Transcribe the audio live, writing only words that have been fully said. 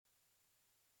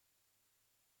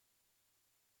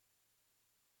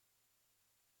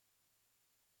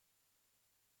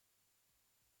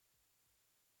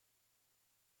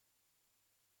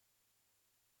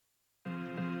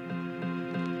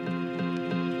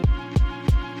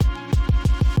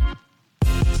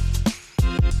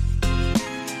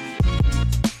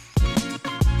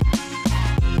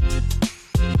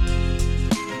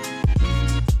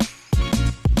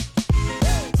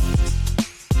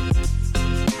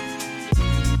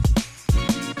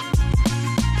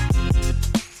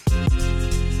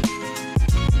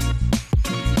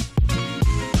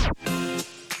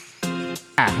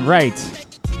Right.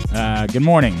 Good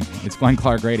morning. It's Glenn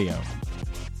Clark Radio.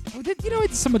 You know,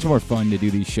 it's so much more fun to do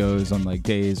these shows on like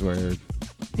days where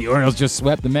the Orioles just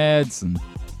swept the Mets and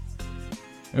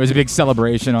there was a big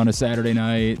celebration on a Saturday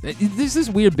night. There's this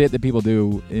weird bit that people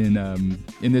do in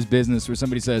this business where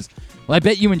somebody says, "Well, I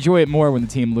bet you enjoy it more when the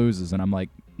team loses," and I'm like,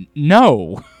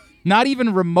 "No, not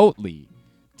even remotely.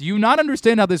 Do you not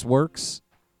understand how this works?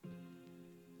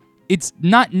 It's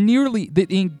not nearly the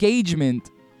engagement."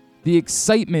 The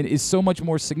excitement is so much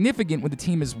more significant when the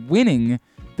team is winning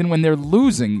than when they're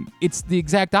losing. It's the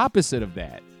exact opposite of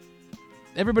that.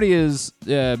 Everybody is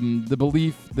the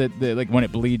belief that like when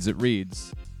it bleeds, it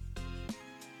reads.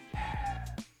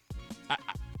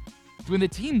 When the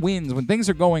team wins, when things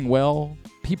are going well,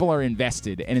 people are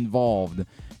invested and involved,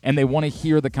 and they want to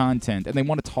hear the content, and they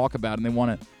want to talk about it, and they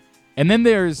want to. And then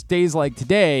there's days like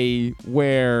today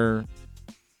where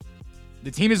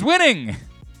the team is winning.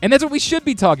 And that's what we should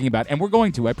be talking about. And we're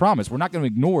going to, I promise. We're not going to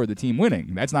ignore the team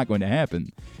winning. That's not going to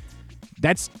happen.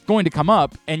 That's going to come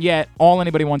up. And yet, all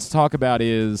anybody wants to talk about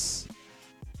is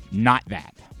not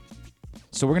that.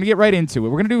 So we're going to get right into it.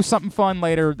 We're going to do something fun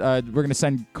later. We're going to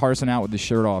send Carson out with his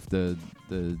shirt off. The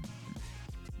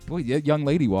young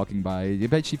lady walking by. I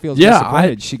bet she feels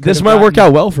disappointed. This might work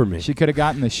out well for me. She could have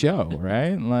gotten the show,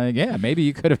 right? Like, yeah, maybe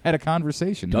you could have had a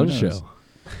conversation. Done show.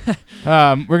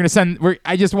 We're gonna send.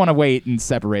 I just want to wait and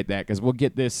separate that because we'll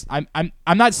get this. I'm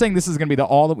not saying this is gonna be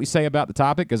all that we say about the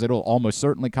topic because it'll almost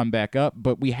certainly come back up.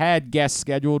 But we had guests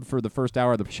scheduled for the first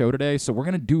hour of the show today, so we're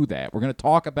gonna do that. We're gonna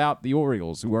talk about the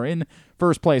Orioles, who are in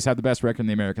first place, have the best record in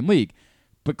the American League.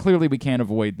 But clearly, we can't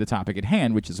avoid the topic at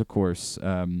hand, which is, of course,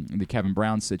 the Kevin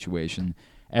Brown situation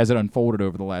as it unfolded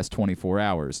over the last 24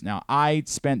 hours. Now, I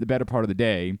spent the better part of the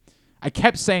day. I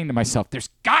kept saying to myself, there's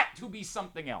got to be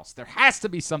something else. There has to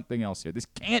be something else here. This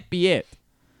can't be it.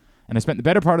 And I spent the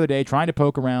better part of the day trying to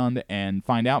poke around and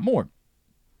find out more.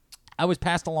 I was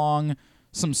passed along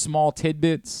some small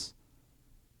tidbits.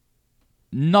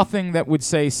 Nothing that would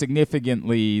say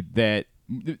significantly that,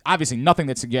 obviously nothing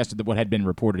that suggested that what had been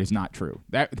reported is not true.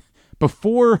 That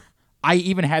before I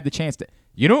even had the chance to,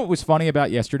 you know what was funny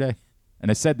about yesterday? And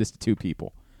I said this to two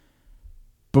people.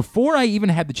 Before I even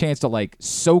had the chance to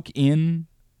soak in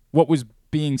what was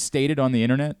being stated on the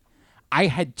internet, I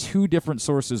had two different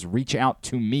sources reach out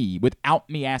to me without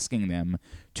me asking them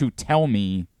to tell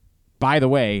me, by the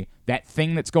way, that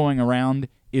thing that's going around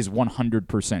is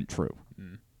 100% true.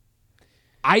 Mm.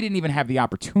 I didn't even have the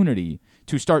opportunity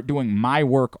to start doing my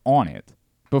work on it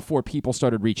before people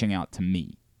started reaching out to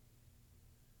me,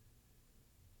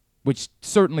 which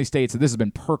certainly states that this has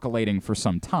been percolating for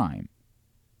some time.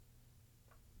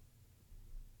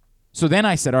 So then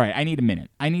I said, all right, I need a minute.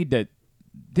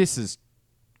 This is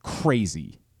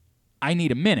crazy. I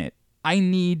need a minute. I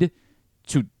need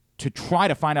to try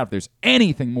to find out if there's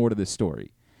anything more to this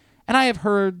story. And I have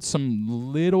heard some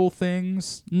little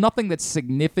things, nothing that's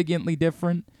significantly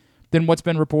different than what's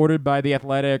been reported by The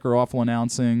Athletic or Awful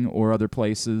Announcing or other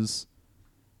places.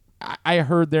 I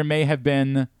heard there may have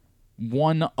been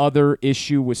one other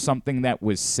issue with something that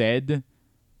was said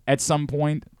at some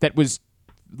point that was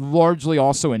largely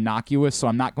also innocuous, so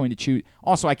I'm not going to choose.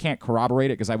 Also, I can't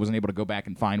corroborate it because I wasn't able to go back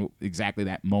and find exactly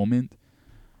that moment.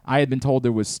 I had been told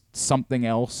there was something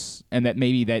else, and that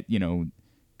maybe that,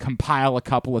 compile a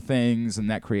couple of things,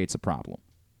 and that creates a problem.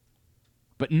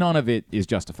 But none of it is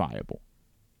justifiable.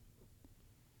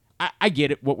 I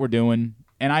get it, what we're doing,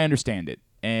 and I understand it.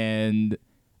 And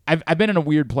I've been in a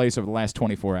weird place over the last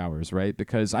 24 hours, right?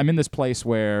 Because I'm in this place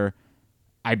where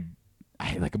I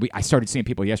started seeing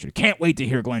people yesterday. Can't wait to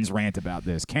hear Glenn's rant about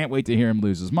this. Can't wait to hear him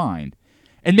lose his mind.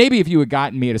 And maybe if you had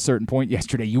gotten me at a certain point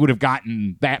yesterday, you would have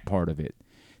gotten that part of it.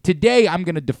 Today, I'm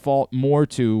going to default more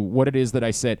to what it is that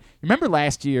I said. Remember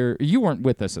last year, you weren't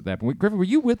with us at that point. Griffin, were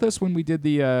you with us when we did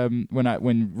the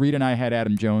when Reed and I had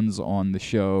Adam Jones on the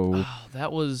show? Oh,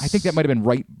 that was. I think that might have been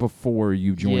right before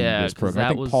you joined this program.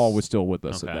 I think Paul was still with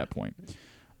us at that point.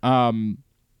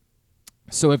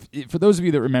 So if for those of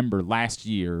you that remember last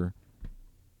year,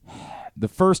 the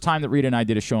first time that Rita and I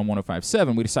did a show on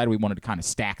 105.7, we decided we wanted to kind of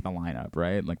stack the lineup,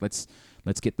 right? Like let's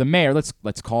get the mayor,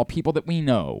 let's call people that we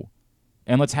know,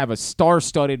 and let's have a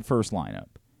star-studded first lineup.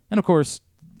 And of course,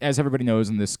 as everybody knows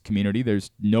in this community,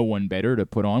 there's no one better to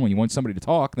put on when you want somebody to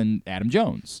talk than Adam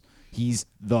Jones. He's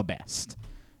the best.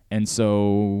 And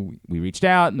so we reached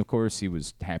out, and of course he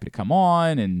was happy to come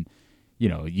on, and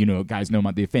guys know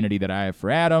about the affinity that I have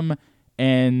for Adam.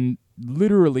 And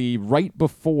literally right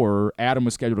before Adam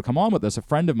was scheduled to come on with us, a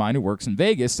friend of mine who works in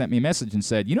Vegas sent me a message and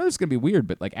said, this is going to be weird,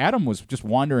 but Adam was just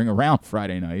wandering around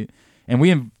Friday night, and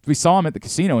we saw him at the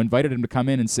casino, invited him to come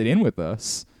in and sit in with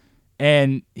us,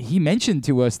 And he mentioned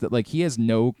to us that, like, he has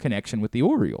no connection with the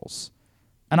Orioles.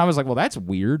 And I was like, well, that's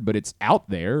weird, but it's out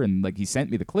there. And, like, he sent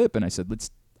me the clip, and I said,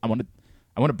 I want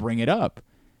to bring it up.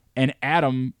 And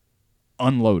Adam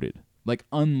unloaded.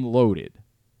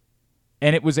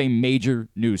 And it was a major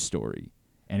news story.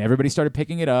 And everybody started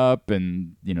picking it up,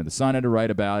 and, you know, the Sun had to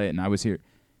write about it, and I was here.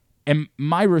 And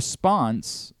my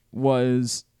response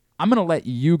was, I'm going to let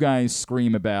you guys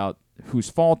scream about whose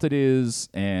fault it is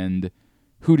and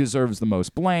who deserves the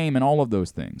most blame and all of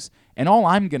those things. And all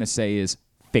I'm going to say is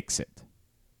fix it.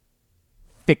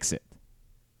 Fix it.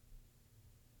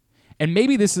 And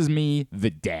maybe this is me,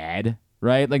 the dad,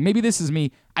 right? Like, maybe this is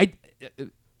me.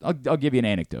 I'll give you an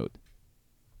anecdote.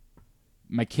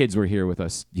 My kids were here with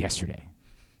us yesterday.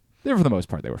 For the most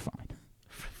part, they were fine.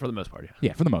 For the most part, yeah.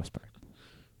 Yeah, for the most part.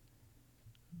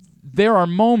 There are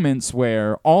moments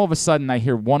where all of a sudden I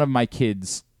hear one of my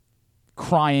kids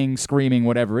crying, screaming,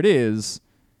 whatever it is,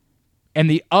 and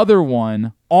the other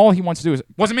one, all he wants to do is,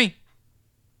 wasn't me.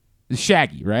 It's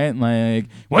Shaggy, right? Like,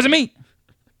 wasn't me.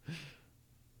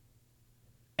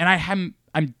 And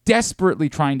I'm desperately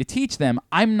trying to teach them,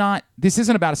 this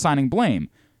isn't about assigning blame.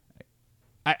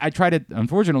 I tried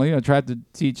to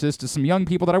teach this to some young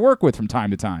people that I work with from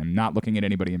time to time, not looking at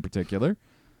anybody in particular.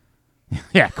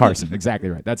 Yeah, Carson, exactly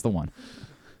right. That's the one.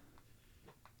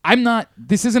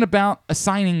 This isn't about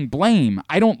assigning blame.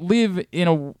 I don't live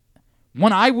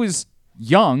when I was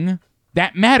young,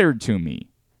 that mattered to me.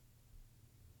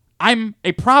 I'm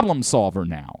a problem solver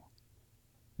now.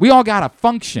 We all gotta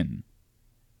function.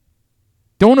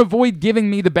 Don't avoid giving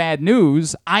me the bad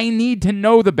news. I need to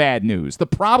know the bad news. The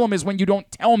problem is when you don't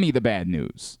tell me the bad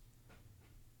news.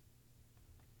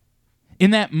 In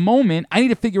that moment, I need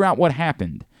to figure out what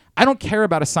happened. I don't care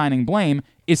about assigning blame.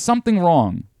 Is something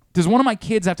wrong? Does one of my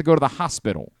kids have to go to the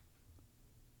hospital?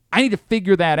 I need to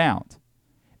figure that out.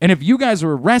 And if you guys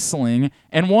are wrestling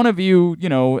and one of you,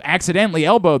 accidentally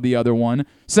elbowed the other one,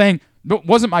 saying, but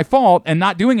wasn't my fault, and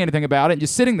not doing anything about it and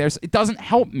just sitting there, it doesn't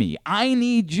help me. I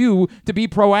need you to be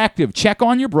proactive. Check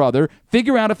on your brother.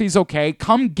 Figure out if he's okay.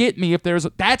 Come get me if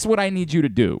that's what I need you to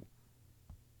do.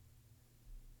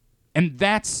 And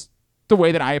that's the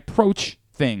way that I approach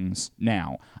things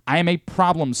now. I am a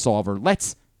problem solver.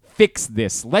 Let's fix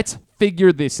this. Let's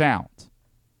figure this out.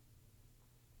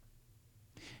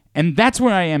 And that's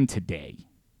where I am today.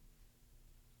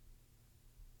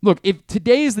 Look, if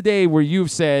today is the day where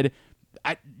you've said,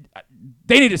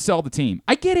 they need to sell the team.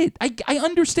 I get it. I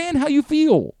understand how you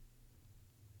feel.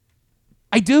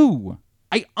 I do.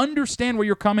 I understand where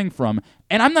you're coming from.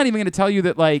 And I'm not even going to tell you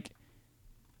that, I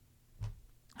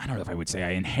don't know if I would say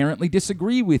I inherently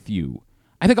disagree with you.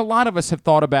 I think a lot of us have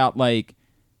thought about,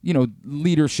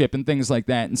 leadership and things like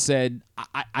that and said,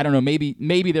 I don't know,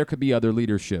 maybe there could be other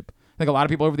leadership. I think a lot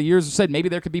of people over the years have said maybe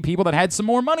there could be people that had some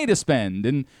more money to spend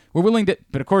and were willing to.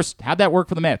 But, of course, how'd that work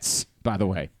for the Mets, by the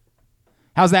way?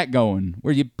 How's that going?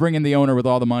 Where you bring in the owner with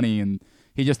all the money and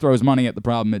he just throws money at the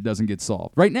problem, it doesn't get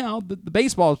solved. Right now, the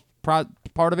baseball part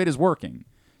of it is working.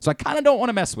 So I kind of don't want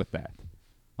to mess with that.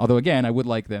 Although, again, I would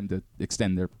like them to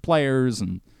extend their players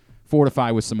and fortify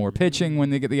with some more pitching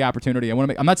when they get the opportunity.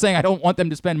 I'm not saying I don't want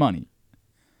them to spend money.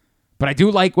 But I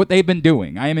do like what they've been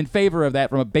doing. I am in favor of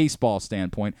that from a baseball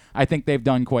standpoint. I think they've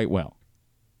done quite well.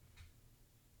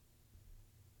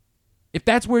 If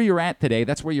that's where you're at today,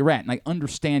 that's where you're at. And I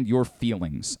understand your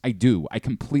feelings. I do. I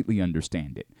completely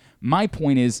understand it. My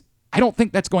point is, I don't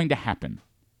think that's going to happen.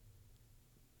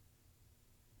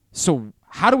 So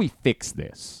how do we fix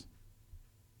this?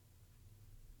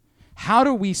 How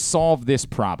do we solve this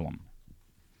problem?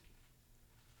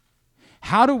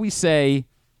 How do we say,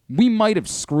 we might have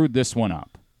screwed this one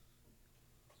up?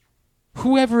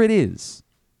 Whoever it is.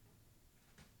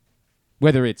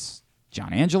 Whether it's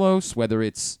John Angelos, whether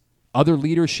it's other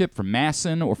leadership from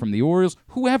MASN or from the Orioles,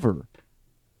 whoever.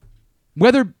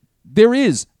 Whether there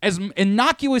is, as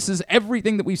innocuous as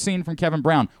everything that we've seen from Kevin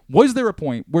Brown, was there a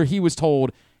point where he was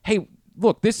told, hey,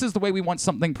 look, this is the way we want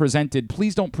something presented.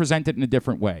 Please don't present it in a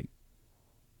different way.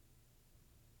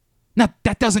 Now,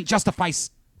 that doesn't justify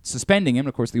suspending him.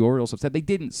 Of course, the Orioles have said they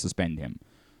didn't suspend him.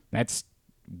 That's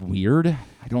weird.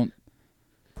 I don't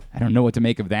know what to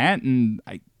make of that, and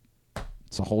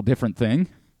it's a whole different thing.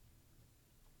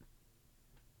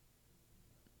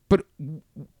 But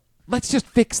let's just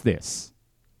fix this.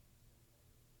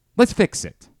 Let's fix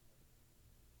it.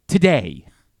 Today.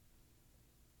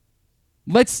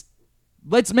 Let's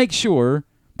make sure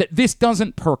that this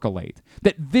doesn't percolate,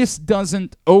 that this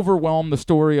doesn't overwhelm the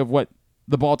story of what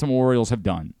the Baltimore Orioles have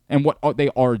done and what they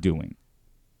are doing.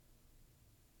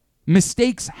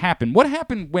 Mistakes happen. What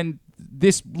happened when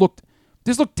this looked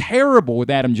terrible with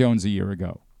Adam Jones a year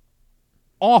ago?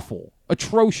 awful,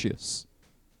 atrocious.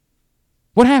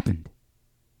 What happened?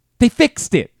 They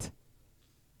fixed it.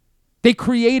 They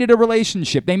created a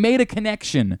relationship. They made a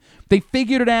connection. They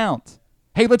figured it out.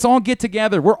 Hey, let's all get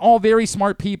together. We're all very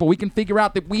smart people. We can figure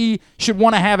out that we should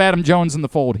want to have Adam Jones in the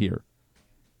fold here.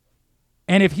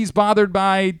 And if he's bothered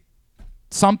by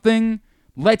something,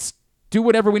 let's do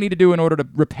whatever we need to do in order to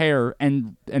repair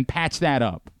and patch that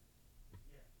up.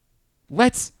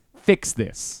 Let's fix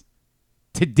this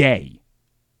today.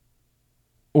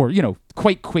 Or,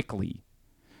 quite quickly.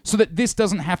 So that this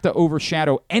doesn't have to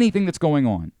overshadow anything that's going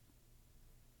on.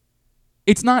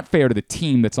 It's not fair to the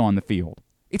team that's on the field.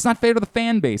 It's not fair to the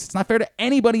fan base. It's not fair to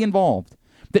anybody involved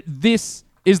that this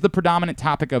is the predominant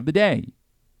topic of the day.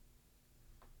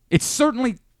 It's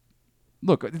certainly,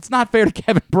 look, it's not fair to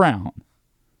Kevin Brown.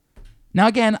 Now,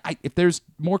 again, if there's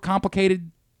more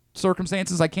complicated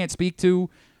circumstances I can't speak to,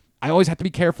 I always have to be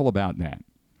careful about that.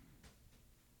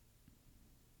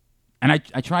 And I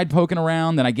tried poking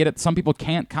around, and I get it. Some people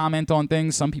can't comment on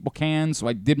things. Some people can, so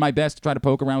I did my best to try to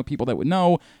poke around with people that would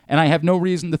know. And I have no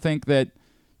reason to think that,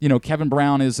 Kevin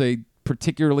Brown is a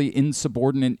particularly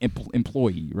insubordinate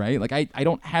employee, right? Like, I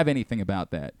don't have anything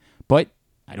about that. But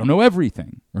I don't know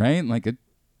everything, right? Like,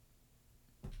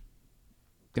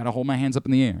 got to hold my hands up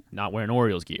in the air. Not wearing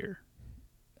Orioles gear.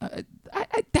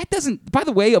 That doesn't, by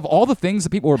the way, of all the things that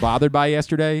people were bothered by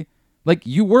yesterday, like,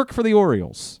 you work for the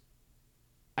Orioles.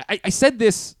 I said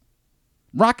this,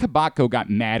 Rock Kabako got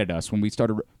mad at us when we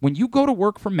started. When you go to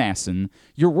work for MASN,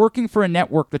 you're working for a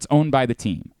network that's owned by the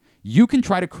team. You can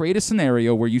try to create a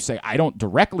scenario where you say, I don't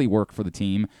directly work for the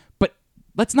team, but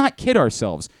let's not kid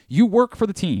ourselves. You work for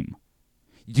the team.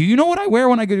 Do you know what I wear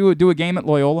when I go to do a game at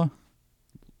Loyola?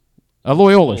 A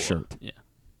Loyola shirt. Yeah.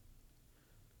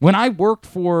 When I worked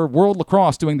for World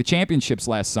Lacrosse doing the championships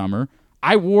last summer,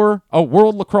 I wore a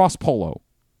World Lacrosse polo.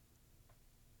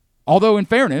 Although, in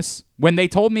fairness, when they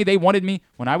told me they wanted me,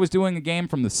 when I was doing a game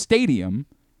from the stadium,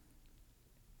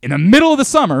 in the middle of the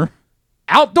summer,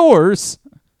 outdoors,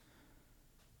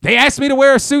 they asked me to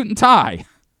wear a suit and tie.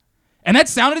 And that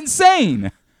sounded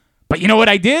insane. But you know what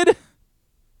I did?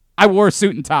 I wore a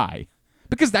suit and tie.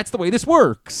 Because that's the way this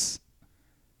works.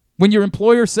 When your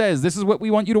employer says, this is what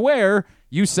we want you to wear,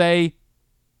 you say,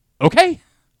 okay.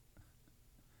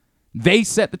 They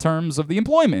set the terms of the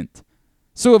employment.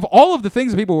 So of all of the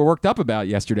things that people were worked up about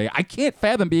yesterday, I can't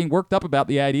fathom being worked up about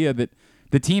the idea that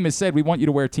the team has said, we want you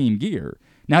to wear team gear.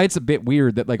 Now, it's a bit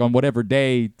weird that, like, on whatever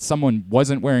day someone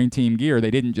wasn't wearing team gear,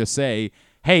 they didn't just say,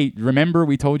 hey, remember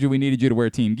we told you we needed you to wear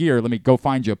team gear. Let me go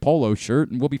find you a polo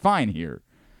shirt and we'll be fine here.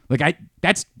 Like,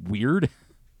 that's weird.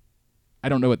 I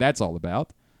don't know what that's all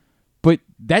about. But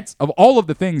that's, of all of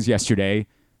the things yesterday,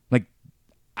 like,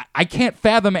 I can't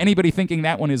fathom anybody thinking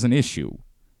that one is an issue.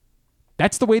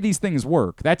 That's the way these things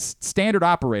work. That's standard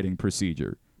operating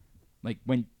procedure. Like,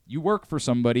 when you work for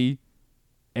somebody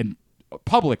and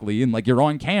publicly and, like, you're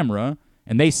on camera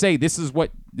and they say this is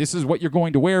what you're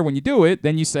going to wear when you do it,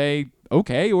 then you say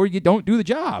okay, or you don't do the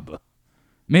job. I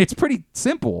mean, it's pretty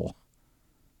simple.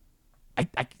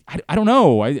 I don't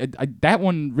know. That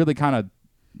one really kind of,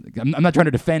 I'm not trying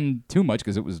to defend too much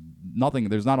because it was nothing.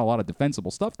 There's not a lot of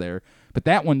defensible stuff there. But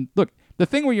that one, look, the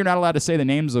thing where you're not allowed to say the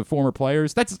names of former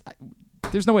players,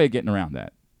 there's no way of getting around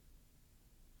that.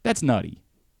 That's nutty.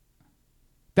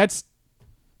 That's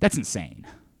insane.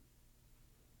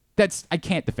 I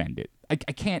can't defend it. I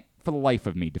can't for the life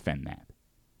of me defend that.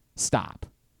 Stop.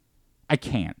 I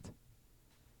can't.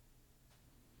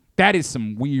 That is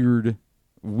some weird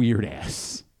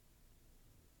ass.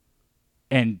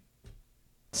 And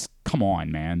come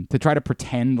on, man. To try to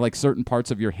pretend like certain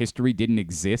parts of your history didn't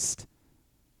exist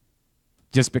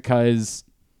just because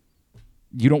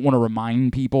you don't want to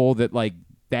remind people that, like,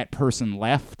 that person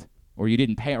left or you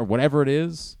didn't pay or whatever it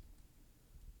is.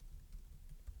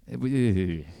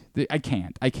 I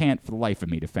can't for the life of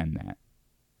me defend that.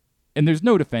 And there's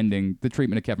no defending the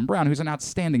treatment of Kevin Brown, who's an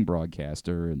outstanding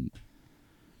broadcaster. And,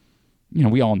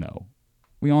 we all know.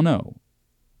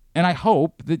 And I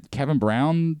hope that Kevin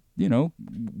Brown,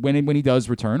 when he does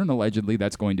return, and allegedly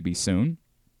that's going to be soon,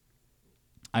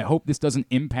 I hope this doesn't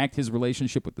impact his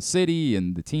relationship with the city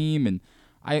and the team. And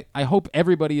I hope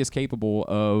everybody is capable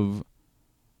of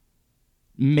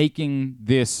making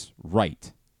this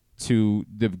right to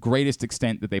the greatest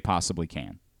extent that they possibly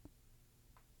can.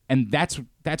 And that's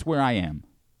where I am.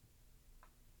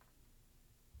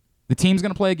 The team's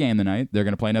going to play a game tonight. They're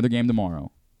going to play another game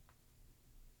tomorrow.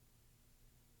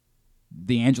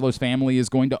 The Angelos family is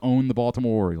going to own the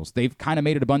Baltimore Orioles. They've kind of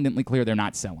made it abundantly clear they're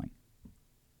not selling.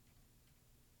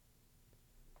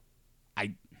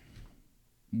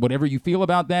 whatever you feel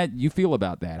about that, you feel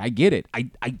about that. I get it. I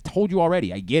told you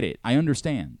already. I get it. I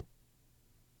understand.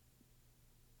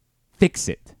 Fix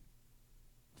it.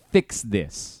 Fix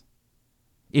this.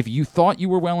 If you thought you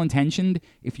were well-intentioned,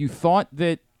 if you thought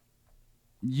that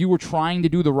you were trying to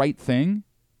do the right thing,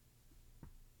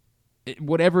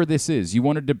 whatever this is, you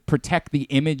wanted to protect the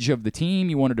image of the team,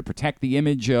 you wanted to protect the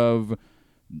image of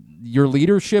your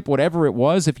leadership, whatever it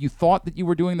was, if you thought that you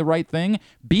were doing the right thing,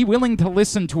 be willing to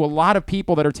listen to a lot of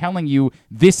people that are telling you,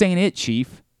 this ain't it,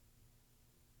 Chief.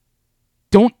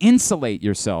 Don't insulate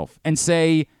yourself and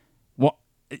say, well,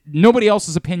 nobody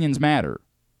else's opinions matter.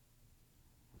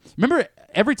 Remember,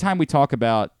 every time we talk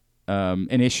about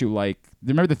an issue like,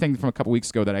 remember the thing from a couple weeks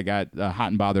ago that I got hot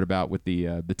and bothered about with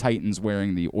the Titans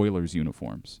wearing the Oilers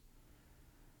uniforms?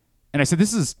 And I said,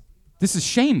 this is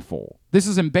shameful. This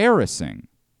is embarrassing.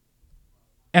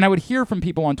 And I would hear from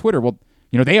people on Twitter, well,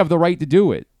 they have the right to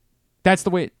do it. That's the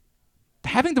way.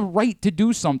 Having the right to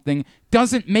do something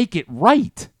doesn't make it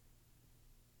right.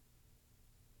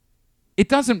 It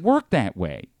doesn't work that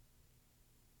way.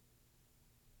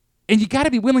 And you got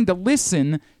to be willing to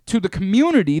listen to the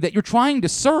community that you're trying to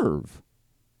serve.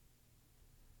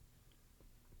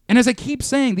 And as I keep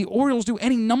saying, the Orioles do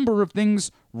any number of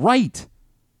things right.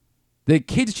 The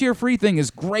kids cheer free thing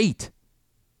is great.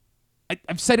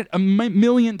 I've said it a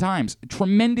million times.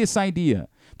 Tremendous idea.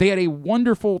 They had a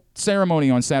wonderful ceremony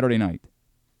on Saturday night.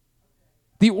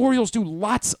 The Orioles do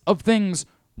lots of things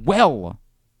well.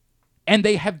 And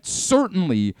they have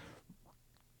certainly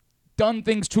done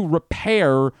things to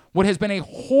repair what has been a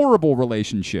horrible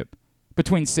relationship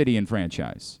between city and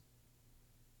franchise.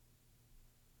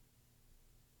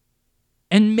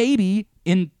 And maybe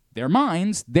in their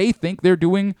minds, they think they're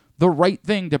doing the right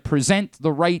thing to present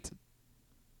the right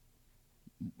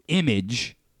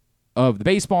image of the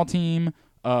baseball team,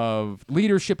 of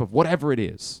leadership, of whatever it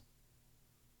is.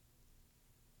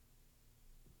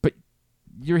 But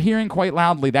you're hearing quite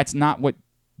loudly that's not what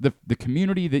the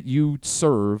community that you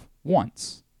serve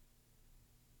wants.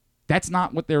 That's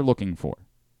not what they're looking for.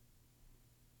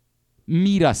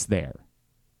 Meet us there.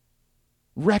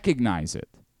 Recognize it.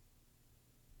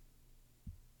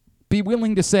 Be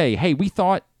willing to say, hey, we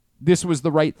thought this was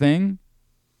the right thing,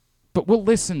 but we'll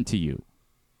listen to you.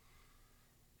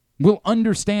 We'll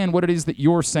understand what it is that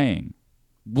you're saying.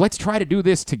 Let's try to do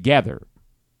this together.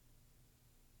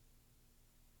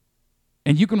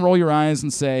 And you can roll your eyes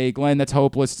and say, Glenn, that's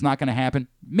hopeless. It's not going to happen.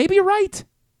 Maybe you're right.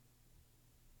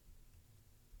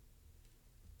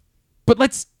 But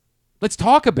let's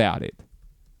talk about it.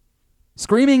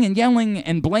 Screaming and yelling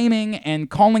and blaming and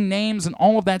calling names and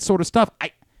all of that sort of stuff,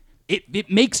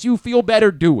 it makes you feel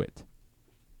better, do it.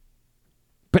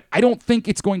 But I don't think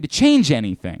it's going to change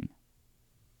anything.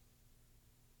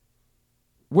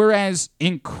 Whereas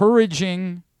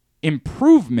encouraging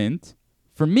improvement,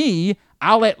 for me,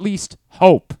 I'll at least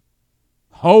hope.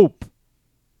 Hope.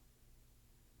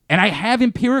 And I have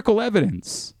empirical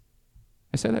evidence.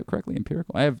 I said that correctly,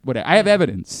 empirical? I have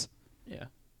evidence. Yeah.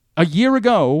 A year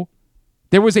ago,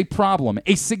 there was a problem,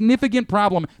 a significant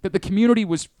problem that the community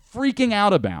was freaking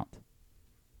out about.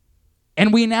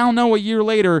 And we now know a year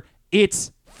later,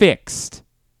 it's fixed.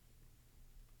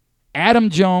 Adam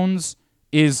Jones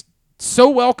is so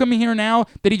welcome here now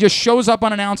that he just shows up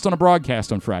unannounced on a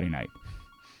broadcast on Friday night.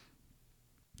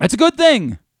 That's a good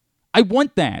thing. I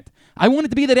want that. I want it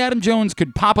to be that Adam Jones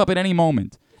could pop up at any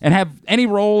moment and have any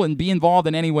role and be involved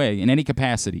in any way, in any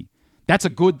capacity. That's a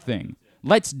good thing.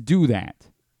 Let's do that.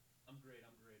 I'm great.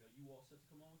 Are you all set to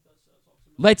come on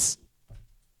with us?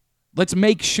 Let's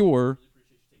make sure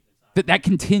that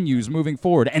continues moving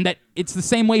forward and that it's the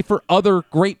same way for other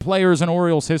great players in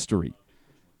Orioles history.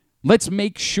 Let's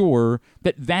make sure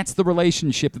that that's the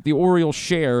relationship that the Orioles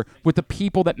share with the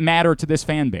people that matter to this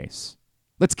fan base.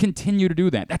 Let's continue to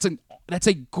do that. That's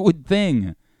a good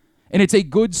thing. And it's a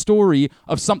good story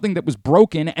of something that was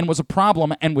broken and was a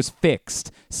problem and was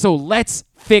fixed. So let's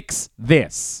fix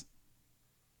this.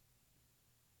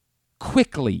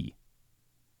 Quickly.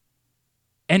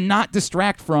 And not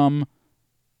distract from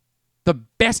the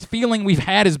best feeling we've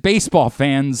had as baseball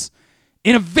fans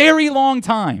in a very long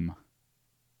time.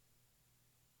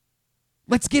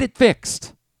 Let's get it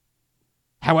fixed.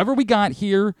 However we got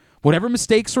here, whatever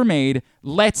mistakes were made,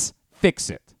 let's fix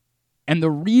it. And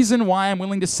the reason why I'm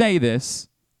willing to say this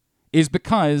is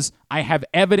because I have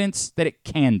evidence that it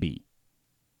can be.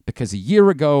 Because a year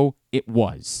ago, it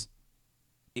was.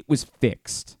 It was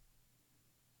fixed.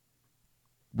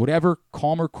 Whatever,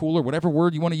 calmer, cooler, whatever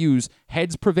word you want to use,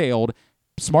 heads prevailed.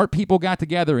 Smart people got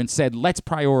together and said, let's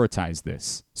prioritize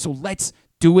this. So let's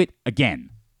do it again.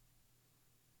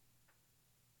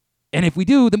 And if we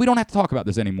do, then we don't have to talk about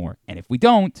this anymore. And if we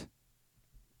don't,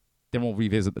 then we'll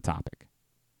revisit the topic.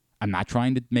 I'm not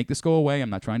trying to make this go away. I'm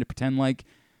not trying to pretend like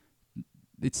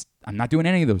I'm not doing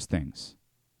any of those things.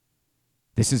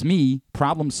 This is me,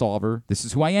 problem solver. This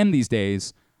is who I am these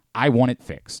days. I want it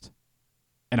fixed.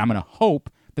 And I'm going to hope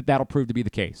that that'll prove to be the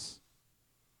case.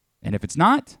 And if it's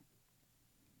not,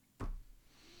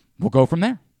 we'll go from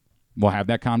there. We'll have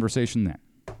that conversation then.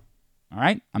 All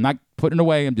right? I'm not putting it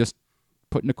away. I'm just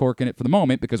putting a cork in it for the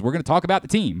moment because we're going to talk about the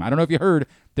team. I don't know if you heard.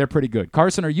 They're pretty good.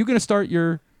 Carson, are you going to start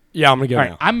your... Yeah, I'm going to go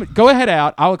now. Go ahead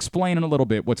out. I'll explain in a little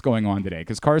bit what's going on today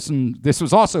because Carson, this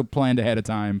was also planned ahead of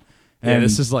time. And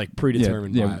this is like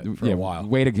predetermined for a while.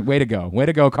 Way to go. Way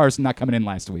to go, Carson, not coming in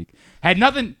last week. Had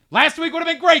nothing. Last week would have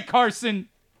been great, Carson.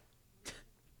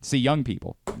 See, young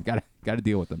people. Got to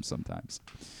deal with them sometimes.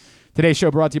 Today's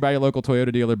show brought to you by your local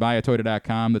Toyota dealer,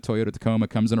 buyatoyota.com. The Toyota Tacoma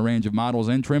comes in a range of models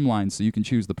and trim lines, so you can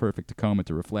choose the perfect Tacoma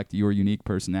to reflect your unique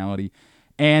personality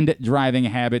and driving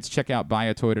habits. Check out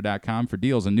buyatoyota.com for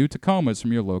deals on new Tacomas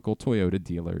from your local Toyota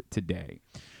dealer today.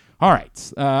 All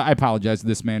right. I apologize to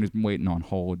this man who's been waiting on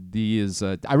hold.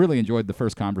 I really enjoyed the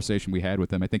first conversation we had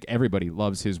with him. I think everybody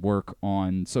loves his work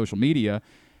on social media.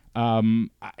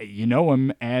 You know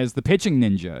him as the pitching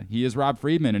ninja. He is Rob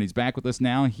Friedman, and he's back with us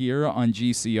now here on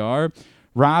GCR.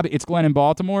 Rob, it's Glenn in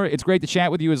Baltimore. It's great to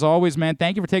chat with you as always, man.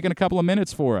 Thank you for taking a couple of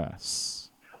minutes for us.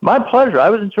 My pleasure.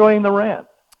 I was enjoying the rant.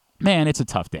 Man, it's a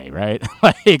tough day, right?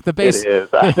 Like the It is.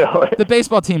 I know it. The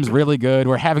baseball team's really good.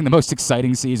 We're having the most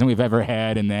exciting season we've ever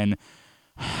had, and then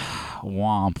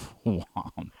womp.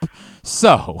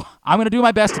 So I'm going to do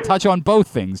my best to touch on both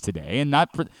things today, and not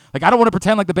I don't want to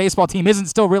pretend like the baseball team isn't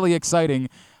still really exciting,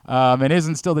 and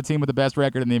isn't still the team with the best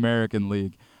record in the American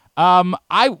League.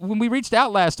 When we reached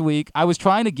out last week, I was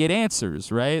trying to get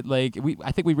answers, right? Like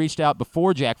I think we reached out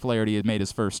before Jack Flaherty had made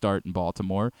his first start in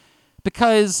Baltimore.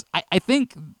 Because I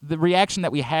think the reaction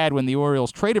that we had when the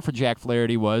Orioles traded for Jack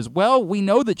Flaherty was, well, we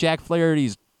know that Jack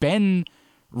Flaherty's been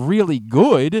really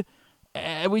good.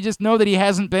 We just know that he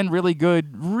hasn't been really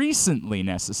good recently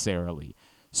necessarily.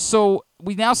 So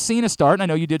we've now seen a start, and I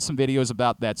know you did some videos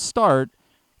about that start.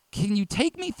 Can you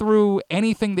take me through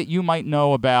anything that you might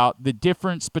know about the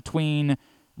difference between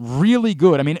really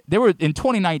good? I mean, in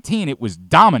 2019, it was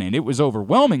dominant. It was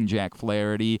overwhelming Jack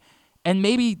Flaherty. And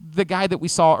maybe the guy that we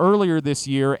saw earlier this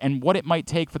year and what it might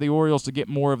take for the Orioles to get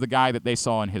more of the guy that they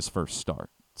saw in his first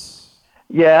start.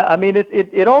 Yeah, I mean,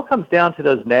 it all comes down to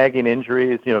those nagging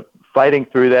injuries. You know, fighting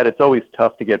through that, it's always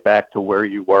tough to get back to where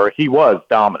you were. He was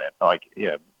dominant,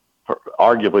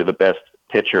 arguably the best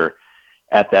pitcher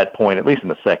at that point, at least in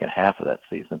the second half of that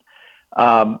season.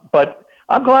 But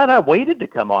I'm glad I waited to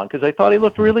come on because I thought he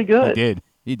looked really good.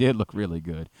 He did look really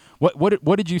good.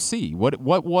 What did you see? What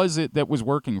was it that was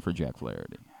working for Jack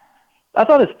Flaherty? I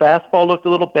thought his fastball looked a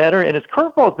little better, and his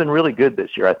curveball's been really good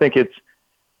this year. I think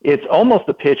it's almost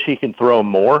a pitch he can throw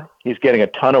more. He's getting a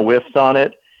ton of whiffs on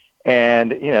it,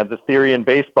 and the theory in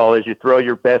baseball is you throw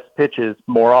your best pitches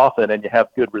more often and you have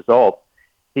good results.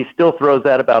 He still throws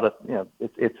that about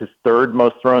it's his third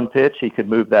most thrown pitch. He could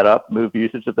move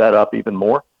usage of that up even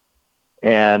more.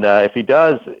 And if he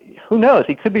does, who knows?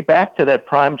 He could be back to that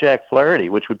prime Jack Flaherty,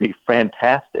 which would be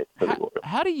fantastic for the Orioles.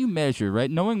 How do you measure,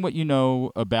 right? Knowing what you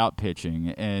know about pitching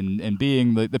and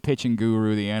being the pitching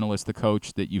guru, the analyst, the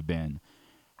coach that you've been,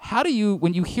 how do you,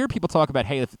 when you hear people talk about,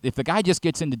 hey, if the guy just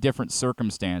gets into different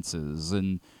circumstances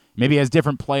and maybe has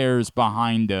different players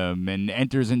behind him and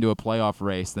enters into a playoff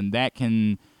race, then that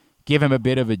can give him a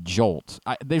bit of a jolt.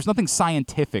 There's nothing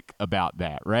scientific about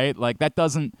that, right? Like that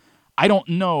doesn't... I don't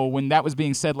know, when that was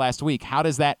being said last week, how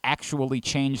does that actually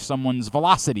change someone's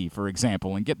velocity, for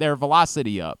example, and get their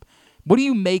velocity up? What do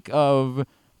you make of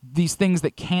these things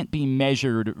that can't be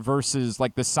measured versus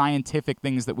like the scientific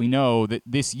things that we know that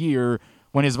this year,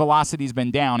 when his velocity's been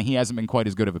down, he hasn't been quite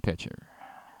as good of a pitcher?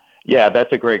 Yeah,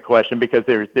 that's a great question because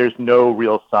there's no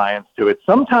real science to it.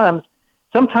 Sometimes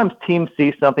teams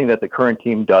see something that the current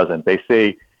team doesn't. They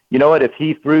say, you know what, if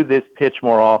he threw this pitch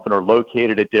more often or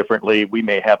located it differently, we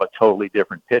may have a totally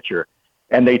different pitcher.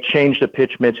 And they change the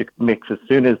pitch mix as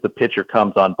soon as the pitcher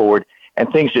comes on board,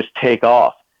 and things just take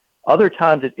off. Other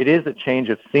times it is a change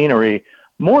of scenery,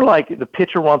 more like the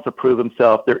pitcher wants to prove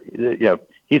himself.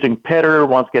 He's a competitor,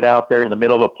 wants to get out there in the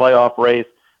middle of a playoff race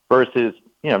versus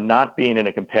not being on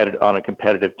a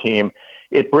competitive team.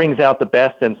 It brings out the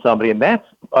best in somebody, and that's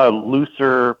a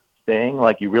looser thing.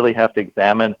 Like you really have to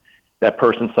examine that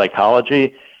person's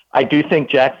psychology. I do think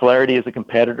Jack Flaherty is a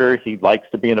competitor. He likes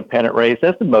to be in a pennant race,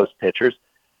 as do most pitchers.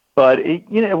 But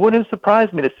it wouldn't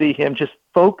surprise me to see him just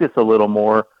focus a little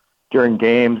more during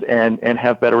games and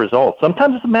have better results.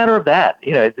 Sometimes it's a matter of that.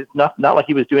 It's not like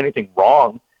he was doing anything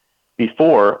wrong.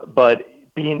 before, but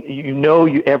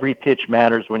every pitch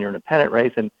matters when you're in a pennant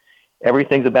race, and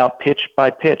everything's about pitch by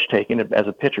pitch, taking it as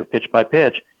a pitcher, pitch by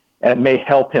pitch, and it may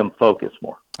help him focus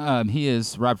more. He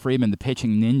is Rob Friedman, the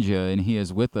pitching ninja, and he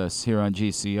is with us here on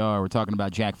GCR. We're talking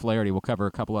about Jack Flaherty. We'll cover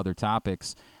a couple other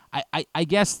topics. I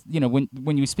guess,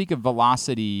 when you speak of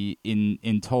velocity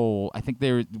in Toll, I think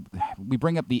we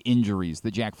bring up the injuries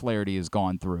that Jack Flaherty has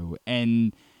gone through.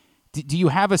 And do you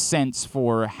have a sense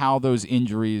for how those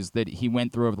injuries that he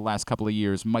went through over the last couple of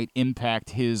years might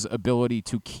impact his ability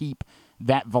to keep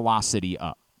that velocity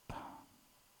up?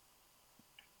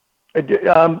 I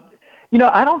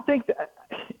don't think that.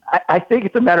 I think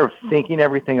it's a matter of syncing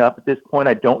everything up at this point.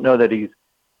 I don't know that he's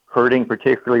hurting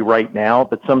particularly right now,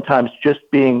 but sometimes just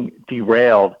being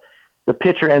derailed, the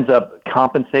pitcher ends up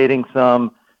compensating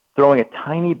some, throwing a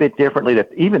tiny bit differently that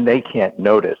even they can't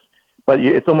notice. But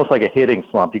it's almost like a hitting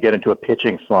slump. You get into a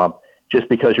pitching slump just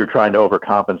because you're trying to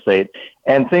overcompensate.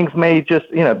 And things may just,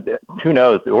 who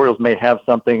knows? The Orioles may have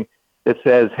something that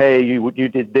says, hey, you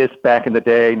did this back in the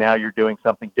day, now you're doing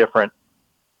something different.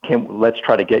 Let's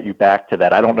try to get you back to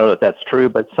that. I don't know that that's true,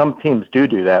 but some teams do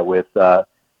that with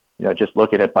just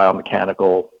looking at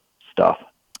biomechanical stuff.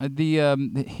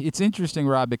 It's interesting,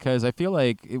 Rob, because I feel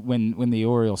like when the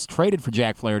Orioles traded for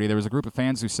Jack Flaherty, there was a group of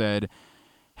fans who said,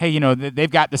 hey,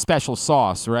 they've got the special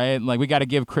sauce, right? Like, we got to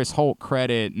give Chris Holt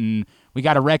credit, and we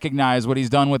got to recognize what he's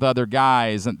done with other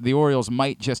guys. And the Orioles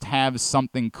might just have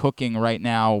something cooking right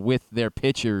now with their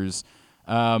pitchers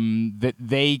that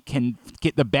they can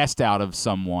get the best out of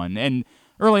someone. And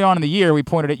early on in the year, we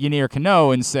pointed at Yennier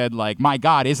Cano and said, like, my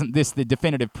God, isn't this the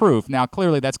definitive proof? Now,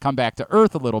 clearly that's come back to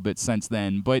earth a little bit since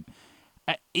then, but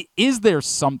is there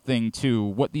something to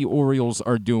what the Orioles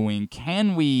are doing?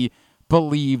 Can we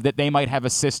believe that they might have a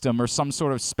system or some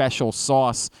sort of special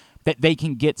sauce that they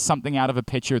can get something out of a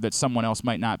pitcher that someone else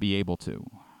might not be able to?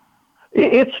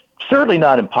 It's certainly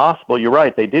not impossible. You're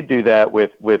right. They did do that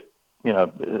with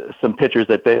some pitchers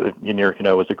that Yennier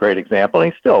Cano was a great example.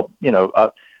 And he's still,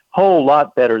 a whole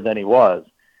lot better than he was.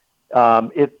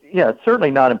 It's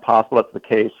certainly not impossible. That's the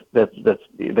case.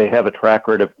 They have a track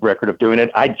record of doing it.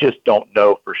 I just don't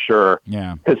know for sure.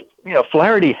 Yeah. Because,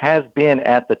 Flaherty has been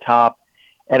at the top,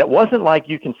 and it wasn't like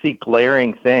you can see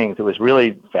glaring things. It was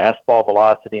really fastball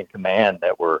velocity and command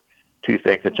that were two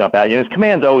things that jump out. His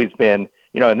command's always been,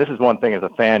 and this is one thing as a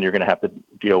fan you're going to have to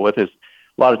deal with, is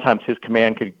a lot of times his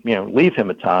command could, leave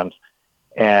him at times,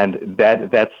 and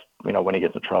that's when he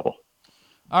gets in trouble.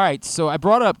 All right, so I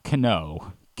brought up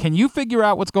Cano. Can you figure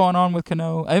out what's going on with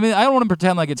Cano? I mean, I don't want to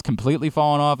pretend like it's completely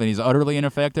fallen off and he's utterly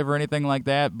ineffective or anything like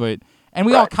that, and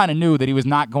we all kind of knew that he was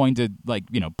not going to,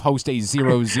 post a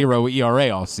 0.0 ERA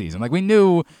all season. Like, we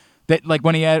knew that,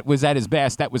 when he was at his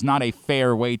best, that was not a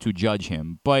fair way to judge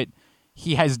him. But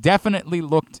he has definitely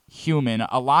looked human.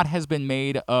 A lot has been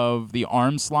made of the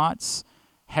arm slots.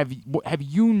 Have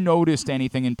you noticed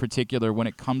anything in particular when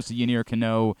it comes to Yennier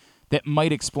Cano that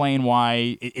might explain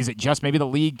why? Is it just maybe the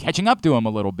league catching up to him a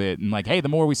little bit and hey, the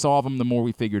more we saw of him, the more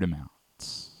we figured him out?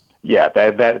 Yeah,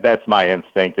 that's my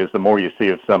instinct, is the more you see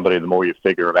of somebody, the more you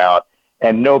figure it out.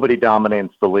 And nobody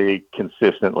dominates the league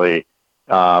consistently.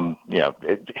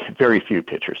 Very few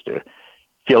pitchers do.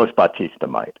 Felix Bautista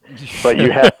might. But you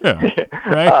have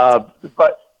right?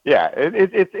 But yeah,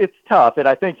 it's tough. And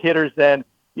I think hitters then,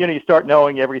 you start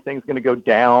knowing everything's going to go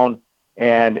down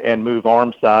and move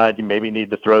arm side. You maybe need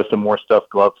to throw some more stuff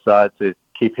glove side to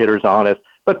keep hitters honest.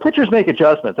 But pitchers make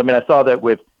adjustments. I mean, I saw that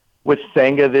with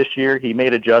Senga this year. He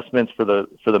made adjustments for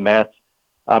the Mets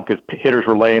because hitters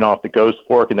were laying off the ghost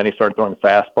fork, and then he started throwing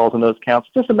fastballs in those counts.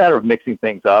 It's just a matter of mixing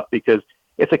things up because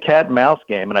it's a cat and mouse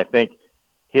game, and I think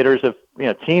hitters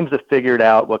teams have figured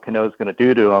out what Cano's going to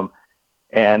do to them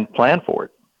and plan for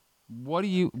it. What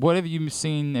have you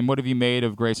seen and what have you made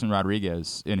of Grayson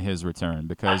Rodriguez in his return?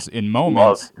 Because in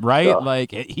moments, right, stuff.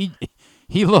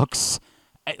 He looks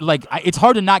like it's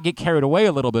hard to not get carried away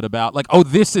a little bit about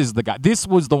this is the guy. This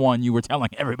was the one you were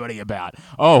telling everybody about.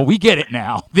 Oh, we get it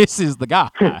now. This is the guy.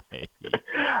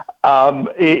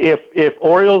 If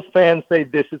Orioles fans say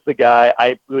this is the guy,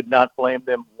 I would not blame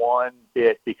them one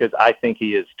bit because I think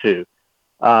he is too.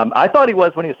 I thought he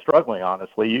was when he was struggling,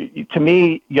 honestly. To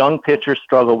me, young pitchers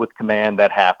struggle with command.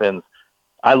 That happens.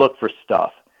 I look for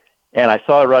stuff. And I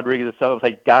saw Rodriguez, so I was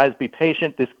like, guys, be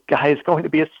patient. This guy is going to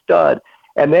be a stud.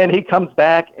 And then he comes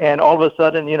back, and all of a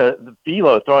sudden, the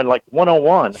velo throwing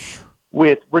 101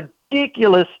 with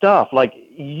ridiculous stuff.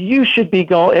 You should be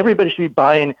everybody should be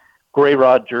buying Gray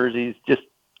Rod jerseys. Just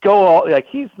go all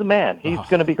he's the man. He's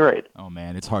going to be great. Oh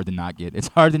man, it's hard to not get. It's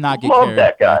hard to not get. Love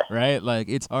that guy, right?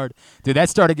 It's hard. Dude, that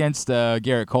start against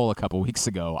Garrett Cole a couple weeks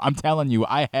ago. I'm telling you,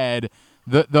 I had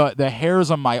the hairs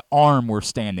on my arm were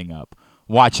standing up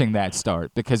watching that start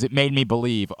because it made me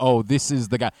believe, oh, this is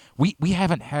the guy. We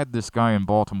haven't had this guy in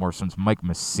Baltimore since Mike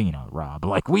Messina, Rob.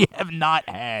 Like, we have not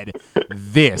had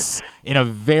this in a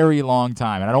very long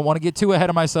time. And I don't want to get too ahead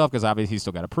of myself because obviously he's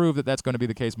still got to prove that that's going to be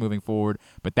the case moving forward.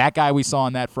 But that guy we saw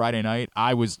on that Friday night,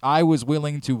 I was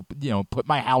willing to, put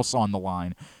my house on the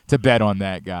line to bet on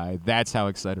that guy. That's how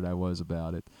excited I was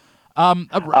about it.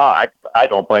 I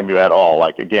don't blame you at all.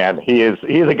 Like, again, he's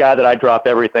a guy that I drop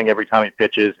everything every time he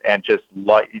pitches, and just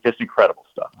incredible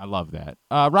stuff. I love that.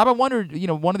 Rob, I wondered,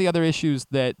 one of the other issues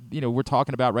that we're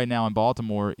talking about right now in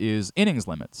Baltimore is innings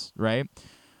limits, right?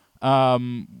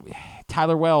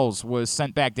 Tyler Wells was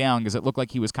sent back down because it looked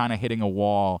like he was kind of hitting a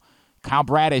wall. Kyle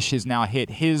Bradish has now hit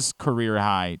his career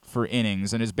high for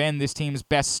innings and has been this team's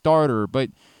best starter, but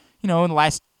in the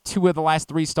last 2 of the last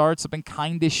 3 starts have been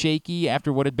kind of shaky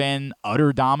after what had been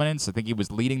utter dominance. I think he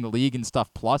was leading the league in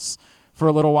stuff plus for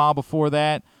a little while before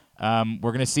that.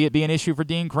 We're going to see it be an issue for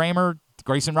Dean Kramer.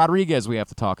 Grayson Rodriguez, we have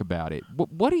to talk about it.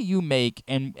 What do you make,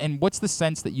 and what's the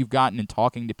sense that you've gotten in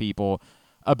talking to people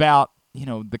about,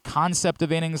 the concept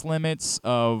of innings limits,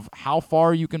 of how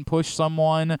far you can push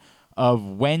someone, of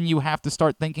when you have to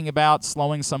start thinking about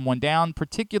slowing someone down,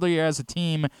 particularly as a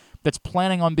team that's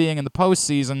planning on being in the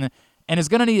postseason and is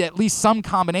going to need at least some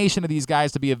combination of these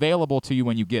guys to be available to you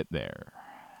when you get there.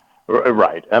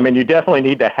 Right. I mean, you definitely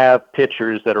need to have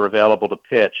pitchers that are available to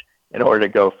pitch in order to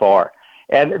go far.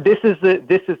 And this is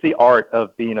the art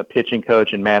of being a pitching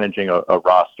coach and managing a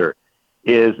roster.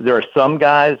 Is there are some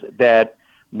guys that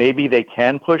maybe they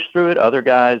can push through it. Other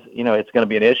guys, it's going to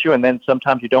be an issue. And then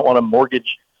sometimes you don't want to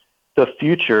mortgage the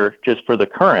future just for the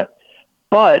current.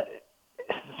 But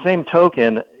same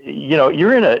token,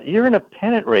 you're in a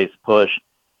pennant race push,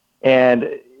 and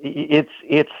it's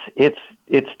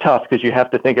tough because you have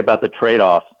to think about the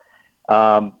trade-offs.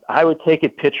 I would take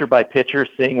it pitcher by pitcher,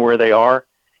 seeing where they are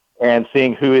and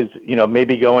seeing who is,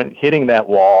 maybe hitting that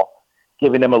wall,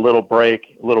 giving them a little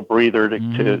break, a little breather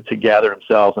to gather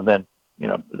themselves, and then,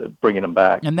 bringing them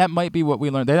back. And that might be what we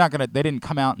learned. They didn't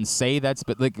come out and say that's,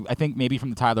 but I think maybe from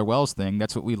the Tyler Wells thing,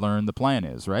 that's what we learned the plan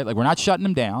is, right? Like, we're not shutting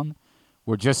them down.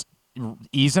 We're just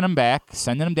easing him back,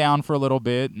 sending him down for a little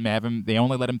bit. They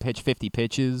only let him pitch 50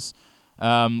 pitches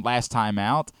last time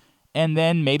out. And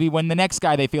then maybe when the next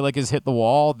guy they feel like has hit the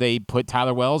wall, they put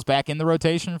Tyler Wells back in the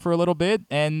rotation for a little bit,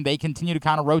 and they continue to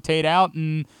kind of rotate out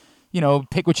and,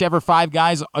 pick whichever 5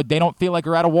 guys they don't feel like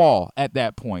are at a wall at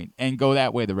that point and go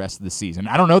that way the rest of the season.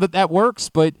 I don't know that works,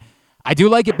 but I do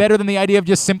like it better than the idea of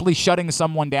just simply shutting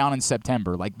someone down in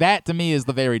September. Like, that, to me, is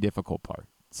the very difficult part.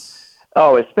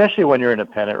 Oh, especially when you're in a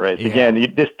pennant race. Yeah.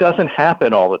 Again, this doesn't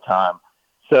happen all the time.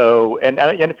 So, and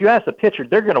if you ask the pitcher,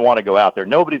 they're going to want to go out there.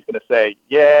 Nobody's going to say,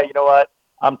 yeah, you know what,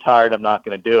 I'm tired, I'm not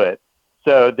going to do it.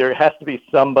 So there has to be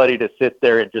somebody to sit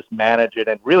there and just manage it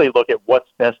and really look at what's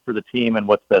best for the team and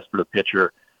what's best for the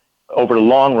pitcher over the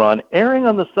long run, erring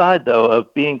on the side, though,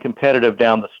 of being competitive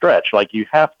down the stretch. Like, you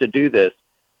have to do this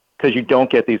because you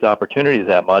don't get these opportunities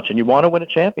that much, and you want to win a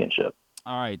championship.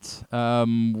 All right.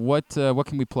 What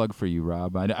can we plug for you,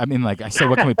 Rob? I mean, like I said,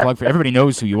 what can we plug for you? Everybody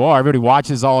knows who you are. Everybody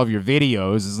watches all of your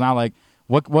videos. It's not like,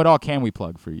 what all can we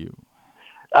plug for you?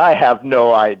 I have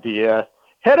no idea.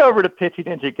 Head over to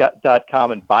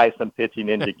pitchingninja.com and buy some Pitching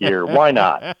Ninja gear. Why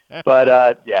not?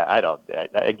 But, yeah, I don't.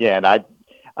 Again,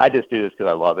 I just do this because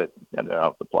I love it, and I don't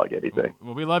have to plug anything.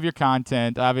 Well, we love your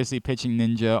content. Obviously, Pitching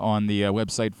Ninja on the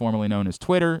website formerly known as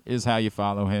Twitter is how you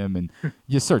follow him. And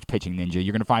just search Pitching Ninja.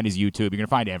 You're going to find his YouTube. You're going to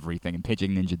find everything. And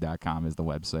pitchingninja.com is the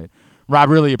website. Rob,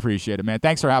 really appreciate it, man.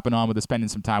 Thanks for hopping on with us, spending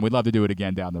some time. We'd love to do it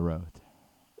again down the road.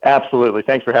 Absolutely.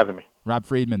 Thanks for having me. Rob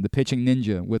Friedman, the Pitching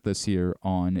Ninja, with us here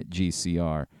on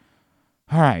GCR.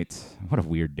 All right. What a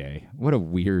weird day. What a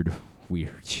weird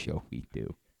show we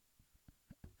do.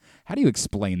 How do you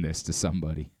explain this to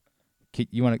somebody? Can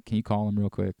you call him real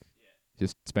quick? Yeah.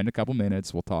 Just spend a couple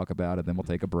minutes. We'll talk about it. Then we'll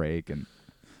take a break. And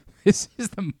this is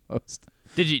the most.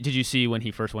 Did you see when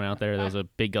he first went out there? There was a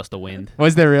big gust of wind.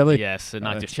 Was there really? Yes, it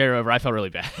knocked his chair over. I felt really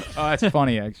bad. Oh, that's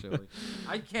funny actually.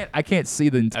 I can't see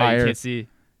the entire. You can't see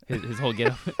his whole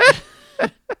get up.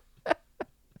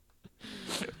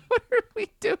 What are we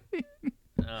doing?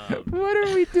 What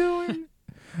are we doing?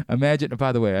 Imagine,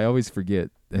 by the way, I always forget,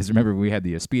 remember we had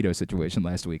the Speedo situation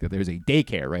last week, that there's a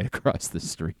daycare right across the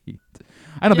street.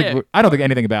 I don't think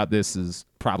anything about this is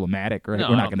problematic, right? No,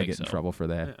 we're not going to get in trouble for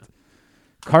that. Yeah.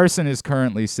 Carson is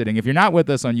currently sitting, if you're not with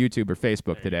us on YouTube or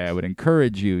Facebook today, I would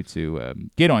encourage you to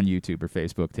get on YouTube or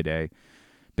Facebook today,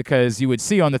 because you would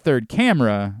see on the third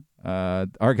camera,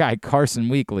 our guy Carson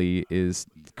Weekly is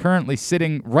currently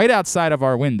sitting right outside of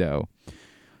our window,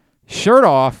 shirt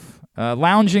off,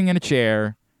 lounging in a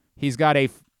chair. He's got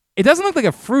it doesn't look like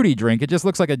a fruity drink. It just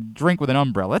looks like a drink with an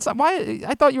umbrella. That's why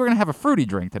I thought you were going to have a fruity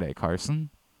drink today, Carson.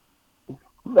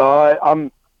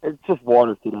 It's just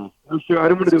water today. I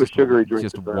don't want to do a sugary drink.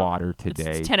 Just water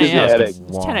today. It's 10 a.m. It's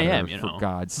 10 a.m., For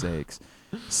God's sakes.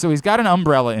 So he's got an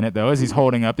umbrella in it, though, as he's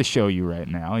holding up to show you right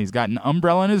now. He's got an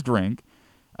umbrella in his drink.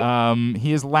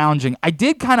 He is lounging. I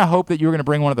did kind of hope that you were going to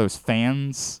bring one of those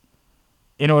fans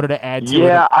in order to add to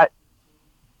it.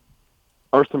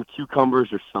 Or some cucumbers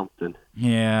or something.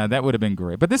 Yeah, that would have been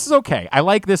great. But this is okay. I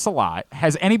like this a lot.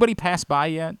 Has anybody passed by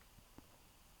yet?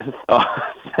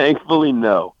 Thankfully,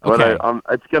 no. Okay. But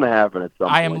it's going to happen at some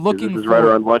point. I am looking This is right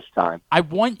around lunchtime. I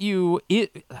want you.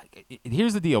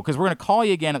 Here's the deal, because we're going to call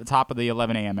you again at the top of the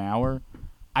 11 a.m. hour.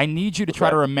 I need you to try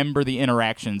to remember the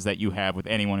interactions that you have with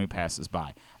anyone who passes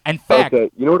by. In fact,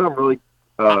 you know what I'm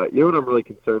really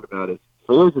concerned about is,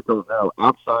 for those that don't know,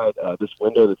 outside this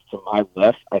window that's to my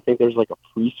left, I think there's like a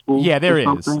preschool. Yeah, there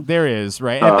is,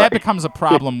 right? And if that becomes a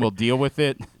problem, we'll deal with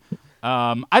it.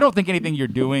 I don't think anything you're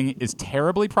doing is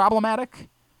terribly problematic.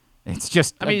 It's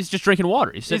just... I mean, he's just drinking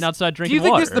water. He's sitting outside drinking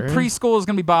water. water. Do you think the preschool is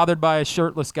going to be bothered by a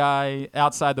shirtless guy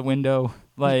outside the window?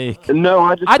 Like, no,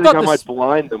 I think I might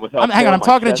blind them with how... Hang on, I'm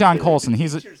talking to John Colson.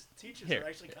 Teachers are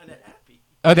actually kind of happy.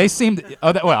 Oh, they seemed...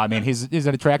 well, I mean, he's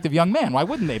an attractive young man. Why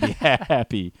wouldn't they be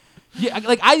happy? Yeah,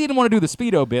 like, I didn't want to do the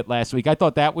Speedo bit last week. I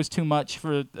thought that was too much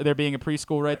for there being a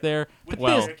preschool right there.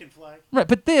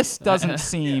 But this doesn't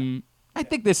seem... I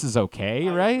think this is okay,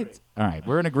 right? All right,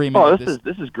 we're in agreement. Oh,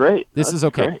 this is great. This is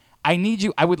okay. Great. I need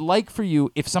you. I would like for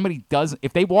you, if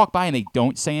they walk by and they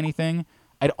don't say anything,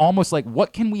 I'd almost like,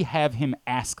 what can we have him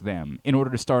ask them in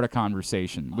order to start a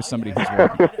conversation with somebody who's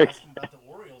walking?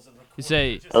 You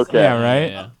say, okay, yeah,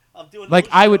 right. Yeah. Like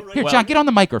I would here, John. Get on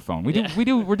the microphone.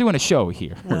 We're doing a show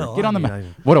here. Well, get on the.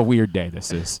 What a weird day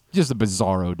this is. Just a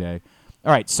bizarro day.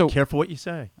 All right, so careful what you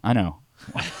say. I know.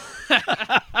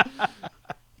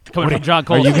 Coming from John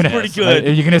Colson. Pretty good.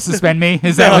 Are you going to suspend me?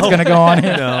 Is that what's going to go on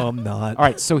here? No, I'm not. All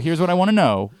right, so here's what I want to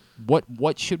know.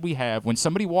 What should we have when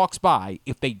somebody walks by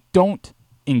if they don't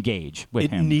engage with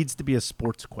him? It needs to be a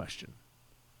sports question.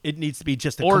 It needs to be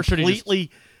just a completely...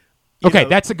 Okay,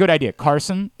 that's a good idea.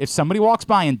 Carson, if somebody walks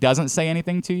by and doesn't say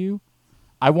anything to you,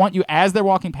 I want you, as they're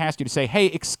walking past you, to say, hey,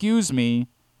 excuse me,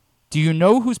 do you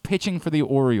know who's pitching for the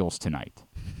Orioles tonight?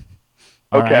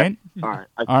 All right.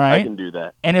 I can do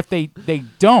that. And if they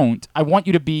don't, I want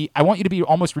you to be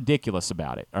almost ridiculous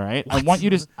about it. All right. What?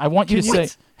 I want you to say,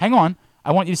 hang on.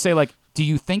 I want you to say, like, do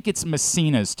you think it's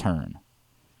Messina's turn?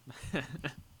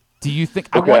 Do you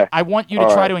think? Okay. I want you to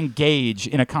try to engage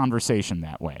in a conversation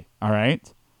that way. All right.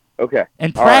 Okay.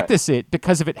 And practice it,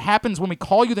 because if it happens when we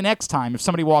call you the next time, if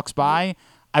somebody walks by,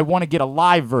 I want to get a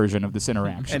live version of this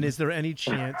interaction. And is there any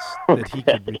chance that he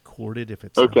could record it if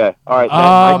it's okay? All right,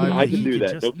 I can do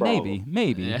that. No problem.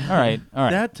 Maybe. Yeah. All right.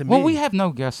 That to me. Well, we have no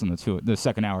guests in the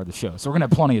second hour of the show, so we're gonna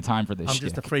have plenty of time for this. I'm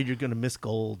just afraid you're gonna miss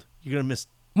gold. You're gonna miss.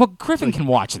 Well, Griffin can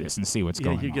watch this and see what's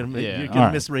going on. You're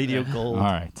gonna miss radio gold.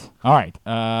 All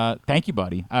right. Thank you,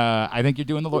 buddy. I think you're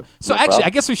doing the Lord. So actually,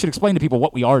 I guess we should explain to people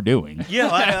what we are doing. Yeah,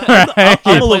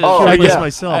 I'm a little curious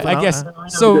myself. I guess.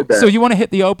 So you want to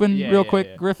hit the open real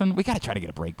quick, Griffin? We got to try to get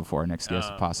a break before our next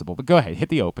guest, if possible. But go ahead, hit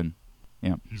the open.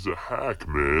 Yeah. He's a hack,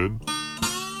 man.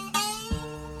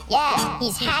 Yeah,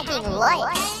 he's hacking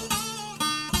life.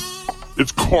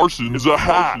 It's Carson is a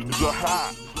hack.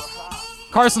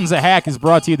 Carson's a Hack is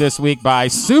brought to you this week by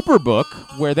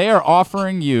Superbook, where they are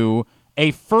offering you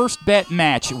a first bet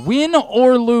match, win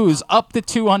or lose, up to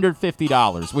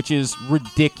 $250, which is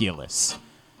ridiculous.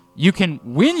 You can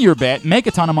win your bet, make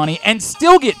a ton of money, and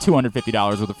still get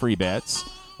 $250 worth of free bets.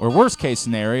 Or worst case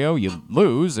scenario, you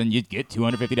lose and you get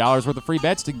 $250 worth of free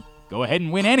bets to go ahead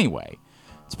and win anyway.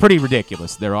 It's pretty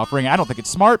ridiculous they're offering. I don't think it's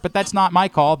smart, but that's not my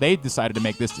call. They decided to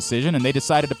make this decision, and they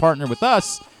decided to partner with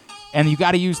us. And you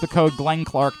got to use the code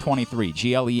GlennClark23,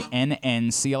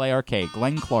 GLENNCLARK,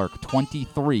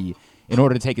 GlennClark23, in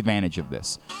order to take advantage of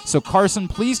this. So, Carson,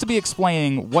 pleased to be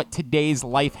explaining what today's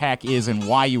life hack is and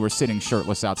why you were sitting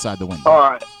shirtless outside the window. All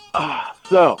right.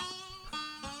 So,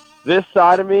 this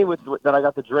side of me that I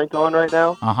got the drink on right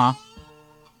now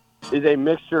is a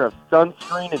mixture of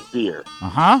sunscreen and beer.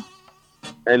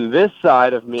 And this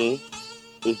side of me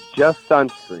is just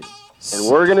sunscreen. And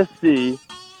we're going to see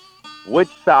which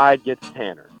side gets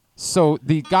tanner. So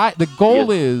the goal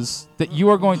is that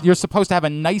you're supposed to have a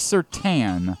nicer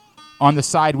tan on the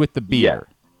side with the beer.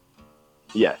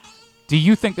 Yes. Do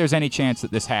you think there's any chance that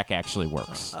this hack actually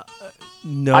works?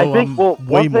 No, I think, I'm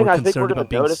way more concerned about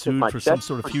being sued for some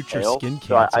sort of future skin cancer.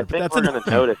 So I think we're going to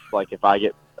notice, like, if I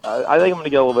get, I think I'm going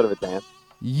to get a little bit of a tan.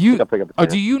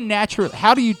 Do you naturally?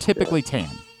 How do you typically tan?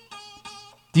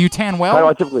 Do you tan well? How do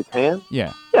I typically tan?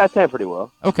 Yeah. Yeah, I tan pretty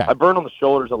well. Okay. I burn on the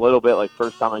shoulders a little bit, like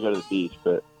first time I go to the beach,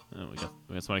 but. Oh, we got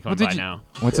somebody coming by now.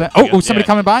 What's that? Oh, somebody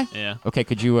coming by? Yeah. Okay,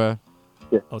 could you? Oh,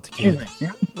 it's a kid.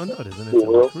 Oh no, it isn't. It's a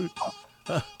recruit.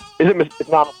 It's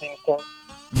not Messina's turn?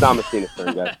 It's not Messina's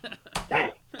turn, guys.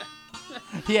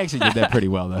 He actually did that pretty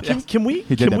well, though. Can we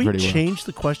change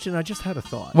the question? I just had a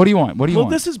thought. What do you want? Well,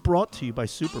 this is brought to you by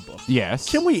Superbook. Yes.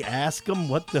 Can we ask them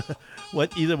what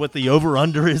the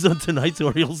over/under is on tonight's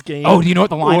Orioles game? Oh, do you know what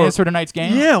the line is for tonight's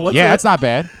game? Yeah. That's not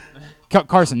bad.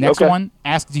 Carson, next one.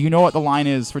 Ask, do you know what the line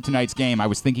is for tonight's game? I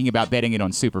was thinking about betting it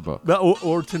on Superbook.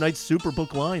 Or tonight's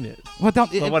Superbook line is. Well,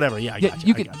 whatever. Yeah, I got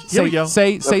you. Here say, we go.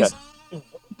 Say. What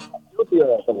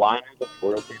the line is?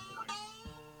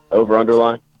 Over under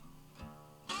line.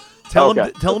 Tell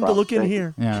him to look in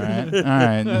here. Yeah, all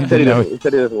right. He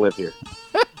said he doesn't live here.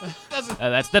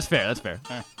 That's fair. That's fair.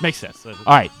 Makes sense. All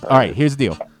right. Here's the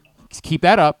deal. Keep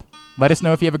that up. Let us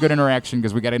know if you have a good interaction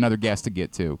because we got another guest to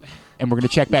get to, and we're going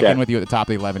to check back in with you at the top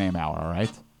of the 11 a.m. hour. All right?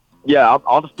 Yeah,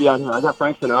 I'll just be on here. I got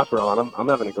Frank Sinatra on. I'm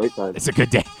having a great time. It's a good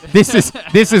day. This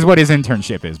is what his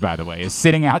internship is, by the way, is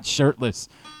sitting out shirtless,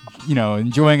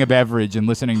 enjoying a beverage and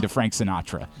listening to Frank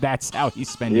Sinatra. That's how he's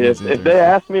spending his internship. If they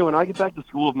ask me when I get back to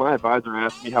school, if my advisor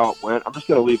asks me how it went, I'm just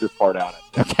going to leave this part out.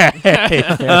 Okay.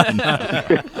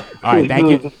 All right, thank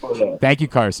you. Thank you,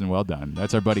 Carson. Well done.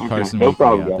 That's our buddy Carson Weekly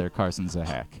out there. Carson's a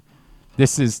hack.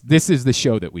 This is the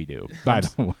show that we do, by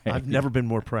the way. I've never been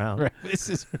more proud. Right.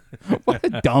 What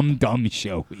a dumb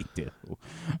show we do.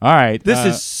 All right. This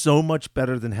is so much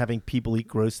better than having people eat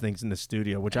gross things in the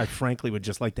studio, which I frankly would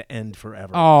just like to end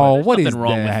forever. Oh, what is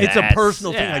wrong that? with It's a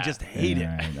personal thing. I just hate it.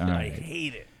 All right. I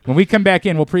hate it. When we come back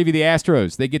in, we'll preview the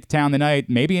Astros. They get to town tonight.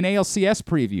 Maybe an ALCS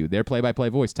preview. Their play-by-play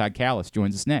voice, Todd Kalas,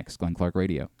 joins us next. Glenn Clark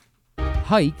Radio.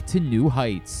 Hike to new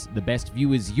heights. The best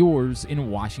view is yours in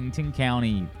Washington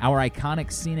County. Our iconic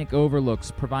scenic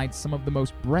overlooks provide some of the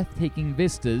most breathtaking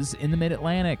vistas in the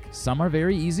Mid-Atlantic. Some are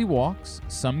very easy walks,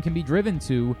 some can be driven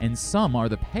to, and some are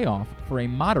the payoff for a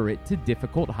moderate to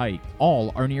difficult hike.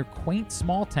 All are near quaint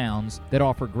small towns that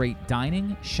offer great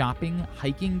dining, shopping,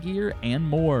 hiking gear, and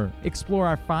more. Explore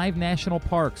our 5 national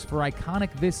parks for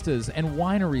iconic vistas and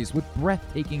wineries with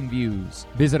breathtaking views.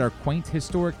 Visit our quaint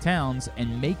historic towns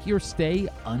and make your stay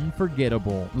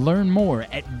unforgettable. Learn more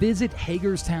at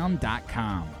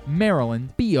visithagerstown.com.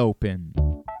 Maryland, be open.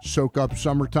 Soak up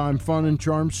summertime fun in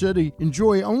Charm City.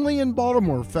 Enjoy only in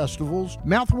Baltimore festivals,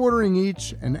 mouth-watering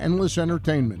eats, and endless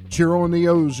entertainment. Cheer on the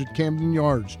O's at Camden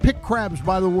Yards. Pick crabs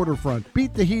by the waterfront.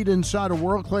 Beat the heat inside a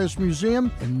world-class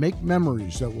museum and make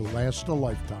memories that will last a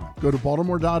lifetime. Go to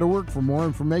baltimore.org for more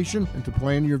information and to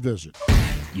plan your visit.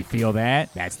 You feel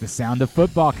that? That's the sound of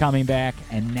football coming back,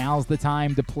 and now's the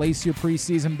time to place your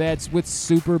preseason bets with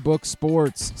Superbook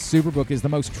Sports. Superbook is the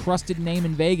most trusted name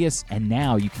in Vegas, and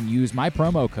now you can use my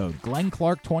promo code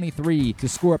GlennClark23 to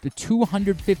score up to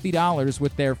 $250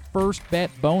 with their first bet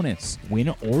bonus. Win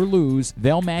or lose,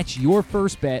 they'll match your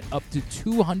first bet up to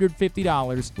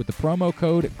 $250 with the promo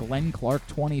code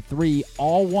GlennClark23.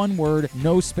 All one word,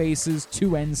 no spaces,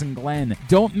 2 N's in Glenn.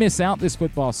 Don't miss out this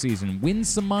football season. Win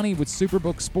some money with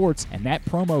Superbook Sports and that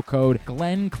promo code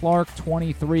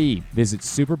GlennClark23. Visit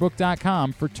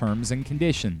superbook.com for terms and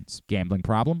conditions. Gambling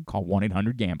problem? Call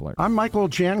 1-800-GAMBLER. I'm Michael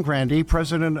Giangrandi,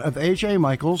 president of AJ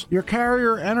Michaels, your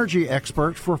carrier energy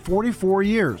expert for 44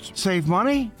 years. Save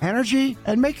money, energy,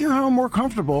 and make your home more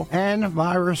comfortable and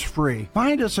virus-free.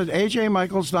 Find us at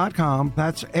ajmichaels.com.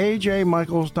 That's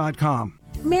ajmichaels.com.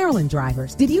 Maryland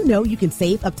drivers, did you know you can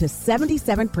save up to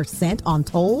 77% on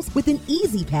tolls with an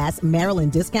Easy Pass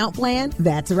Maryland discount plan?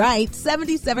 That's right,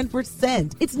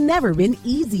 77%. It's never been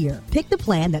easier. Pick the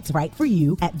plan that's right for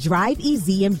you at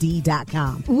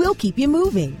driveezmd.com. We'll keep you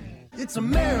moving. It's a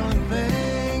Maryland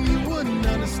thing you wouldn't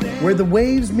understand. Where the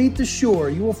waves meet the shore,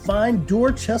 you will find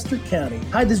Dorchester County.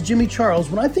 Hi, this is Jimmy Charles.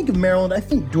 When I think of Maryland, I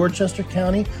think Dorchester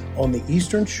County on the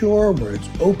eastern shore where it's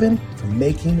open for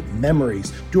making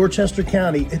memories. Dorchester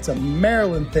County, it's a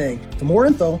Maryland thing. For more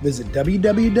info, visit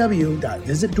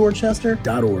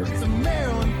www.visitdorchester.org. It's a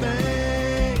Maryland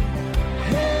thing.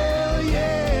 Hell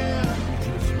yeah.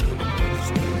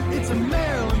 It's a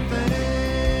Maryland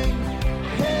thing.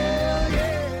 Hell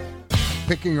yeah.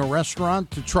 Picking a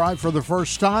restaurant to try for the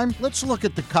first time? Let's look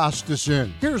at the Costas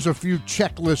Inn. Here's a few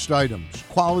checklist items.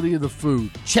 Quality of the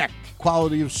food? Check.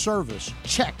 Quality of service?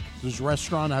 Check. Does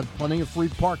restaurant have plenty of free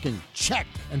parking? Check.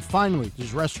 And finally,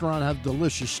 does restaurant have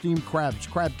delicious steamed crabs,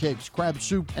 crab cakes, crab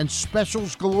soup, and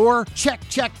specials galore? Check,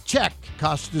 check, check.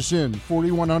 Costas Inn,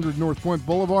 4100 North Point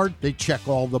Boulevard. They check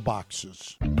all the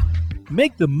boxes.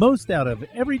 Make the most out of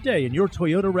every day in your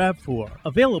Toyota RAV4.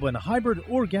 Available in hybrid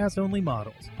or gas-only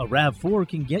models. A RAV4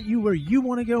 can get you where you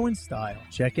want to go in style.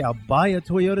 Check out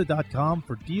buyatoyota.com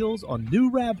for deals on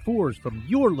new RAV4s from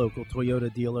your local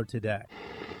Toyota dealer today.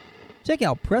 Check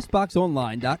out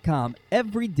PressBoxOnline.com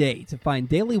every day to find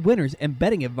daily winners and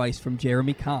betting advice from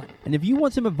Jeremy Kahn. And if you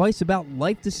want some advice about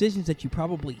life decisions that you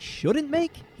probably shouldn't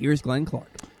make, here's Glenn Clark.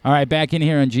 All right, back in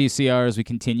here on GCR as we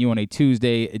continue on a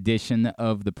Tuesday edition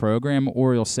of the program.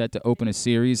 Orioles set to open a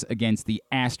series against the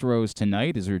Astros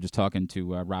tonight, as we were just talking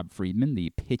to Rob Friedman,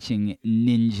 the pitching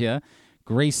ninja.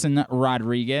 Grayson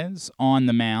Rodriguez on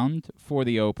the mound for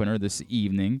the opener this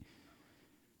evening.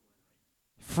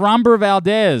 Framber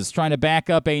Valdez trying to back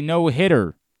up a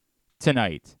no-hitter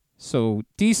tonight. So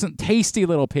decent, tasty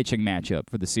little pitching matchup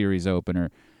for the series opener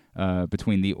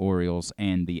between the Orioles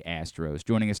and the Astros.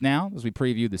 Joining us now as we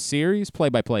preview the series,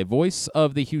 play-by-play voice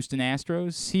of the Houston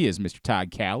Astros, he is Mr.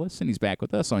 Todd Kalas, and he's back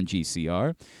with us on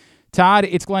GCR. Todd,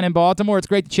 it's Glenn in Baltimore. It's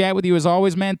great to chat with you as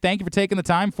always, man. Thank you for taking the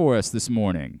time for us this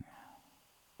morning.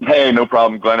 Hey, no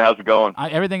problem, Glenn. How's it going?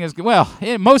 Everything is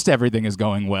most everything is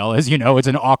going well. As you know, it's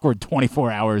an awkward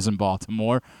 24 hours in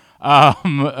Baltimore.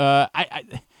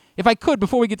 If I could,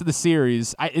 before we get to the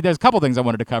series, there's a couple things I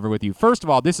wanted to cover with you. First of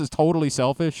all, this is totally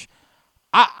selfish.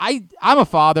 I'm a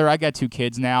father. I got 2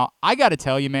 kids now. I got to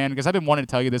tell you, man, because I've been wanting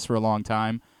to tell you this for a long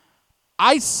time.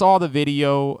 I saw the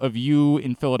video of you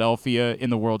in Philadelphia in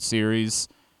the World Series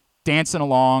dancing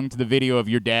along to the video of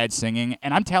your dad singing,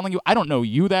 and I'm telling you, I don't know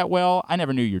you that well. I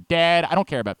never knew your dad. I don't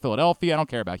care about Philadelphia. I don't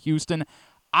care about Houston.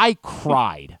 I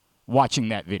cried watching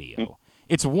that video.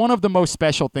 It's one of the most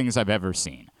special things I've ever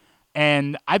seen.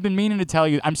 And I've been meaning to tell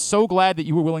you, I'm so glad that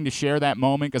you were willing to share that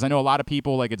moment, because I know a lot of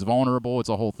people, like, it's vulnerable. It's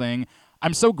a whole thing.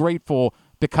 I'm so grateful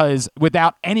because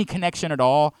without any connection at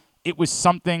all, it was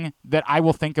something that I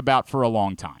will think about for a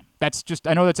long time. That's just,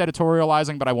 I know that's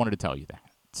editorializing, but I wanted to tell you that.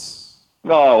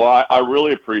 No, I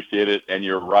really appreciate it, and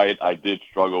you're right. I did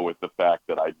struggle with the fact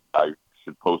that I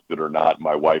should post it or not.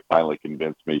 My wife finally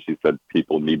convinced me. She said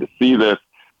people need to see this.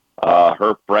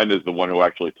 Her friend is the one who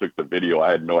actually took the video. I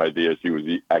had no idea she was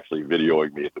actually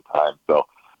videoing me at the time. So,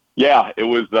 yeah, it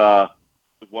was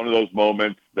one of those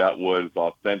moments that was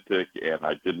authentic, and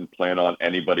I didn't plan on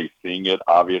anybody seeing it,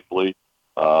 obviously.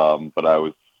 But I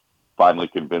was finally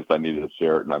convinced I needed to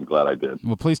share it, and I'm glad I did.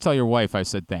 Well, please tell your wife I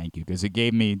said thank you, because it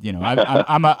gave me,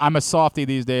 I'm a softie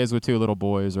these days with 2 little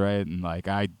boys, right? And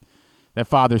that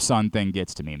father-son thing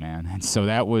gets to me, man. And so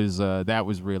that was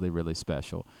really, really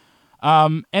special.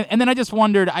 And then I just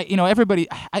wondered, everybody,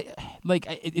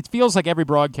 it feels like every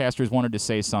broadcaster's wanted to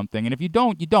say something, and if you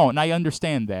don't, you don't, and I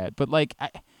understand that. But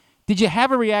did you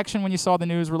have a reaction when you saw the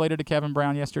news related to Kevin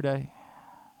Brown yesterday?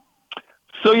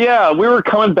 So, yeah, we were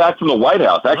coming back from the White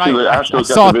House. Actually, right. The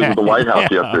Astros got to visit the White House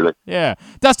yesterday. Yeah.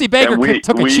 Dusty Baker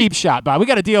took a cheap shot, Bob. We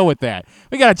got to deal with that.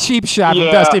 We got a cheap shot from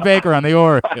Dusty Baker on the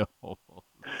Orioles.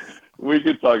 We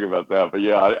could talk about that. But,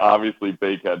 yeah, obviously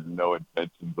Bake had no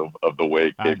intentions of the way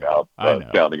it came out,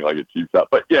 sounding like a cheap shot.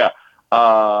 But, yeah,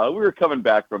 we were coming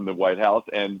back from the White House,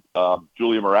 and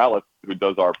Julia Morales, who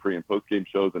does our pre- and post-game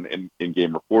shows and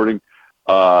in-game reporting,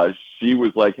 she was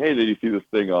like, hey, did you see this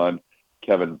thing on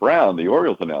Kevin Brown, the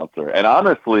Orioles announcer? And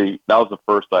honestly, that was the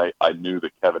first I knew that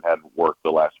Kevin hadn't worked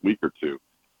the last week or 2.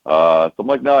 So I'm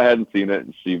like, no, I hadn't seen it.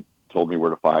 And she told me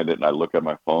where to find it. And I look at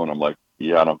my phone. I'm like,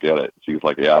 yeah, I don't get it. She's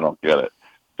like, yeah, I don't get it.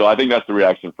 So I think that's the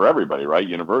reaction for everybody, right?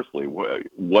 Universally,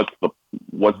 what's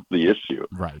the issue?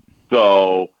 Right.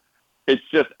 So it's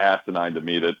just asinine to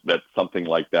me that something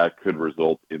like that could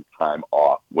result in time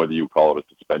off, whether you call it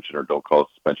a suspension or don't call it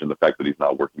a suspension. The fact that he's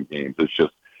not working games, it's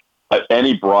just,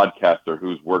 any broadcaster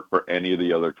who's worked for any of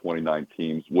the other 29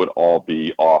 teams would all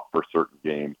be off for certain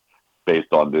games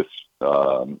based on this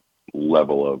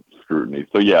level of scrutiny.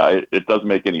 So, yeah, it doesn't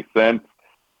make any sense.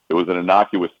 It was an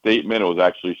innocuous statement. It was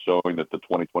actually showing that the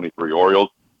 2023 Orioles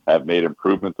have made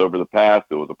improvements over the past.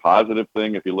 It was a positive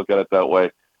thing if you look at it that way.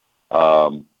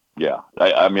 Yeah,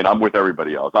 I mean, I'm with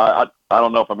everybody else. I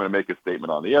don't know if I'm going to make a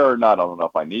statement on the air or not. I don't know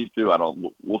if I need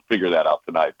to. We'll figure that out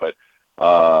tonight. But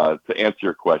to answer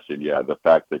your question, yeah, the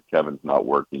fact that Kevin's not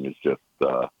working is just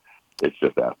it's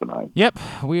just asinine. Yep,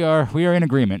 we are in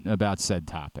agreement about said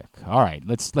topic. All right,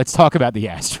 let's talk about the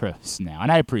Astros now,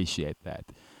 and I appreciate that.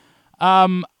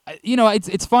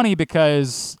 It's funny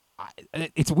because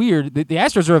it's weird. The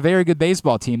Astros are a very good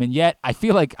baseball team, and yet I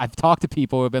feel like I've talked to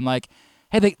people who have been like,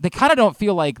 hey, they kind of don't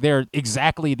feel like they're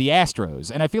exactly the Astros,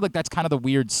 and I feel like that's kind of the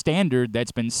weird standard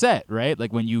that's been set, right?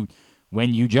 Like when you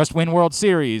just win World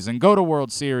Series and go to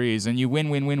World Series and you win,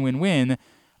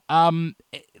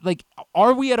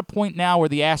 are we at a point now where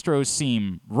the Astros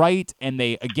seem right and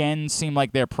they again seem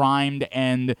like they're primed,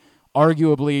 and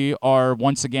arguably are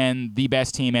once again the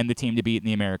best team and the team to beat in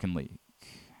the American League?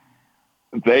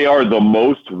 They are the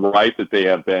most right that they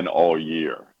have been all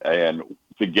year. And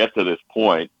to get to this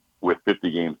point with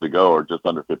 50 games to go, or just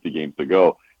under 50 games to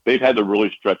go, they've had to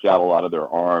really stretch out a lot of their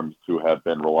arms who have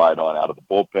been relied on out of the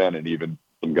bullpen, and even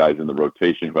some guys in the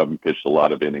rotation who haven't pitched a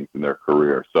lot of innings in their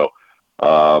career. So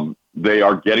they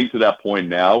are getting to that point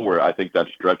now where I think that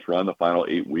stretch run, the final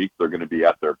 8 weeks, they're going to be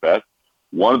at their best.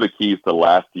 One of the keys to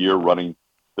last year running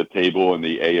the table in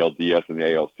the ALDS and the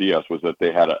ALCS was that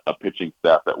they had a pitching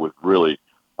staff that was really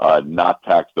not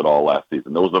taxed at all last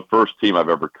season. That was the first team I've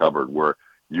ever covered where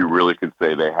you really could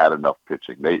say they had enough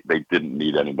pitching. They didn't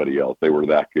need anybody else. They were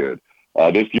that good.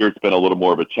 This year it's been a little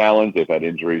more of a challenge. They've had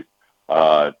injuries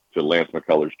to Lance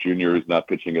McCullers Jr., who's not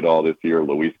pitching at all this year.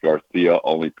 Luis Garcia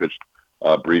only pitched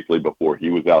briefly before he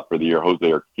was out for the year. Jose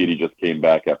Urquidy just came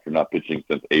back after not pitching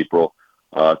since April.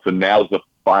 So now's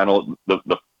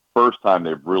the first time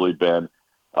they've really been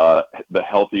the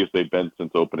healthiest they've been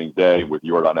since opening day, with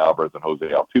Yordan Alvarez and Jose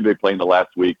Altuve playing the last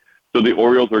week. So the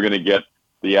Orioles are going to get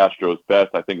the Astros best.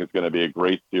 I think it's going to be a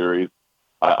great series.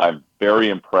 I'm very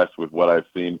impressed with what I've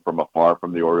seen from afar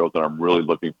from the Orioles, and I'm really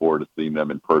looking forward to seeing them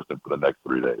in person for the next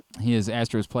 3 days. He is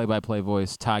Astros play-by-play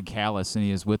voice Todd Kalas, and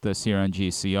he is with us here on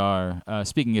GCR.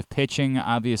 Speaking of pitching,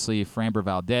 obviously Framber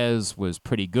Valdez was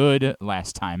pretty good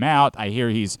last time out. I hear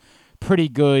he's pretty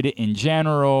good in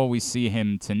general. We see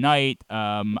him tonight.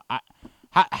 How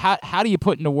do you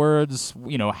put into words,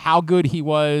 how good he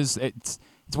was? It's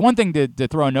one thing to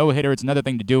throw a no-hitter. It's another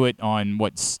thing to do it on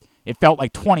it felt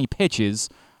like 20 pitches.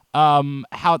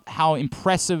 How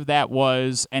impressive that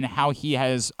was, and how he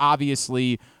has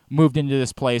obviously moved into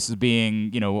this place as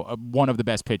being, one of the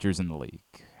best pitchers in the league.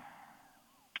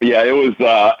 Yeah, it was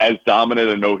as dominant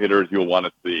a no-hitter as you'll want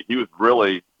to see. He was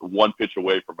really one pitch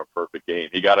away from a perfect game.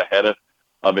 He got ahead of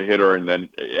a hitter and then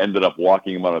ended up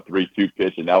walking him on a 3-2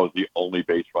 pitch, and that was the only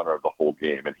base runner of the whole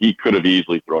game. And he could have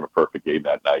easily thrown a perfect game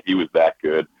that night. He was that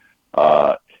good.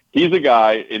 He's a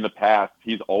guy, in the past,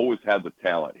 he's always had the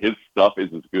talent. His stuff is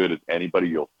as good as anybody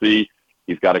you'll see.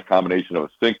 He's got a combination of a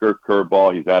sinker,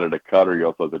 curveball. He's added a cutter. He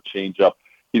also has a changeup.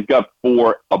 He's got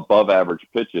 4 above-average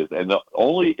pitches. And the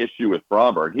only issue with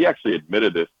Framber, and he actually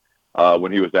admitted this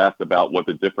when he was asked about what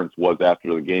the difference was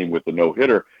after the game with the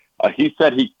no-hitter, he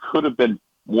said he could have been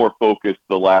more focused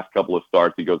the last couple of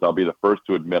starts. He goes, I'll be the first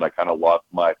to admit I kind of lost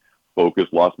my focus,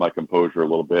 lost my composure a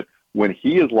little bit. When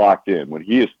he is locked in, when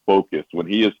he is focused, when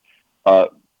he is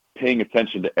paying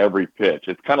attention to every pitch,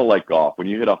 it's kind of like golf. When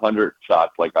you hit 100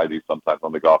 shots like I do sometimes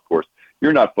on the golf course,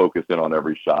 you're not focused in on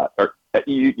every shot. Or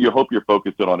you hope you're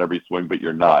focused in on every swing, but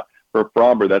you're not. For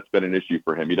Framber, that's been an issue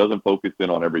for him. He doesn't focus in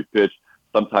on every pitch.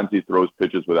 Sometimes he throws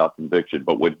pitches without conviction.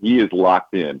 But when he is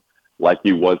locked in, like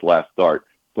he was last start,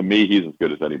 to me, he's as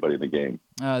good as anybody in the game.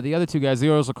 The other two guys, the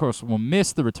Orioles, of course, will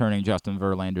miss the returning Justin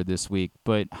Verlander this week.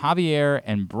 But Javier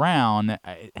and Brown,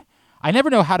 I never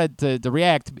know how to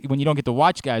react when you don't get to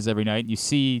watch guys every night and you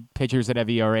see pitchers that have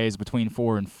ERAs between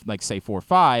 4 and,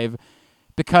 4.5,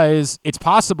 because it's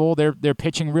possible they're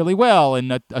pitching really well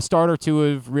and a start or two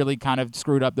have really kind of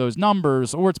screwed up those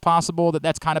numbers, or it's possible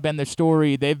that's kind of been their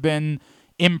story. They've been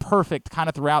imperfect kind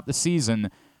of throughout the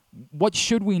season. What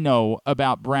should we know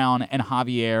about Brown and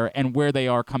Javier and where they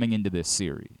are coming into this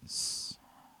series?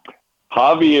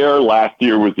 Javier last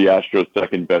year was the Astros'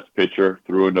 second-best pitcher,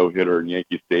 threw a no-hitter in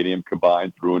Yankee Stadium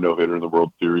combined, threw a no-hitter in the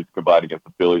World Series combined against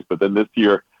the Phillies. But then this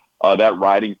year, that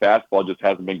riding fastball just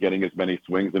hasn't been getting as many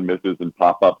swings and misses and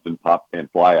pop-ups and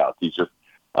flyouts. He's just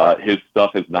his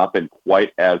stuff has not been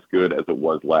quite as good as it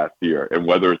was last year. And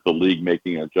whether it's the league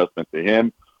making an adjustment to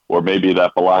him, or maybe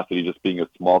that velocity just being a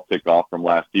small tick off from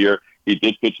last year. He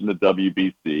did pitch in the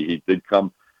WBC. He did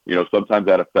come, sometimes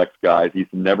that affects guys. He's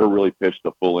never really pitched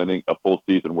a full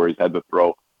season where he's had to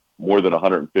throw more than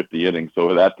 150 innings.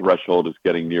 So that threshold is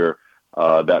getting near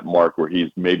that mark where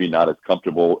he's maybe not as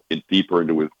comfortable deeper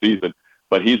into his season.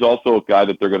 But he's also a guy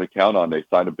that they're going to count on. They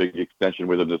signed a big extension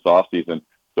with him this offseason,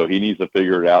 so he needs to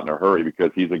figure it out in a hurry,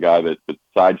 because he's a guy that,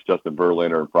 besides Justin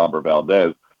Verlander and Framber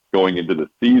Valdez, going into the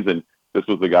season, this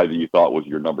was the guy that you thought was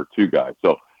your number 2 guy.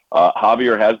 So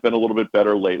Javier has been a little bit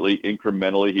better lately.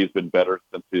 Incrementally, he's been better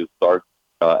since his start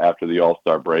after the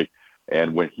All-Star break.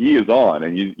 And when he is on,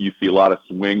 and you see a lot of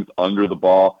swings under the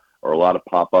ball or a lot of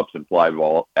pop-ups and fly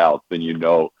ball outs, then you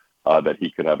know that he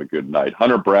could have a good night.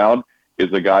 Hunter Brown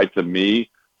is a guy, to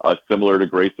me, similar to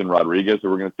Grayson Rodriguez that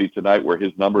we're going to see tonight, where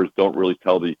his numbers don't really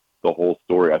tell the whole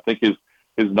story. I think his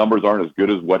numbers aren't as good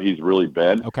as what he's really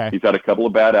been. Okay. He's had a couple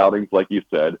of bad outings, like you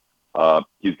said.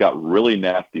 He's got really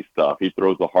nasty stuff. He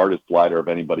throws the hardest slider of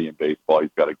anybody in baseball.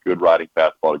 He's got a good riding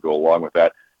fastball to go along with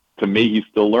that. To me, he's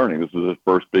still learning. This is his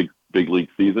first big big league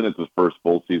season. It's his first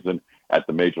full season at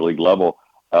the major league level.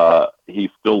 He's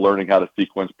still learning how to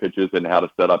sequence pitches and how to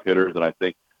set up hitters, and I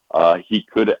think he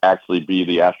could actually be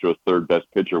the Astros' third best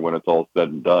pitcher when it's all said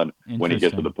and done when he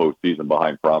gets to the postseason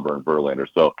behind Fromber and Verlander.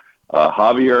 So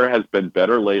Javier has been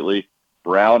better lately.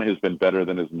 Brown has been better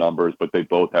than his numbers, but they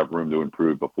both have room to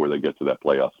improve before they get to that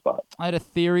playoff spot. I had a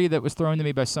theory that was thrown to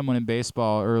me by someone in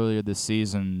baseball earlier this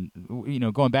season,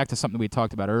 going back to something we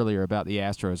talked about earlier about the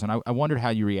Astros, and I wondered how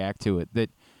you react to it,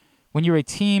 that when you're a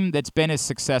team that's been as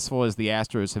successful as the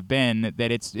Astros have been,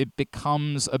 that it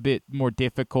becomes a bit more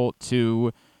difficult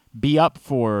to be up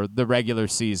for the regular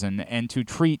season and to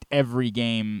treat every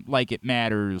game like it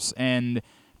matters, and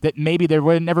that maybe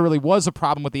there never really was a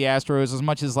problem with the Astros as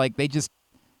much as like they just,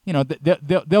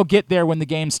 they'll get there when the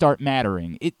games start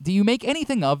mattering. Do you make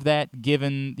anything of that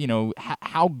given,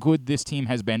 how good this team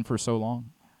has been for so long?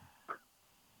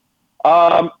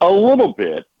 A little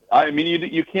bit. I mean,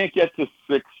 you can't get to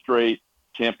 6 straight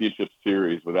championship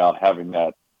series without having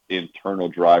that internal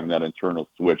drive and that internal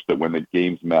switch that when the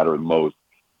games matter the most,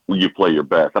 you play your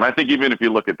best. And I think even if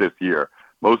you look at this year,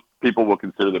 most people will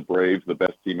consider the Braves the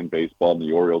best team in baseball, and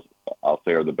the Orioles, I'll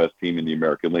say, are the best team in the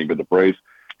American League. But the Braves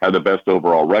have the best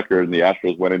overall record, and the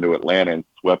Astros went into Atlanta and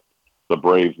swept the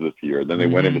Braves this year. Then they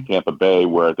went into Tampa Bay,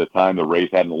 where at the time the Rays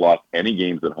hadn't lost any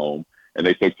games at home, and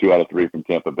they took 2 out of 3 from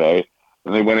Tampa Bay.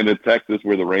 Then they went into Texas,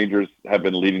 where the Rangers have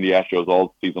been leading the Astros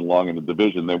all season long in the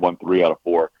division. They won 3 out of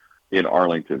 4 in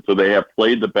Arlington. So they have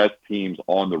played the best teams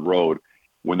on the road.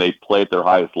 When they play at their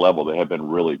highest level, they have been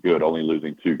really good, only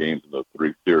losing 2 games in those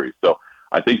 3 series. So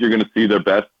I think you're going to see their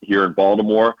best here in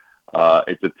Baltimore.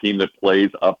 It's a team that plays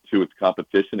up to its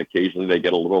competition. Occasionally they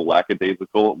get a little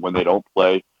lackadaisical when they don't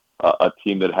play a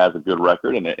team that has a good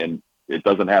record, and it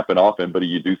doesn't happen often, but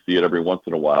you do see it every once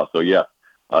in a while. So, yeah,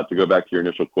 to go back to your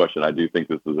initial question, I do think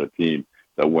this is a team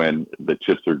that when the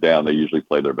chips are down, they usually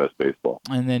play their best baseball.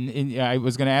 And then I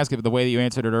was going to ask if the way that you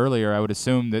answered it earlier, I would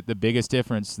assume that the biggest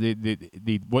difference,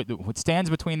 what stands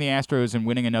between the Astros and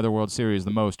winning another World Series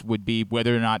the most would be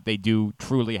whether or not they do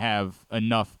truly have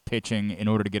enough pitching in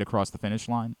order to get across the finish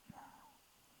line.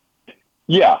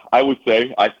 Yeah, I would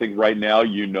say. I think right now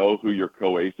you know who your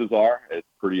co-aces are. It's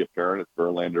pretty apparent. It's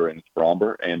Verlander and it's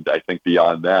Fromber. And I think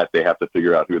beyond that, they have to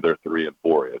figure out who their 3 and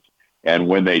 4 is. And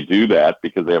when they do that,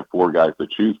 because they have 4 guys to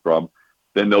choose from,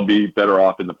 then they'll be better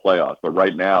off in the playoffs. But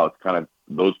right now, it's kind of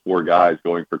those 4 guys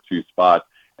going for 2 spots.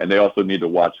 And they also need to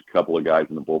watch a couple of guys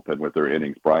in the bullpen with their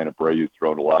innings. Brian Abreu's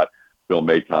thrown a lot. Phil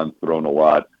Maton's thrown a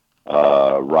lot.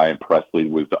 Ryan Presley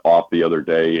was off the other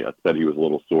day. Said he was a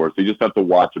little sore. So you just have to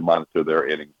watch and monitor their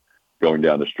innings going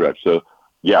down the stretch. So,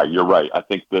 yeah, you're right. I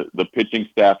think the pitching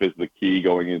staff is the key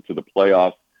going into the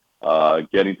playoffs.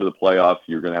 Getting to the playoffs,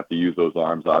 you're going to have to use those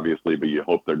arms, obviously, but you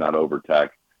hope they're not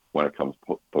overtaxed when it comes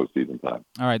postseason time.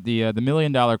 All right, the $1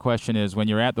 million question is: when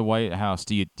you're at the White House,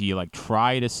 do you like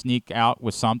try to sneak out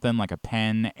with something like a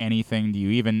pen, anything? Do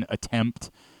you even attempt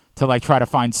to like try to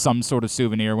find some sort of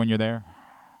souvenir when you're there?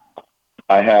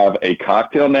 I have a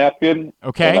cocktail napkin.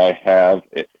 Okay. And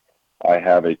I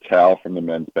have a towel from the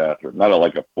men's bathroom, not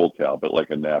like a full towel, but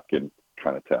like a napkin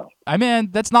kind of towel. I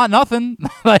mean, that's not nothing.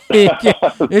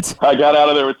 It's I got out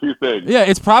of there with 2 things. Yeah,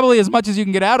 it's probably as much as you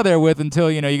can get out of there with until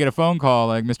you get a phone call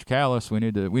like, Mr. Kalas,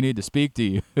 we need to speak to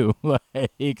you.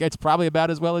 It's probably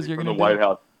about as well as you're going to do. The White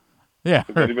House. Yeah.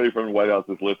 If anybody from the White House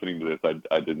is listening to this,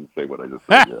 I didn't say what I just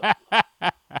said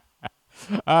yet.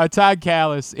 Todd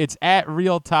Kalas. It's at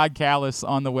Real Todd Kalas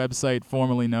on the website,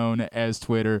 formerly known as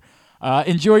Twitter.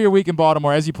 Enjoy your week in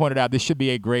Baltimore. As you pointed out, this should be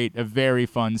a very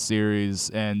fun series,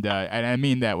 and I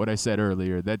mean that what I said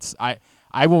earlier.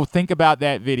 I will think about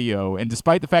that video, and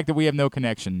despite the fact that we have no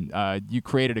connection, you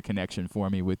created a connection for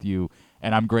me with you,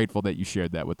 and I'm grateful that you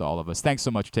shared that with all of us. Thanks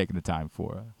so much for taking the time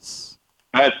for us.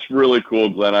 That's really cool,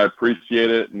 Glenn. I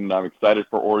appreciate it, and I'm excited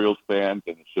for Orioles fans,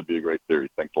 and it should be a great series.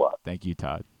 Thanks a lot. Thank you,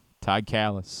 Todd. Todd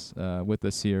Kalas with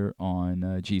us here on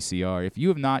GCR. If you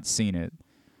have not seen it,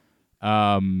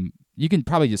 you can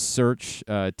probably just search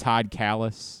Todd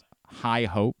Kalas, High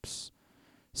Hopes.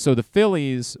 So the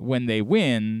Phillies, when they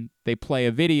win, they play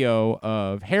a video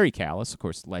of Harry Kalas, of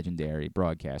course, legendary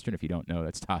broadcaster. And if you don't know,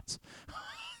 that's Todd's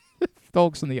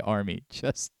folks in the Army.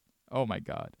 Just, oh, my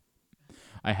God.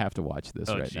 I have to watch this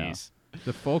now.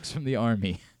 The folks from the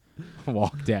Army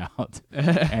walked out,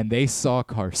 and they saw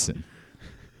Carson.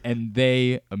 And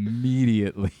they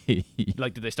immediately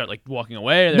did they start walking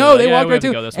away? No, they walked right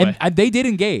to. And they did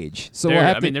engage. So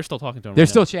they're still talking to him. They're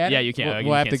still chatting. Yeah, you can't.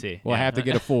 We'll have to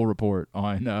get a full report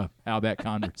on how that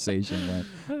conversation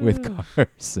went with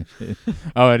Carson.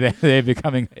 Oh, they're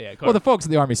becoming. Yeah, well, the folks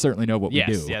in the Army certainly know what we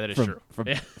do. Yeah, that is true.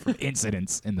 From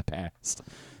incidents in the past.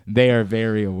 They are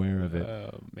very aware of it.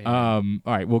 Oh, man.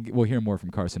 All right, we'll hear more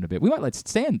from Carson in a bit. We might let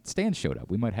Stan showed up.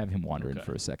 We might have him wander in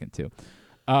for a second too.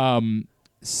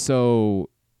 So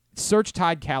search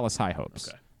Todd Kalas High Hopes,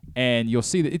 and you'll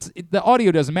see that the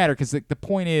audio doesn't matter because the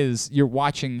point is you're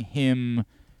watching him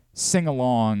sing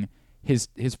along. His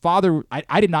father,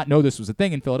 I did not know this was a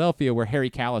thing in Philadelphia where Harry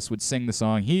Kalas would sing the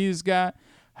song, He's Got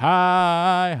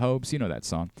High Hopes. You know that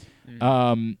song.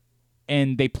 Mm-hmm.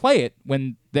 And they play it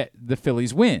when the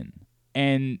Phillies win.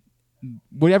 And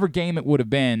whatever game it would have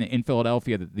been in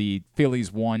Philadelphia that the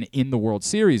Phillies won in the World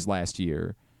Series last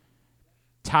year,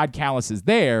 Todd Kalas is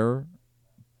there,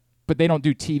 but they don't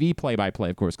do TV play-by-play,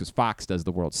 of course, because Fox does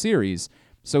the World Series.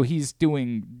 So he's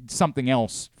doing something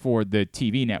else for the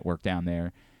TV network down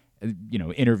there,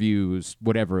 interviews,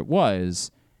 whatever it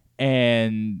was.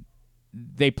 And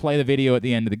they play the video at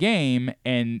the end of the game,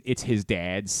 and it's his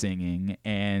dad singing,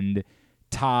 and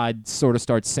Todd sort of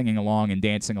starts singing along and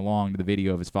dancing along to the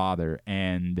video of his father.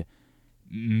 And,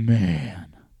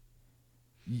 man,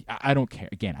 I don't care.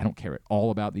 Again, I don't care at all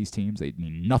about these teams. They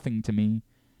mean nothing to me.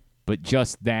 But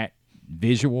just that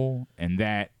visual and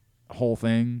that whole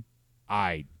thing,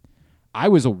 I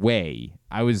was away.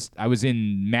 I was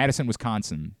in Madison,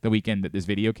 Wisconsin the weekend that this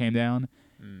video came down,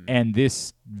 and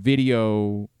this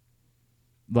video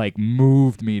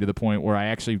moved me to the point where I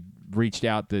actually reached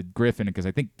out to Griffin because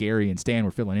I think Gary and Stan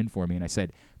were filling in for me, and I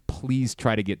said, please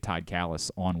try to get Todd Kalas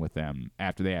on with them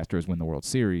after the Astros win the World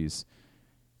Series,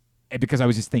 because I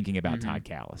was just thinking about Todd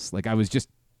Kalas.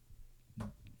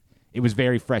 It was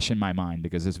very fresh in my mind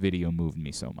because this video moved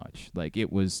me so much.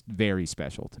 It was very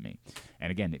special to me.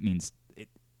 And again, it means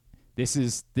this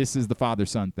is the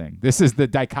father-son thing. This is the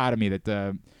dichotomy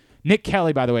that Nick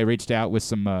Kelly, by the way, reached out with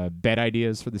some bet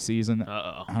ideas for the season.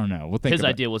 Uh-oh. I don't know. We'll think his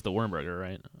idea was the Wurmberger,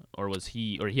 right? Or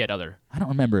he had other? I don't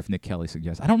remember if Nick Kelly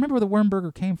suggested. I don't remember where the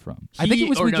Wurmberger came from. I think it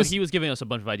was he was giving us a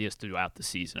bunch of ideas throughout the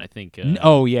season. I think.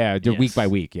 Week by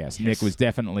week. Yes, Nick was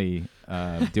definitely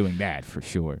doing that for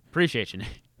sure. Appreciate you,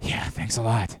 Nick. Yeah, thanks a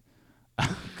lot.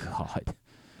 Oh, God.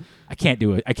 I can't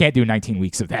do it. I can't do 19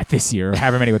 weeks of that this year, or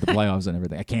however many with the playoffs and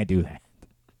everything. I can't do that.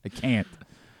 I can't.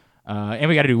 And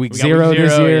we got to do week zero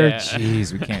this year. Yeah.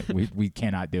 Jeez, we can't. We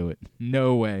cannot do it.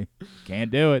 No way.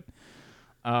 Can't do it.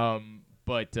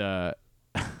 But I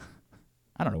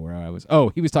don't know where I was. Oh,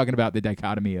 he was talking about the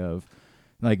dichotomy of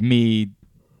me,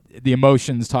 the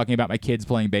emotions, talking about my kids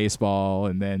playing baseball,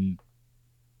 and then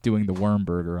doing the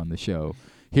Wurmberger on the show.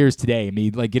 Here's today, me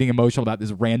getting emotional about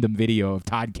this random video of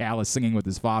Todd Kalas singing with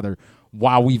his father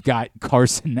while we've got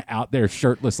Carson out there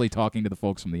shirtlessly talking to the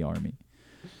folks from the Army.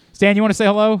 Stan, you want to say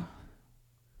hello?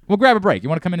 We'll grab a break. You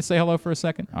want to come in and say hello for a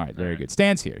second? All right, very good.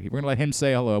 Stan's here. We're going to let him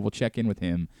say hello. We'll check in with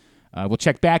him. We'll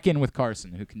check back in with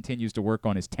Carson, who continues to work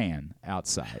on his tan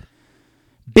outside.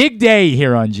 Big day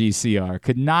here on GCR.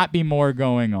 Could not be more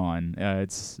going on.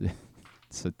 It's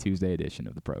a Tuesday edition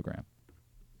of the program.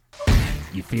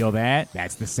 You feel that?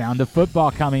 That's the sound of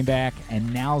football coming back,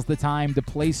 and now's the time to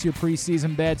place your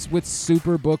preseason bets with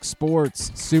Superbook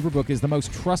Sports. Superbook is the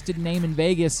most trusted name in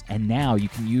Vegas, and now you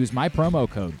can use my promo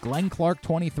code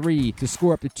GlennClark23 to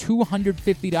score up to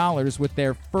 $250 with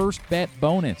their first bet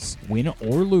bonus. Win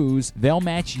or lose, they'll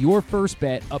match your first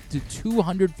bet up to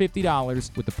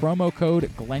 $250 with the promo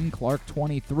code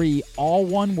GlennClark23. All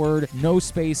one word, no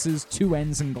spaces, two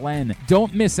N's in Glenn.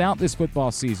 Don't miss out this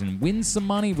football season. Win some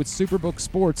money with Superbook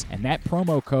Sports and that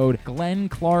promo code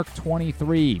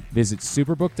GlennClark23. Visit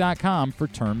superbook.com for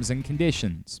terms and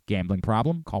conditions. Gambling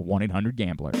problem? Call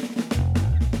 1-800-GAMBLER.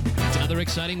 It's another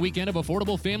exciting weekend of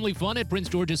affordable family fun at Prince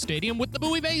George's Stadium with the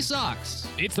Bowie Bay Sox.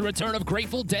 It's the return of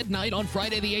Grateful Dead Night on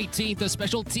Friday the 18th. A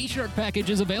special t-shirt package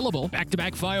is available.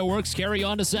 Back-to-back fireworks carry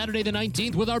on to Saturday the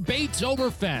 19th with our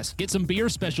Baytoberfest. Get some beer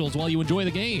specials while you enjoy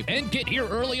the game. And get here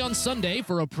early on Sunday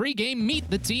for a pregame Meet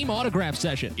the Team autograph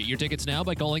session. Get your tickets now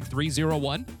by calling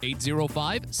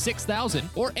 301-805-6000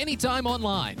 or anytime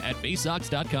online at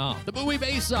baysox.com. The Bowie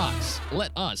Bay Sox.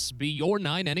 Let us be your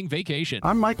 9-inning vacation.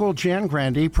 I'm Michael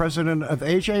Jangrandy, president of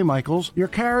AJ Michaels, your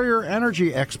carrier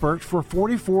energy expert for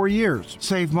 44 years.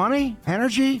 Save money,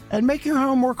 energy, and make your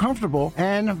home more comfortable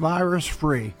and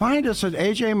virus-free. Find us at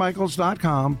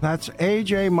ajmichaels.com. That's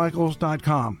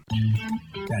ajmichaels.com.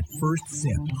 That first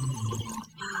sip.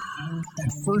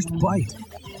 That first bite.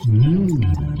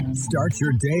 Start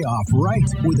your day off right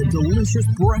with a delicious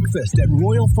breakfast at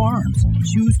Royal Farms.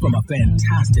 Choose from a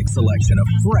fantastic selection of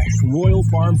fresh Royal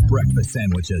Farms breakfast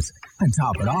sandwiches and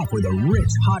top it off with a rich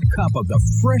hot cup of the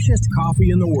freshest coffee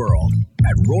in the world.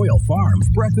 At Royal Farms,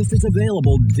 breakfast is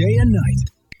available day and night.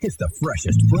 It's the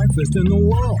freshest breakfast in the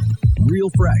world.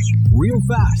 Real fresh, real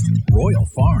fast. Royal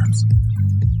Farms.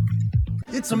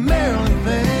 It's a Maryland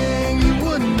thing you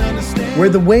wouldn't understand. Where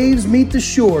the waves meet the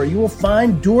shore, you will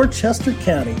find Dorchester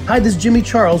County. Hi, this is Jimmy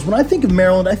Charles. When I think of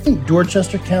Maryland, I think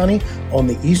Dorchester County on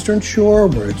the eastern shore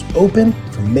where it's open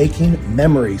for making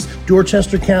memories.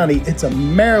 Dorchester County, it's a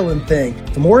Maryland thing.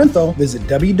 For more info, visit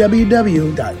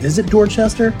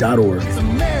www.visitdorchester.org. It's a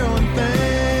Maryland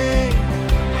thing.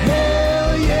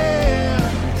 Hell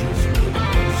yeah.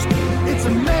 It's a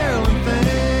Maryland thing.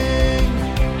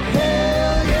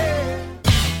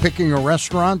 Picking a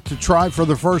restaurant to try for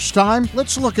the first time?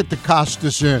 Let's look at the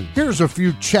Costas Inn. Here's a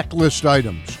few checklist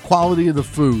items. Quality of the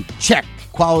food? Check.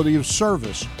 Quality of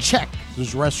service? Check.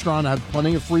 Does restaurant have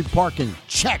plenty of free parking?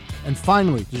 Check. And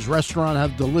finally, does restaurant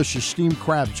have delicious steamed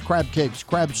crabs, crab cakes,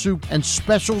 crab soup, and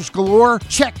specials galore?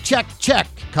 Check, check, check.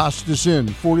 Costas Inn,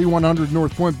 4100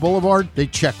 North Point Boulevard. They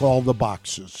check all the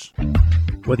boxes.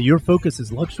 Whether your focus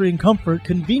is luxury and comfort,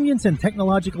 convenience and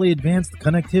technologically advanced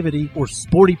connectivity, or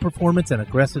sporty performance and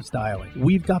aggressive styling,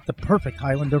 we've got the perfect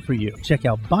Highlander for you. Check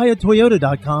out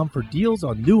buyatoyota.com for deals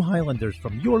on new Highlanders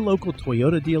from your local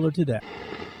Toyota dealer today.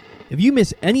 If you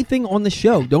miss anything on the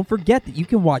show, don't forget that you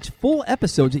can watch full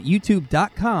episodes at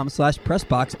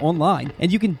youtube.com/pressboxonline,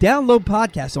 and you can download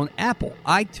podcasts on Apple,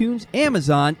 iTunes,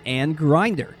 Amazon, and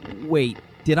Grindr. Wait,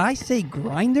 did I say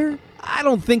Grindr? I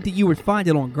don't think that you would find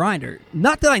it on Grindr.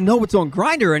 Not that I know it's on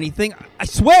Grindr or anything, I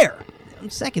swear. On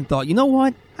second thought, you know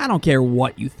what? I don't care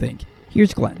what you think.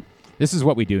 Here's Glenn. This is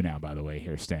what we do now, by the way,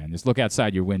 here, Stan. Just look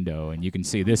outside your window, and you can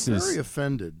see this is... I'm very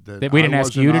offended that we didn't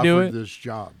ask you to do it. This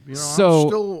job. You know,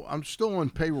 so, I'm still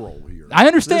on payroll here. I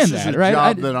understand this that, is a right?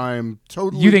 Job that I am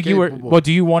totally You think capable. you were... Well,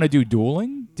 do you want to do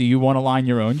dueling? Do you want to line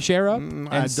your own share up?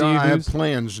 I have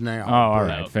plans now. Oh, all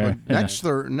right, fair. Next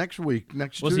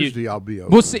Tuesday, I'll be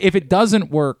open. We'll see. If it doesn't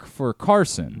work for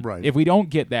Carson, right. If we don't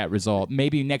get that result,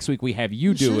 maybe next week we have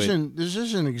you do it. This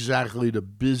isn't exactly the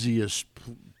busiest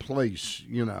place,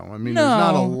 you know. I mean, there's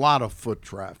not a lot of foot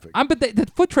traffic. But the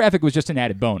foot traffic was just an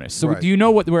added bonus. So do you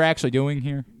know what we're actually doing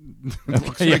here?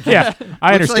 Okay. Yeah,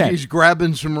 I understand. Looks like he's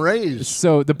grabbing some rays.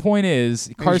 So the point is,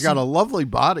 Carson, he's got a lovely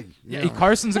body. Yeah,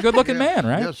 Carson's a good-looking man,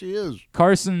 right? Yes, he is.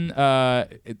 Carson,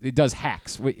 it does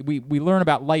hacks. We learn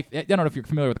about life. I don't know if you're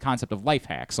familiar with the concept of life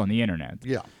hacks on the internet.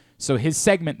 Yeah. So his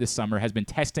segment this summer has been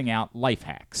testing out life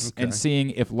hacks and seeing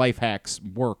if life hacks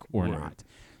work or not.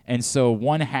 And so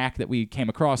one hack that we came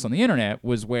across on the internet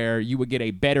was where you would get a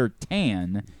better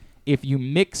tan if you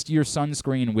mixed your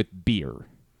sunscreen with beer.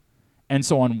 And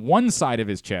so on one side of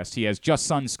his chest, he has just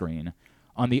sunscreen.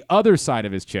 On the other side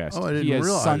of his chest, he has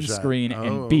sunscreen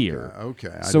and beer.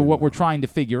 Okay. So what we're trying to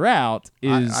figure out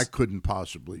is... I couldn't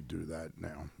possibly do that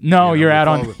now. No, you're out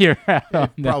on... It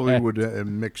probably would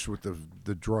mix with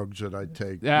the drugs that I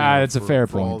take. That's a fair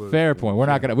point. Fair point. We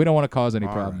don't want to cause any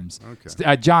problems. Right.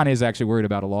 Okay. John is actually worried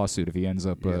about a lawsuit if he ends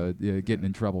up getting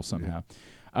in trouble somehow.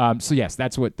 So yes,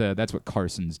 that's what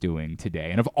Carson's doing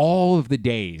today. And of all of the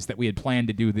days that we had planned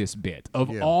to do this bit,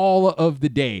 all of the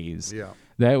days,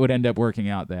 that would end up working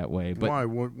out that way. But why?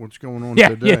 What's going on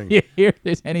today? You hear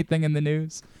there's anything in the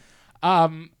news?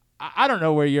 I don't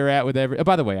know where you're at with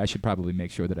by the way, I should probably make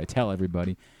sure that I tell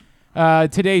everybody.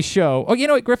 Today's show. Oh, you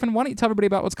know what, Griffin? Why don't you tell everybody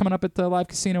about what's coming up at the Live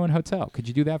Casino and Hotel? Could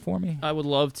you do that for me? I would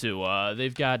love to.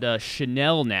 They've got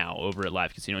Chanel now over at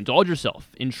Live Casino. Indulge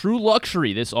yourself in true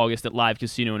luxury this August at Live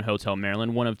Casino and Hotel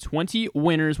Maryland. One of 20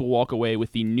 winners will walk away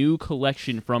with the new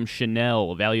collection from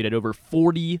Chanel, valued at over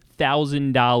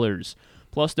 $40,000.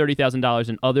 Plus $30,000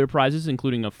 in other prizes,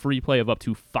 including a free play of up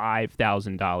to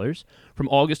 $5,000. From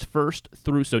August 1st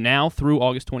through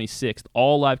August 26th,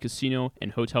 all Live Casino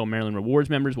and Hotel Maryland Rewards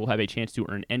members will have a chance to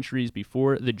earn entries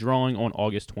before the drawing on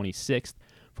August 26th.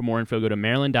 For more info, go to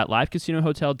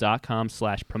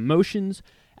maryland.livecasinohotel.com/promotions.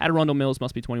 At Arundel Mills,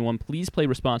 must be 21. Please play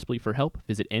responsibly. For help,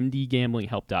 visit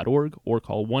mdgamblinghelp.org or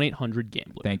call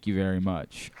 1-800-GAMBLER. Thank you very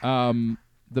much.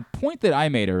 The point that I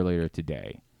made earlier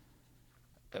today,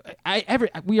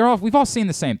 we've all seen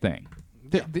the same thing.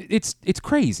 It's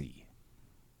crazy.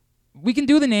 We can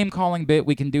do the name calling bit.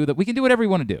 We can do whatever we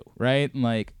want to do, right?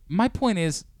 Like, my point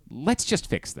is, let's just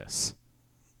fix this.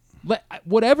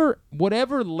 Whatever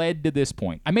led to this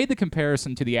point. I made the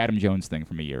comparison to the Adam Jones thing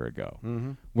from a year ago,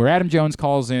 where Adam Jones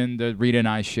calls in the Rita and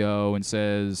I show and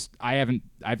says, I've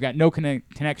got no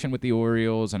connection with the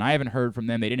Orioles, and I haven't heard from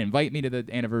them. They didn't invite me to the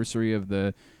anniversary of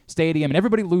the stadium, and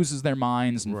everybody loses their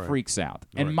minds and freaks out.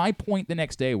 And my point the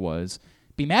next day was,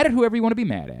 be mad at whoever you want to be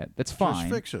mad at. That's fine.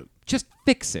 Just fix it. Just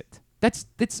fix it. That's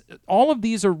all of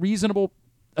these are reasonable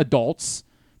adults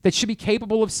that should be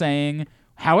capable of saying,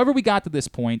 however we got to this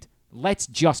point, let's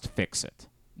just fix it.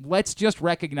 Let's just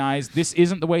recognize this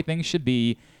isn't the way things should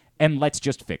be, and let's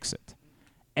just fix it.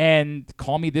 and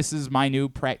call me, this is my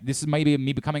new this is maybe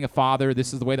me becoming a father.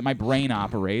 This is the way that my brain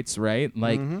operates, right?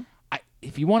 Like,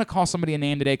 if you want to call somebody a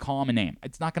name today, call them a name.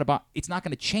 It's not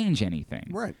gonna change anything.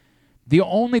 Right. The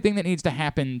only thing that needs to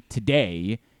happen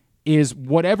today is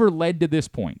whatever led to this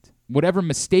point, whatever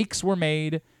mistakes were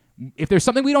made. If there's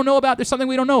something we don't know about, there's something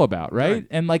we don't know about, right?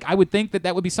 And like, I would think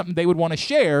that would be something they would want to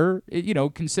share,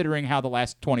 considering how the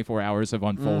last 24 hours have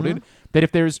unfolded, that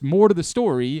if there's more to the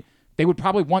story, they would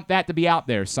probably want that to be out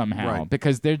there somehow,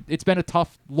 because it's been a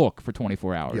tough look for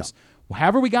 24 hours. Yeah.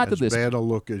 However we got to this... As bad a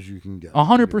look as you can get.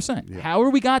 100%. Yeah. However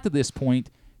we got to this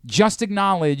point, just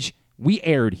acknowledge we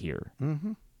erred here.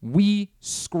 We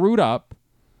screwed up.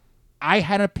 I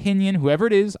had an opinion, whoever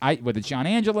it is, whether it's John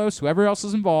Angelos, whoever else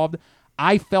is involved,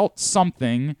 I felt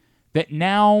something that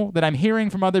now that I'm hearing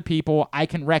from other people, I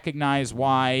can recognize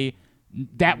why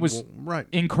that was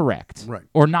incorrect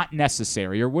or not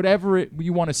necessary or whatever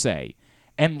you want to say.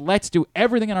 And let's do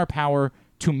everything in our power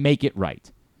to make it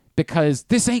right, because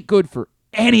this ain't good for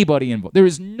anybody involved. There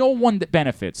is no one that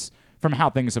benefits from how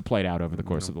things have played out over the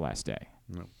course of the last day.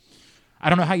 No. I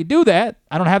don't know how you do that.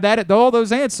 I don't have all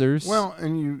those answers. Well,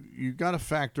 and you got to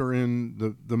factor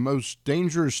in the most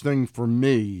dangerous thing for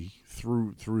me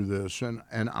through this,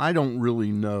 and I don't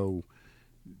really know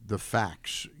the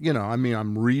facts.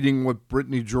 I'm reading what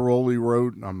Brittany Giroli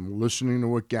wrote, and I'm listening to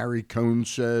what Gary Cohn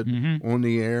said on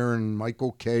the air, and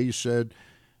Michael Kay said.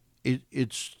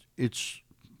 It's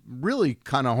really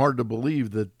kind of hard to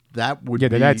believe that would be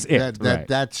that's it.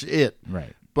 That's it.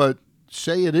 Right. But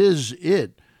say it is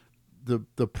it.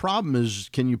 The problem is,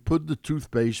 can you put the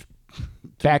toothpaste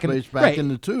back in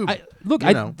the tube?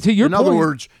 To your point. In other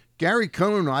words, Gary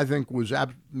Cohn, I think, was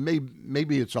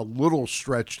maybe it's a little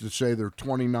stretch to say there are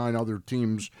 29 other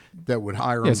teams that would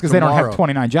hire him. Yes, because they don't have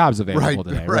 29 jobs available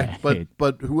today. Right.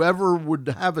 But whoever would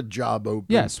have a job open,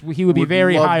 yes, he would be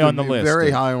very high on the list.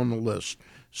 Very high on the list.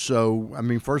 So,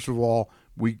 first of all,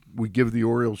 we give the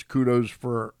Orioles kudos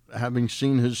for having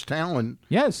seen his talent.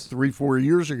 Yes, 3-4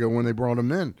 years ago when they brought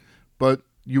him in. But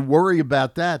you worry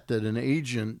about that an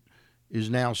agent is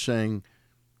now saying,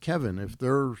 Kevin, if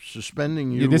they're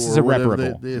suspending you, this is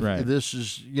irreparable. This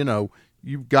is,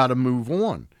 you've got to move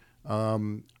on.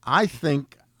 I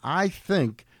think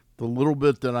the little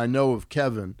bit that I know of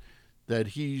Kevin, that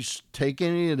he's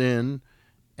taking it in,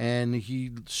 and he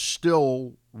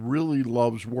still really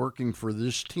loves working for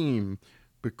this team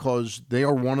because they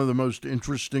are one of the most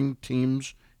interesting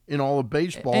teams in all of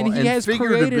baseball, and he has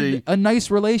created a nice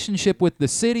relationship with the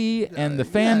city and the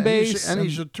fan base, and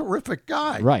he's a terrific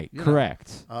guy. Right,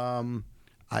 correct.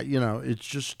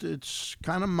 It's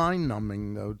kind of mind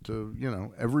numbing though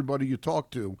to everybody you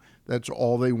talk to. That's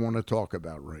all they want to talk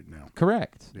about right now.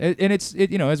 Correct, and it's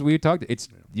as we talked, it's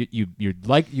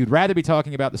you'd rather be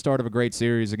talking about the start of a great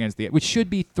series against which should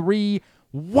be 3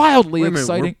 wildly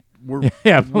exciting. We're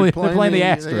playing the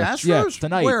Astros. The Astros? Yeah,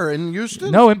 tonight. Where, in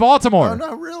Houston? No, in Baltimore. Oh,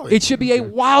 no, really? It should be a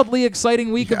wildly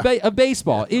exciting week of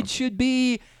baseball. It should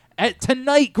be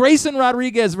tonight. Grayson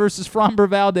Rodriguez versus Framber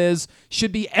Valdez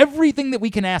should be everything that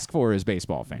we can ask for as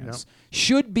baseball fans.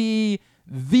 Should be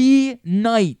the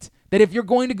night that if you're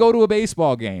going to go to a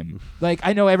baseball game, like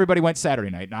I know everybody went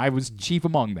Saturday night, and I was chief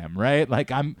among them, right?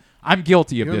 Like I'm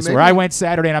guilty of this, where I went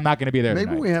Saturday and I'm not going to be there Maybe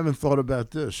tonight. We haven't thought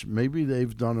about this. Maybe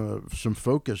they've done some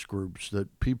focus groups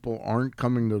that people aren't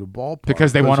coming to the ballpark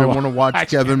because they want to watch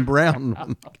Kevin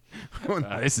Brown.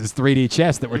 This is 3D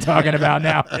chess that we're talking about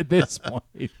now at this point.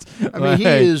 He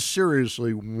is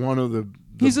seriously one of the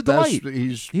he's a best. delight.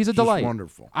 He's a delight.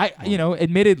 Wonderful.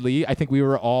 Admittedly, I think we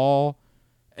were all...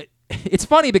 It's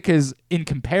funny because in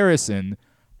comparison,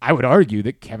 I would argue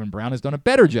that Kevin Brown has done a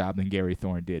better job than Gary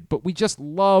Thorne did. But we just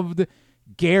loved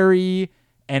Gary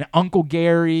and Uncle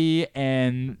Gary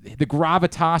and the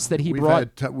gravitas that he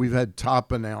brought. We've had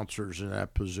top announcers in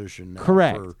that position now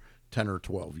for 10 or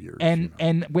 12 years.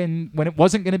 And when it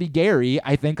wasn't going to be Gary,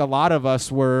 I think a lot of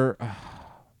us were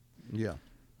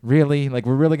really, like,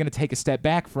 we're really going to take a step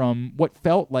back from what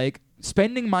felt like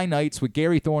spending my nights with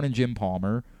Gary Thorne and Jim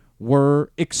Palmer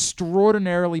were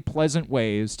extraordinarily pleasant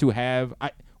ways to have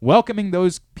welcoming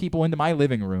those people into my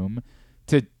living room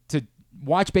to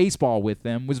watch baseball with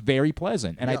them was very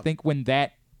pleasant. And I think when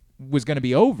that was going to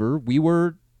be over, we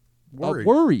were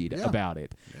worried about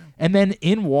it. Yeah. And then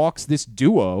in walks this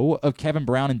duo of Kevin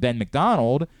Brown and Ben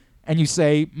McDonald, and you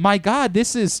say, my God,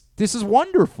 this is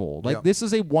wonderful. Like, this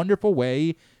is a wonderful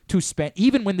way to spend,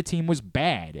 even when the team was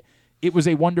bad. It was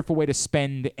a wonderful way to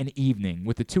spend an evening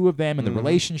with the two of them and the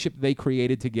relationship they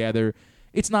created together.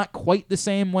 It's not quite the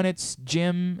same when it's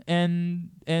Jim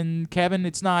and Kevin.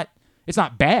 It's not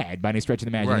bad by any stretch of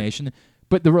the imagination. Right.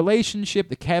 But the relationship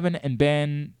that Kevin and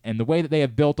Ben and the way that they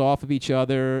have built off of each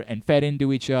other and fed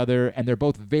into each other, and they're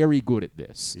both very good at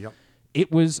this. Yep.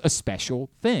 It was a special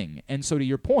thing. And so to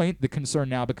your point, the concern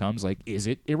now becomes like, is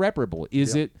it irreparable?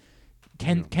 Is it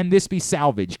can this be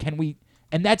salvaged? Can we?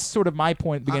 And that's sort of my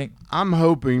point at the beginning. I'm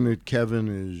hoping that Kevin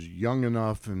is young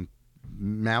enough and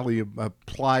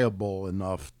pliable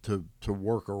enough to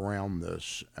work around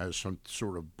this as some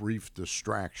sort of brief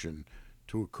distraction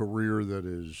to a career that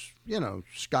is,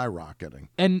 skyrocketing.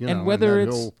 And whether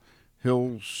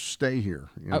he'll stay here.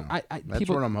 That's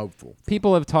what I'm hopeful for.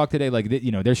 People have talked today like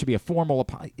that. There should be a formal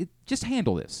apology. Just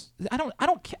handle this. I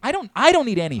don't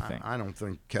need anything. I don't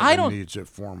think Kevin needs a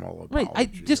formal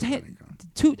apology. Right.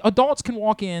 Two adults can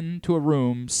walk into a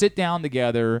room, sit down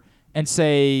together, and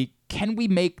say, "Can we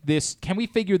make this? Can we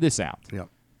figure this out? Yep.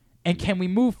 And can we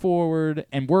move forward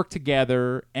and work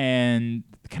together? And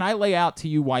can I lay out to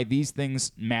you why these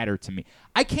things matter to me?"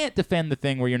 I can't defend the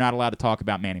thing where you're not allowed to talk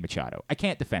about Manny Machado. I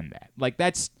can't defend that.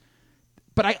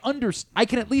 But I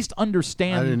can at least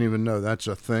understand. I didn't even know that's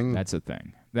a thing. That's a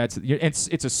thing.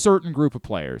 It's a certain group of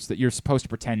players that you're supposed to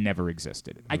pretend never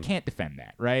existed. I can't defend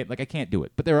that, right? I can't do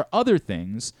it. But there are other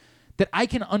things that I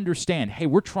can understand. Hey,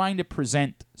 we're trying to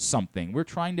present something. We're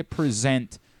trying to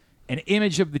present an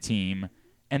image of the team.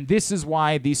 And this is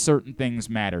why these certain things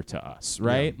matter to us,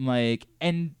 right? Yeah.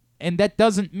 And that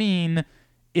doesn't mean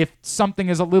if something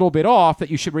is a little bit off that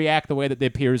you should react the way that it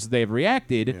appears they've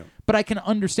reacted. Yeah. But I can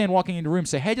understand walking into a room,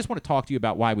 say, "Hey, I just want to talk to you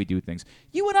about why we do things."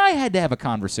 You and I had to have a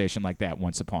conversation like that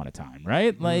once upon a time,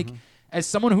 right? As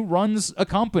someone who runs a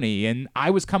company, and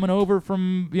I was coming over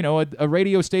from a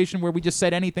radio station where we just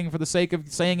said anything for the sake of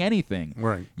saying anything.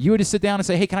 Right. You had to sit down and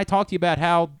say, "Hey, can I talk to you about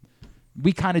how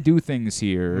we kind of do things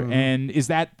here, and is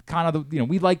that kind of the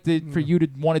we like for you to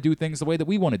want to do things the way that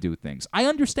we want to do things." I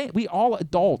understand. We all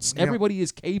adults. Yeah. Everybody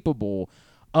is capable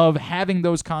of having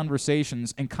those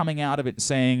conversations and coming out of it and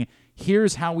saying,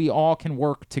 "Here's how we all can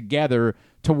work together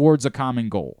towards a common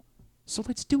goal." So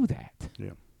let's do that.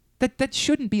 Yeah. That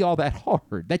shouldn't be all that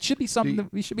hard. That should be something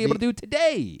that we should be able to do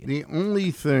today. The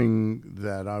only thing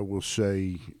that I will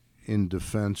say in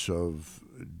defense of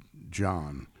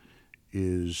John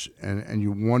is, and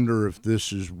you wonder if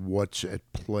this is what's at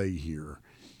play here,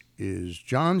 is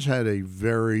John's had a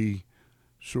very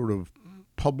sort of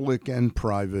public and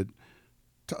private,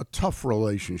 a tough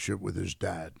relationship with his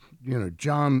dad.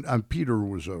 John, Peter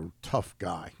was a tough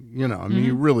guy. He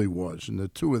really was. And the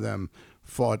two of them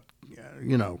fought,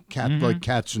 like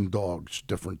cats and dogs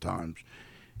different times.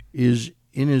 Is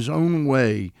in his own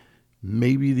way,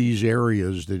 maybe these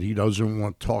areas that he doesn't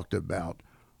want talked about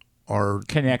are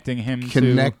connecting him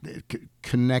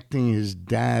connecting his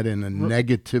dad in a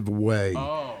negative way,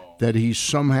 that he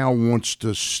somehow wants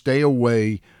to stay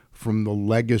away from the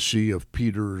legacy of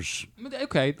Peter's.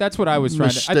 Okay, that's what I was trying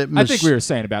to. I think we were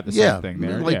saying about the same thing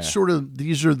there. Sort of,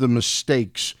 these are the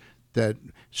mistakes that.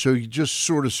 So he just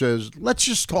sort of says, let's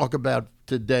just talk about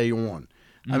today on.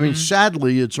 I mean,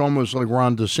 sadly, it's almost like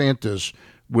Ron DeSantis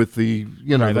with the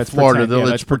the Florida.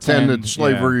 Let's pretend that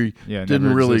slavery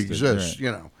didn't really exist.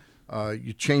 Right.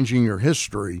 You're changing your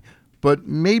history, but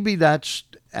maybe that's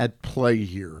at play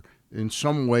here. In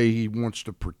some way, he wants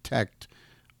to protect.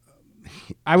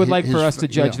 I would like for us to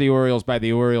judge the Orioles by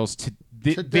the Orioles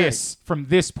from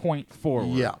this point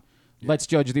forward. Yeah. Let's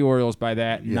judge the Orioles by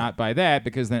that, not by that,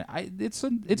 because then it's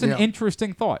an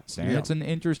interesting thought, Sam. Yeah. It's an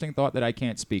interesting thought that I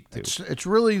can't speak to. It's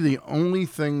really the only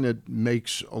thing that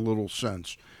makes a little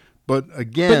sense. But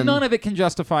again, none of it can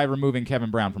justify removing Kevin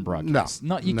Brown from broadcast.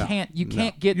 You can't get to a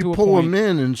point. You pull him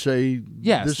in and say,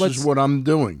 "This is what I'm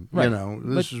doing." Right.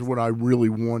 This is what I really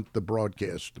want the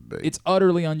broadcast to be. It's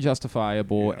utterly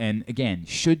unjustifiable, and again,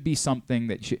 should be something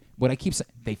that what I keep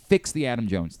saying. They fixed the Adam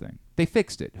Jones thing. They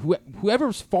fixed it.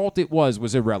 Whoever's fault it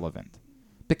was irrelevant,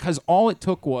 because all it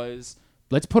took was,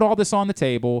 let's put all this on the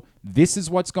table. This is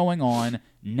what's going on.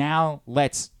 Now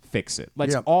let's fix it.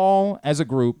 Let's all, as a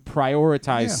group,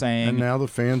 prioritize saying. And now the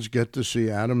fans get to see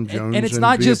Adam Jones. And it's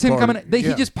not just him coming.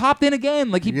 He just popped in again.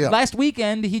 Last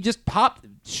weekend, he just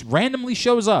randomly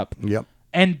shows up. Yep.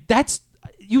 And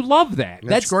you love that.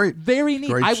 That's great. Very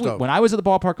neat. Great stuff. When I was at the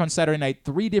ballpark on Saturday night,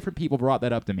 3 different people brought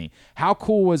that up to me. How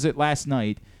cool was it last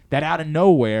night that out of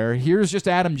nowhere, here's just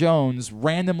Adam Jones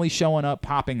randomly showing up,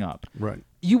 popping up. Right.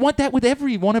 You want that with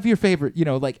every one of your favorite,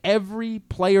 every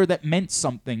player that meant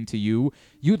something to you.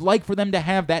 You'd like for them to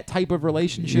have that type of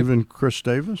relationship. Even Chris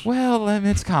Davis? Well,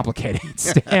 it's complicated,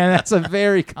 Stan. That's a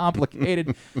very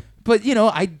complicated. But,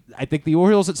 I think the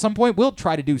Orioles at some point will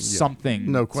try to do something.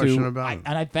 No question about it.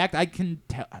 And in fact, I can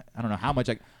tell, I don't know how much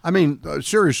I mean,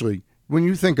 seriously, when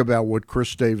you think about what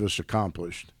Chris Davis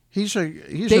accomplished He's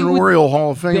an Oriole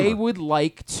Hall of Famer. They would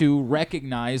like to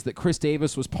recognize that Chris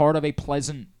Davis was part of a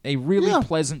really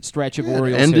pleasant stretch of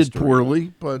Orioles ended history.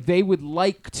 Poorly, but they would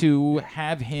like to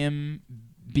have him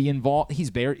be involved. He's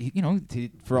very,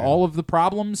 for all of the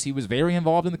problems, he was very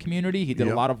involved in the community. He did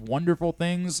a lot of wonderful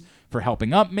things for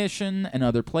helping up Mission and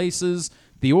other places.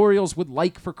 The Orioles would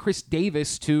like for Chris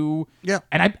Davis to,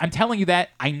 and I'm telling you that,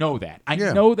 I know that. I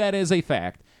know that as a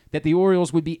fact, that the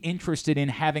Orioles would be interested in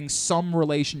having some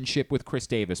relationship with Chris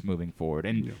Davis moving forward.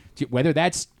 And whether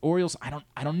that's Orioles, I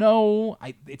don't know.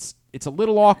 It's a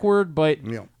little awkward, but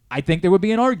I think there would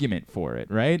be an argument for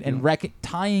it, right? And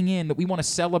tying in that we want to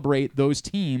celebrate those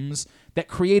teams that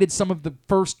created some of the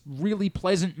first really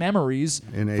pleasant memories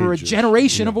for a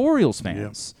generation of Orioles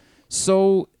fans.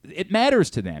 So it matters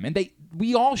to them, and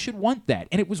we all should want that.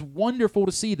 And it was wonderful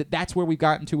to see that that's where we've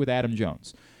gotten to with Adam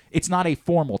Jones. It's not a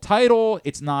formal title.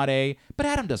 It's not but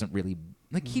Adam doesn't really,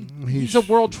 he's a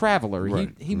world traveler.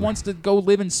 Right. He wants to go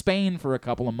live in Spain for a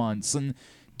couple of months and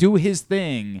do his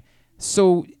thing.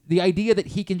 So the idea that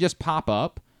he can just pop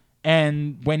up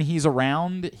and when he's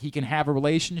around, he can have a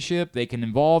relationship, they can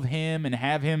involve him and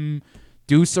have him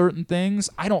do certain things.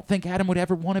 I don't think Adam would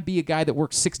ever want to be a guy that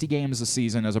works 60 games a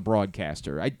season as a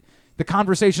broadcaster. The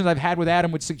conversations I've had with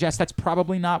Adam would suggest that's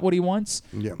probably not what he wants.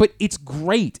 Yeah. But it's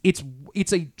great.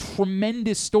 It's a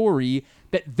tremendous story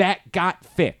that got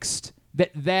fixed.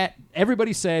 That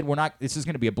everybody said this is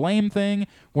going to be a blame thing.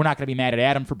 We're not going to be mad at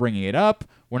Adam for bringing it up.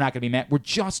 We're not going to be mad. We're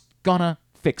just gonna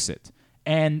fix it.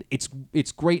 And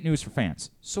it's great news for fans.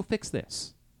 So fix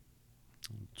this.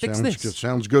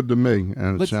 Sounds good to me,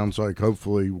 and it sounds like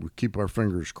hopefully we keep our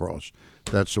fingers crossed.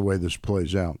 That's the way this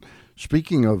plays out.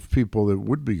 Speaking of people that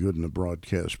would be good in the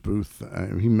broadcast booth,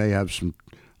 he may have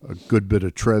a good bit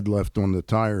of tread left on the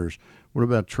tires. What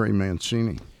about Trey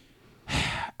Mancini?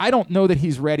 I don't know that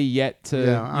he's ready yet to.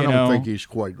 Yeah, I don't think he's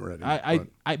quite ready.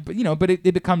 But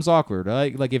it becomes awkward.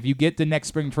 Like if you get to next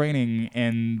spring training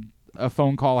and a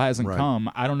phone call hasn't come,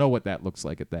 I don't know what that looks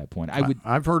like at that point.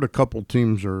 I've heard a couple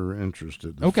teams are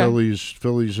interested. The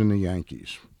Phillies and the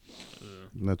Yankees.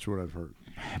 That's what I've heard.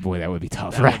 Boy, that would be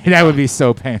tough, right? That would be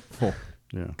so painful.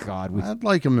 Yeah. God, I'd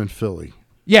like him in Philly.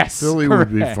 Yes, Philly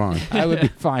would be fine. I would be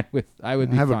fine with. I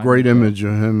have a great image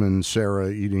of him and Sarah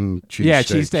eating cheesesteaks. Yeah,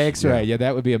 cheesesteaks, right? Yeah,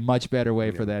 that would be a much better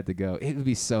way for that to go. It would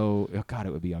be so. Oh God,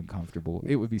 it would be uncomfortable.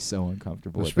 It would be so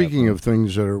uncomfortable. Well, speaking of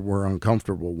things that were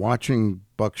uncomfortable, watching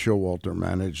Buck Showalter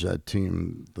manage that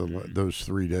team those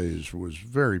 3 days was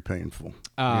very painful.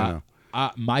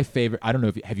 My favorite. I don't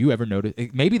know have you ever noticed?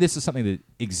 Maybe this is something that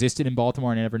existed in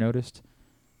Baltimore and I never noticed.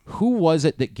 Who was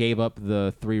it that gave up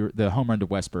the home run to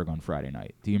Westberg on Friday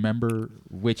night? Do you remember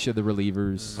which of the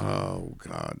relievers? Oh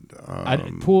God!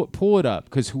 Pull it up,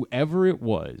 because whoever it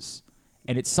was,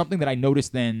 and it's something that I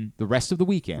noticed then the rest of the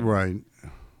weekend. Right.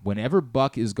 Whenever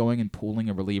Buck is going and pulling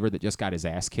a reliever that just got his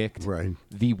ass kicked, right,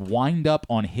 the wind up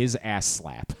on his ass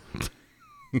slap.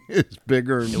 It's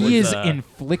bigger. He is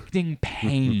inflicting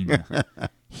pain.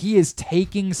 He is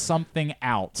taking something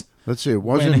out. Let's see.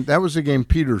 That was the game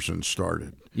Peterson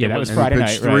started. Yeah, that was Friday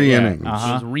night. Three innings. It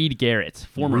was Reed Garrett,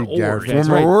 former Oriole.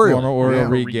 Former Oriole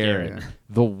Reed Garrett. Yeah.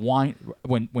 The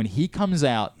when he comes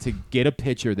out to get a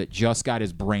pitcher that just got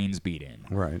his brains beat in,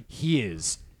 right? He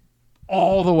is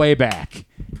all the way back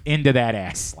into that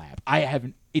ass slap.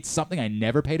 It's something I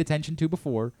never paid attention to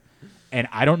before, and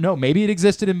I don't know. Maybe it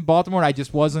existed in Baltimore. I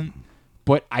just wasn't.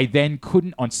 But I then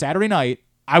couldn't on Saturday night.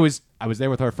 I was there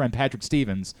with our friend Patrick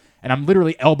Stevens, and I'm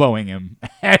literally elbowing him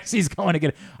as he's going to get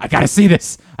it. I got to see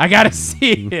this. I got to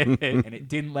see it. And it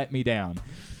didn't let me down.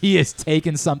 He is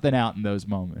taking something out in those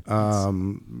moments.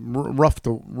 Rough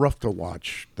to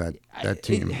watch that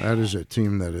team. That is a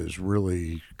team that is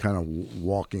really kind of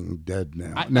walking dead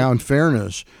now. Now, in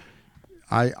fairness,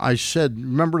 I said,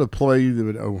 remember the play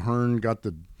that O'Hearn got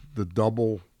the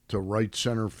double to right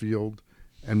center field?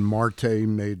 And Marte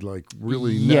made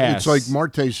it's like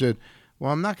Marte said,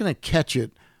 well, I'm not going to catch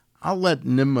it. I'll let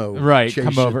Nimmo chase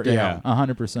come over. It down. Yeah,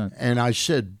 100%. And I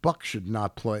said, Buck should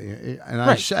not play.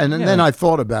 And then I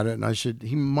thought about it, and I said,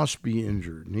 he must be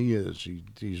injured. And he is.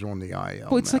 He's on the IL.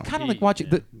 Well, it's kind of like watching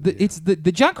it's the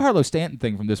Giancarlo Stanton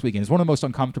thing from this weekend is one of the most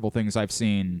uncomfortable things I've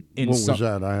seen. What was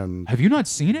that? Have you not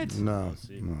seen it? No.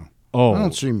 Oh, I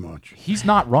don't see much. He's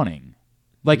not running.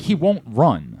 He won't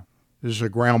run. This is a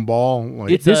ground ball.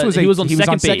 He was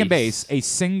on second base. A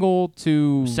single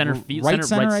to right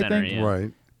center, I think. Yeah.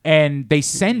 Right. And they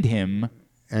send him,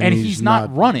 and he's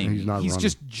not running. He's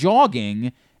just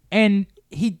jogging, and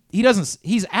he doesn't.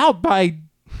 He's out by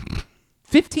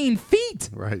 15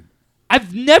 feet. Right.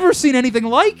 I've never seen anything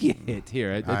like it.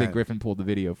 Here, I think Griffin pulled the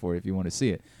video for you if you want to see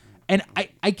it. And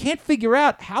I can't figure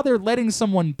out how they're letting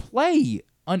someone play.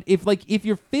 If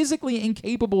you're physically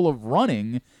incapable of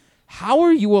running, how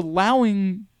are you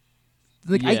allowing...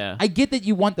 I get that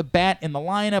you want the bat in the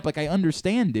lineup. Like, I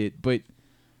understand it, but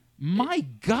my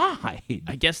God.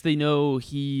 I guess they know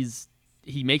he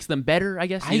makes them better, I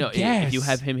guess. guess. If you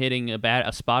have him hitting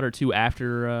a spot or two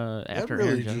after that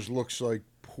really just looks like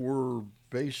poor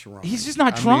base running. He's just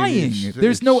not trying.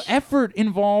 There's no effort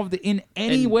involved in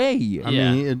any way. I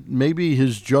mean, maybe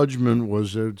his judgment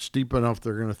was steep enough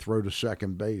they're going to throw to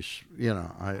second base.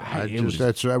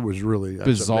 That was really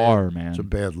bizarre, man. It's a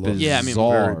bad look. Yeah, I mean,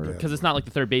 because it's not like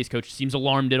the third base coach seems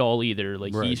alarmed at all either.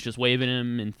 Like he's just waving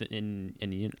him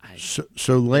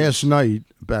So last night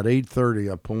about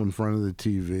 8:30, I pull in front of the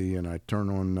TV and I turn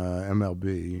on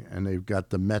MLB, and they've got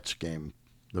the Mets game.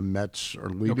 The Mets are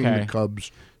leading the Cubs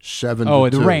 7-2. Oh,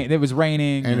 the rain! It was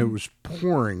raining, and it was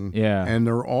pouring. Yeah, and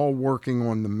they're all working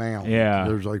on the mound. Yeah,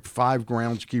 there's like 5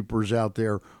 groundskeepers out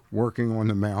there working on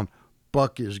the mound.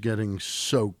 Buck is getting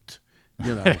soaked,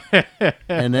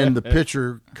 and then the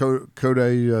pitcher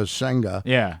Kodai Senga,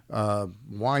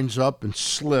 winds up and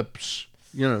slips,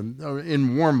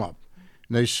 in warm up.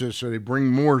 And so they bring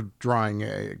more drying,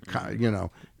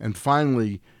 and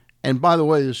finally. And by the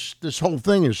way, this whole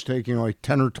thing is taking like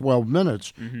 10 or 12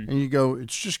 minutes, and you go,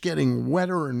 it's just getting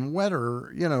wetter and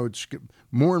wetter. It's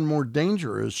more and more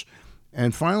dangerous.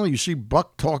 And finally, you see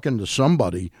Buck talking to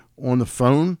somebody on the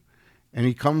phone, and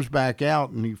he comes back out,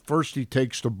 and he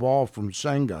takes the ball from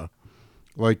Senga,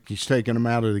 like he's taking him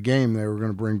out of the game. They were going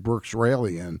to bring Brooks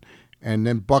Raley in, and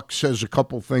then Buck says a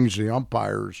couple things to the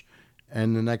umpires,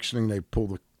 and the next thing they pull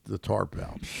the tarp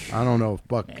out. I don't know if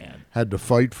Buck had to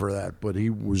fight for that, but he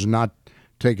was not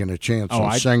taking a chance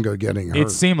on Senga getting hurt. It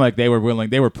seemed like they were willing.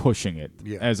 They were pushing it.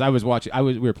 Yeah. As I was watching,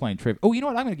 we were playing trivia. Oh, you know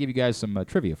what? I'm going to give you guys some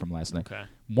trivia from last night. Okay.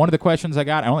 One of the questions I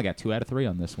got, I only got 2 out of 3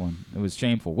 on this one. It was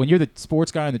shameful. When you're the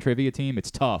sports guy on the trivia team,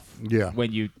 it's tough. Yeah. Well,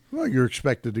 you're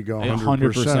expected to go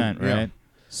 100%, right? Yeah.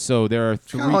 So there are 3.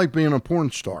 It's kind of like being a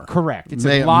porn star. Correct. It's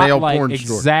a lot male like porn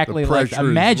exactly star. like.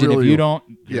 Imagine if you don't.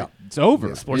 Yeah. It's over.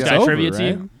 Yeah. Sports it's guy over, trivia right?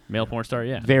 team, male porn star.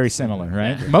 Yeah. Very similar,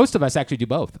 right? Most of us actually do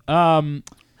both.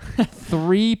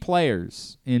 3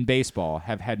 players in baseball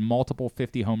have had multiple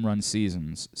 50 home run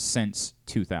seasons since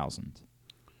 2000.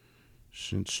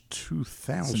 Since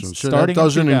 2000. Since So that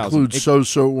doesn't include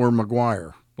Sosa or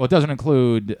McGuire. Well, it doesn't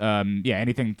include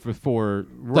anything for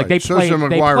right. like they Sosa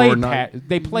played.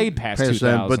 They played past 2000,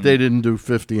 that, but they didn't do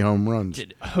 50 home runs.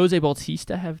 Did Jose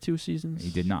Bautista have 2 seasons? He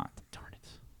did not. Darn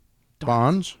it.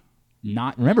 Bonds?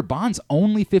 Not. Remember, Bonds'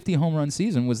 only 50 home run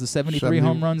season was the 73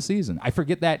 home run season. I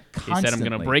forget that constantly. He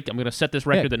said, I'm going to set this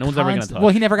record that no one's ever going to touch. Well,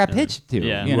 he never got pitched to.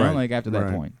 Yeah. After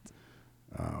that point.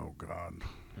 Oh, God.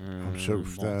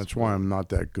 That's why I'm not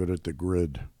that good at the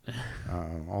grid.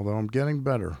 Although I'm getting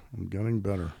better.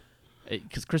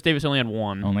 Because Chris Davis only had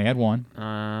 1. Only had 1.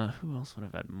 Who else would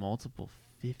have had multiple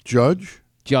 50?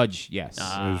 Judge, yes.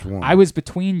 There's 1. I was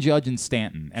between Judge and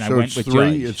Stanton, and I went with 3,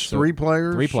 Judge. It's 3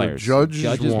 players? 3 players. So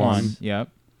Judge is 1. Yep.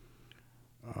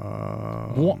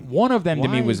 One of them to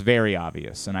me was very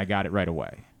obvious, and I got it right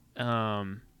away.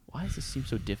 Why does this seem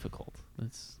so difficult?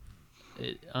 It's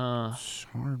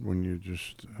hard when you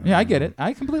just... yeah, I get it.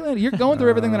 I completely... You're going through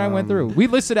everything that I went through. We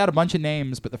listed out a bunch of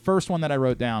names, but the first one that I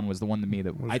wrote down was the one to me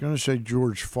that... I was going to say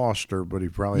George Foster, but he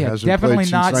probably hasn't definitely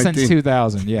played not since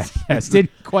 2000. Yeah. Yes,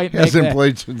 didn't quite make hasn't that.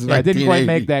 Played since 1980. Didn't quite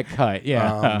make that cut.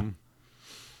 Yeah.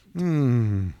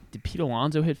 Did Pete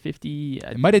Alonso hit 50? He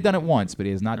might have done it once, but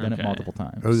he has not done it multiple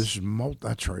times. Oh, this is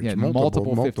that's right. Yeah, it's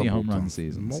multiple 50 home run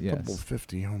seasons. Multiple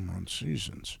 50 home run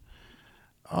seasons.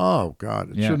 Oh,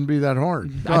 God. It shouldn't be that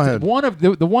hard. Go ahead. One of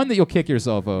the one that you'll kick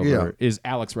yourself over is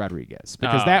Alex Rodriguez,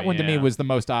 because that one to me was the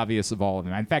most obvious of all of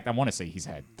them. In fact, I want to say he's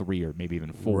had 3 or maybe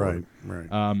even 4.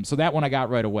 Right. So that one I got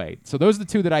right away. So those are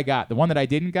the 2 that I got. The one that I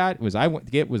didn't got was I went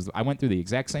through the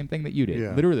exact same thing that you did.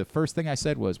 Yeah. Literally, the first thing I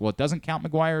said was, well, it doesn't count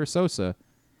McGuire or Sosa.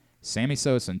 Sammy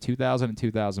Sosa in 2000 and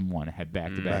 2001 had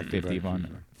back-to-back 50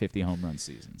 home run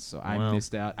seasons. So I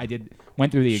missed out. I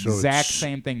went through the exact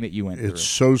same thing that you went through. It's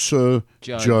Sosa,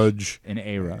 Judge, and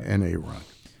A-Rod.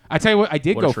 I tell you what, I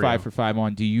did go 5 for 5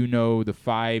 on. Do you know the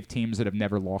 5 teams that have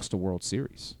never lost a World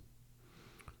Series?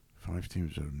 5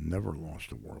 teams that have never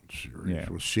lost a World Series. Yeah.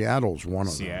 Well, Seattle's one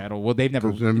of them. Seattle. Well, they've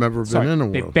never been in a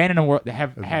World. They've been in a World. They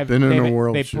have been in a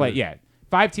World They've Series. played. Yeah,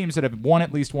 5 teams that have won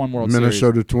at least one World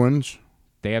Minnesota Series. Twins.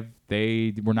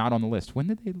 They were not on the list. When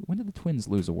did the Twins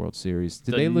lose a World Series?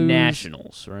 Did they lose? The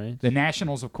Nationals, right? The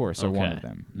Nationals, of course, are one of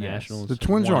them. Nationals. The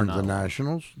Twins aren't the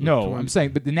Nationals. No, I'm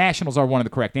saying, but the Nationals are one of the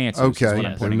correct answers. Okay,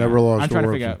 yes. They never lost. I'm trying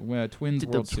to figure out Twins.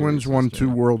 The Twins won 2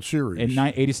 World Series in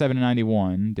 87 and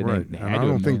 91. Right, and I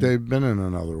don't think they've been in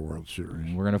another World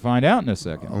Series. We're going to find out in a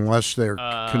second, unless they're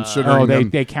considering. Oh,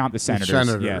 they count the Senators. The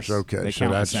Senators, yes. okay, they so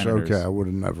count that's the Senators. okay. I would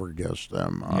have never guessed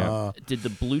them. Yeah. Did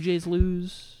the Blue Jays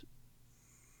lose?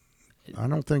 I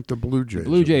don't think the Blue Jays. The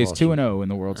Blue Jays 2-0 in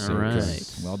the World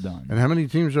Series. Right. Well done. And how many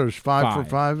teams are there? 5 for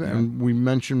 5? Yeah. And we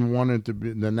mentioned one at the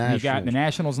Nationals. You got the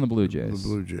Nationals and the Blue Jays. The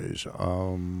Blue Jays.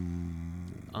 For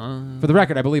the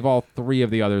record, I believe all 3 of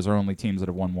the others are only teams that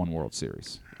have won 1 World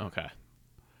Series. Okay.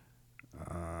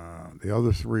 The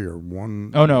other 3 are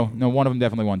one. Oh, no. One of them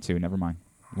definitely won 2. Never mind.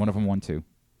 One of them won 2.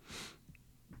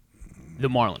 The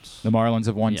Marlins. The Marlins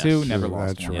have won 2. Never Sure,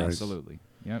 lost that's one. right. Absolutely.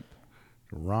 Yep.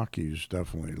 The Rockies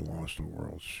definitely lost a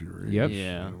World Series. Yep.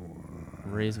 Yeah.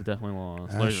 Rays have definitely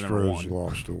lost. Astros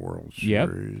lost a World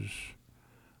Series.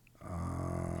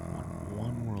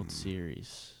 One World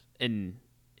Series. And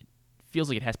it feels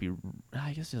like it has to be,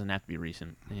 I guess it doesn't have to be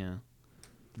recent. Yeah.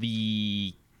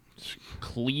 The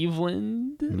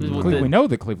Cleveland? We know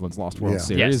that Cleveland's lost World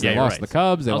Series. Yes, they lost right. the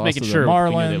Cubs. They I was lost making to sure the we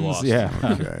Marlins. knew they lost. Yeah.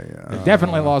 Okay. They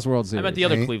definitely lost World Series. I meant the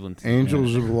other Cleveland team.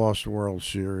 Angels have lost the World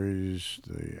Series.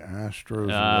 The Astros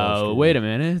have lost. Wait a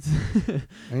minute.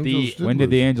 When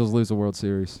did the Angels lose the World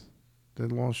Series? They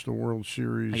lost the World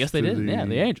Series. I guess they did.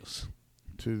 The Angels.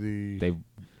 They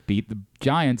beat the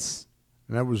Giants.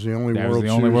 And that was the only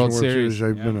World Series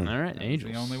they've been in. All right,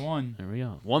 Angels. The only one. There we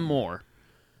go. One more.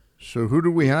 So who do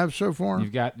we have so far?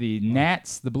 You've got the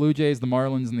Nats, the Blue Jays, the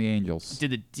Marlins, and the Angels. Did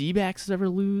the D-backs ever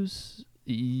lose?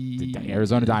 The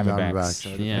Arizona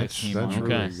Diamondbacks. That's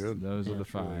really good. Those are the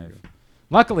 5.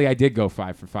 Luckily, I did go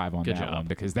 5 for 5 on that one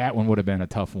because that one would have been a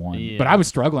tough one. Yeah. But I was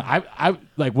struggling. I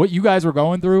like what you guys were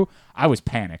going through. I was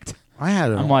panicked.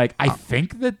 I'm like, I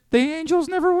think that the Angels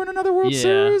never win another World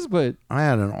Series, but I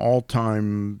had an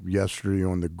all-time yesterday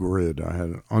on the grid. I had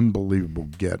an unbelievable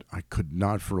get. I could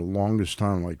not, for the longest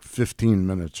time, like 15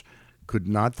 minutes, could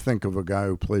not think of a guy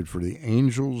who played for the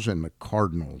Angels and the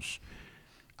Cardinals.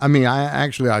 I mean,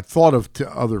 I thought of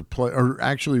other players, or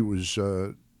actually it was,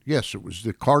 it was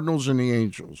the Cardinals and the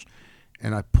Angels,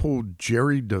 and I pulled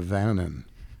Jerry Devanin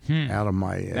out of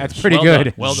my ass. That's pretty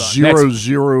good. Well done.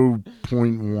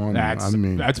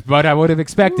 0.1. That's what I would have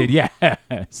expected.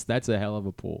 Yes, that's a hell of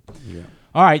a pull. Yeah.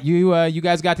 All right, you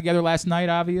guys got together last night,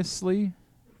 obviously.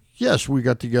 Yes, we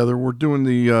got together. We're doing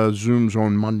the Zooms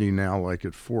on Monday now, like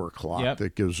at 4:00. Yep.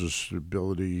 That gives us the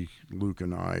ability, Luke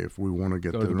and I, if we want to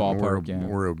get Go to to the the ballpark,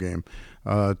 Oriole game.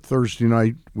 Thursday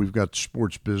night, we've got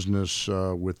sports business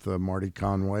with Marty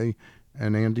Conway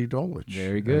and Andy Dolich.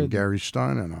 Very good. And Gary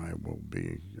Stein and I will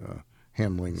be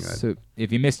handling that. So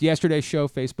if you missed yesterday's show,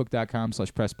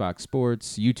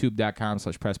 Facebook.com/PressBoxSports,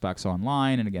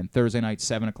 YouTube.com/PressBoxOnline, and again, Thursday night,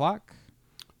 7 o'clock.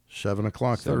 7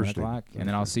 o'clock Thursday. 7 o'clock, and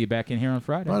then I'll see you back in here on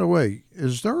Friday. By the way,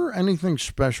 is there anything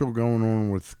special going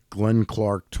on with Glenn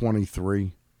Clark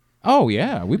 23? Oh,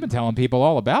 yeah. We've been telling people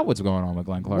all about what's going on with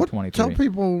Glenn Clark 23. Tell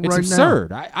people it's right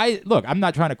absurd. now. Look, I'm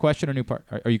not trying to question a new part.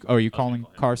 Are you calling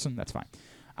Carson? That's fine.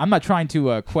 I'm not trying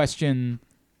to question.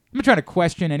 I'm not trying to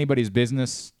question anybody's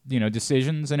business,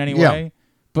 decisions in any way.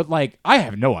 But I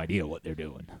have no idea what they're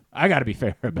doing. I got to be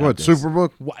fair about this.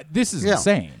 Superbook? This is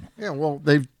insane. Yeah. Well,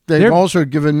 they've also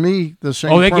given me the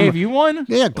same. Oh, they gave you one?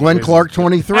 Yeah, Glenn Clark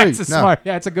 23. That's smart.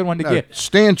 Yeah, it's a good one to get.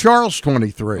 Stan Charles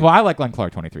 23. Well, I like Glenn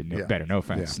Clark 23 better. No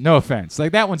offense. Yeah. No offense.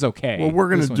 That one's okay. Well, we're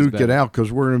going to duke it out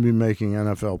because we're going to be making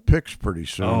NFL picks pretty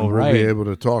soon. Oh, right. We'll be able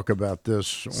to talk about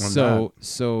this on that.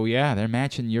 So yeah, they're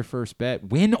matching your first bet,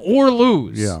 win or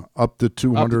lose. Yeah, up to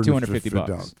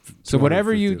 $250. So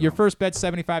whatever your first bet's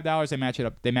 $75, they match it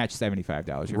up. They match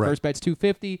 $75. Your first bet's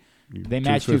 $250, they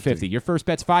match $250. Your first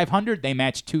bet's $500, they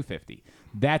match $250.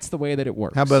 That's the way that it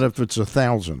works. How about if it's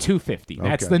 1,000? $250.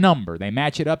 That's the number. They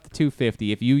match it up to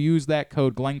 $250. If you use that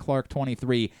code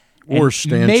GlennClark23 or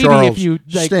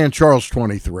Stan Charles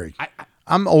 23.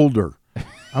 I'm older.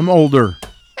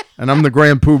 And I'm the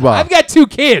grand poobah. I've got 2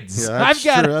 kids.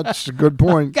 Yeah, that's a good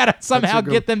point. Got to somehow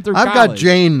get them through college. I've got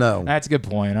Jane, though. That's a good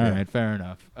point. All right, fair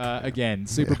enough. Again,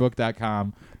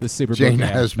 Superbook.com. The Superbook Jane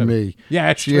app. has me.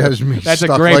 Yeah, she has me that's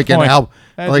stuck a great like point.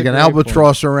 an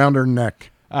albatross around her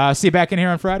neck. See you back in here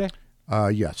on Friday?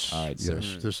 Yes. All right, sir.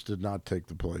 Yes. This did not take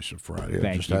the place of Friday. Thank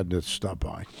I just you. had to stop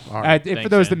by. All right. For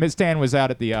those that missed, Stan was out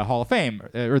at the Hall of Fame,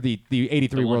 or the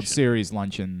 83 World Series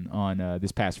luncheon on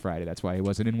this past Friday. That's why he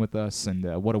wasn't in with us,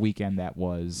 and what a weekend that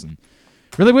was. And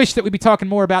Really wish that we'd be talking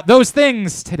more about those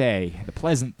things today, the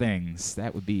pleasant things.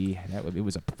 It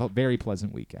was a very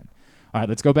pleasant weekend. All right,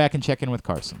 let's go back and check in with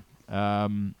Carson.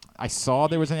 I saw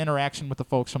there was an interaction with the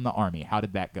folks from the Army. How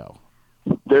did that go?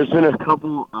 There's been a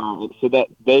couple. So that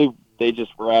they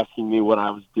just were asking me what I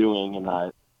was doing,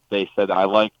 and they said I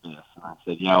like this, and I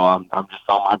said, I'm just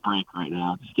on my break right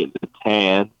now, just getting a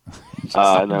tan.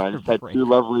 And then I just had two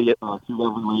lovely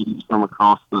ladies from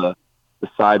across the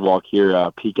sidewalk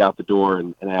here peek out the door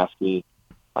and ask me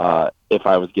if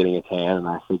I was getting a tan, and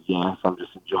I said yes. I'm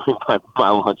just enjoying my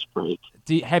lunch break.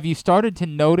 Have you started to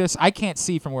notice? I can't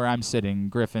see from where I'm sitting,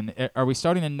 Griffin. Are we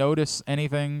starting to notice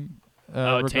anything?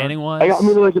 Tanning wise. I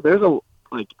mean, like there's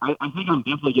I think I'm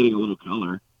definitely getting a little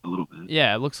color, a little bit.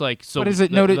 Yeah, it looks like. So but is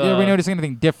it? Are we noticing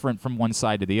anything different from one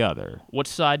side to the other? Which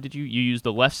side did you use?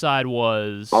 The left side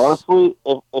was. Honestly,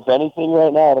 if anything,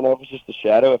 right now, I don't know if it's just the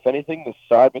shadow. If anything, the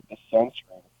side with the sunscreen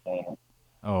is tanner.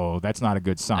 Oh, that's not a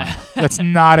good sign. That's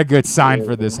not a good sign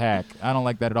for this hack. I don't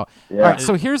like that at all. Yeah. All right,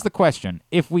 so here's the question: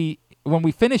 when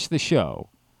we finish the show,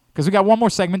 because we got one more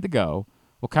segment to go,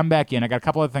 we'll come back in. I got a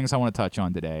couple of things I want to touch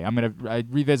on today. I'm gonna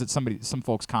revisit some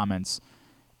folks' comments,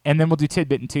 and then we'll do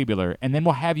tidbit and tubular, and then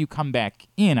we'll have you come back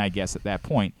in, I guess, at that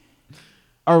point.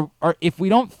 Or if we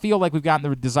don't feel like we've gotten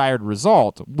the desired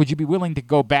result, would you be willing to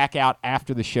go back out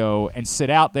after the show and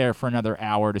sit out there for another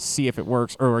hour to see if it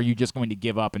works, or are you just going to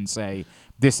give up and say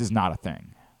this is not a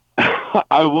thing?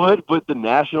 I would, but the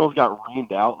Nationals got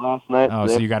rained out last night. Oh,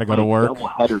 so you got to go to work? Double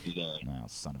header today. Oh,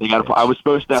 son of they got. I was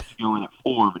supposed to have to go in at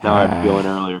 4, but now I have to go in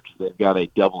earlier because they've got a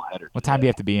double header. What time do you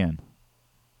have to be in?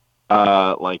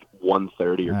 Like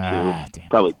 1:30 or 2.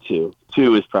 Probably 2.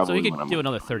 2 is probably. So you could do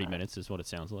another 30 minutes, is what it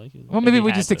sounds like. Well, maybe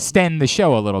we just extend the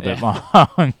show a little bit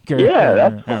longer. Yeah,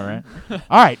 that's all right.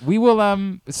 All right, we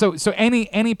will. So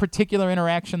any particular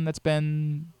interaction that's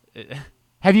been?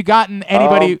 Have you gotten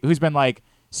anybody who's been like,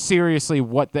 seriously,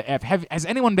 what the F? Has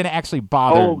anyone been actually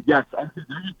bothered? Oh, yes.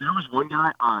 There was one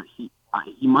guy,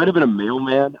 he might have been a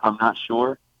mailman, I'm not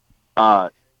sure. Yeah,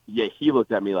 he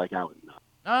looked at me like I was nuts.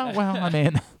 Oh, well, I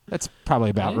mean, that's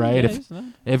probably about right.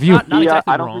 If you, not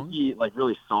exactly I don't think he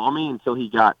really saw me until he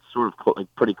got sort of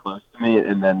pretty close to me,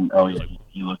 and then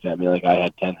he looked at me like I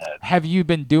had 10 heads. Have you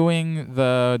been doing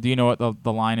do you know what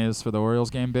the line is for the Orioles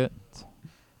game bit?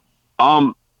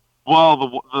 Well,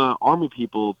 the Army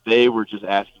people, they were just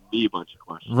asking me a bunch of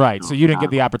questions. Right, so you didn't get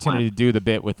the opportunity to do the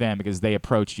bit with them because they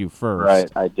approached you first.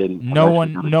 Right, I didn't. No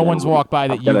one's walked by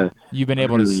that you've been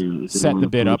able to set the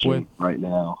bit up with? Right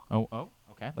now. Oh,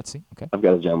 okay, let's see. Okay. I've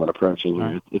got a gentleman approaching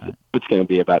here. Right. It's going to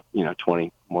be about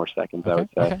 20 more seconds, I would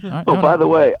say. Okay. Right. By the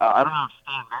way, I don't know if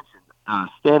Stan mentioned,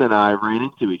 Stan and I ran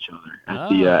into each other at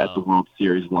the World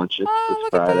Series luncheon this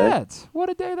Friday. At that. What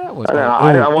a day that was.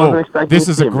 I wasn't expecting this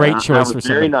is a great choice for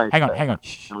somebody. Nice hang on.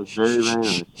 It was very, very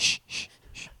nice. Shh.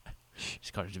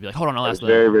 Carter should be like, hold on, I'll ask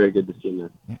later. Very, very good to see you.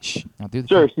 Yeah, shh. Now do the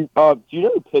sure. Do you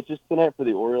know who pitches tonight for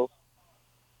the Orioles?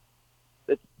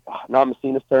 It's not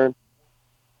Messina's turn.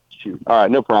 Shoot. All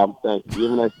right, no problem. Thanks. You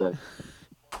have a nice day.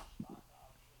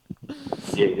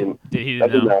 He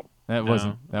didn't know. That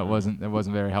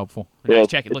wasn't very helpful. Yeah,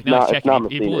 check it. Look, now it's checking.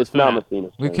 It's not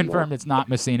Messina's turn. We confirmed it's not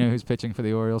Messina who's pitching for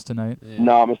the Orioles tonight. Yeah.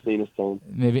 Not Messina's turn.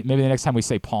 Maybe the next time we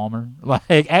say Palmer. Like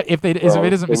if it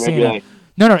isn't Messina.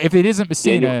 No. If it isn't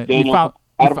Messina, you follow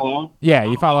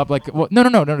up like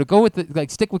no. Go with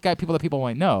stick with people that people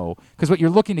might know, because what you're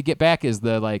looking to get back is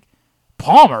the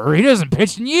Palmer. He doesn't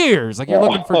pitch in years. Like you're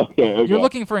looking for you're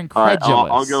looking for incredulous. All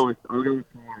right, I'll go with Palmer.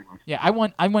 Yeah, I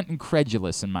want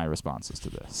incredulous in my responses to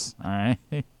this. All right.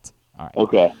 All right.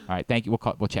 Okay. All right. Thank you.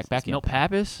 We'll check back in. No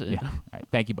Pappas. Yeah. All right.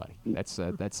 Thank you, buddy. That's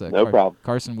no problem.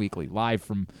 Carson Weekly, live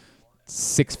from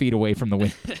 6 feet away from the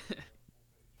wind.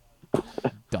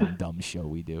 dumb show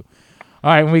we do.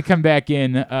 All right, when we come back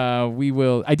in, we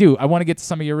will. I want to get to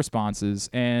some of your responses,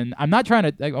 and I'm not trying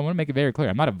to. I want to make it very clear.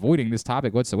 I'm not avoiding this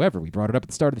topic whatsoever. We brought it up at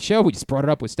the start of the show. We just brought it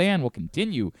up with Stan. We'll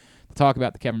continue to talk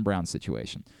about the Kevin Brown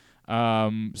situation.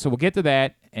 So we'll get to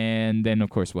that, and then,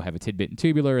 of course, we'll have a tidbit and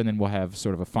tubular, and then we'll have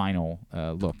sort of a final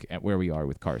look at where we are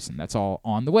with Carson. That's all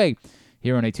on the way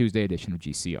here on a Tuesday edition of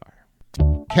GCR.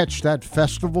 Catch that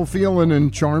festival feeling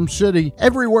in Charm City.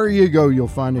 Everywhere you go, you'll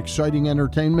find exciting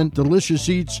entertainment, delicious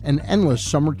eats, and endless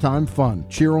summertime fun.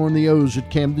 Cheer on the O's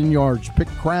at Camden Yards, pick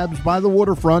crabs by the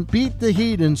waterfront, beat the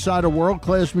heat inside a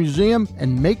world-class museum,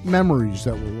 and make memories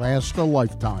that will last a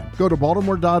lifetime. Go to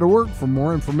baltimore.org for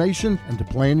more information and to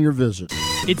plan your visit.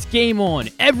 It's game on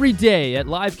every day at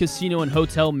Live Casino and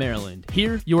Hotel Maryland.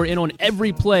 Here, you are in on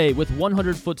every play with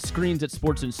 100-foot screens at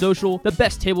Sports & Social, the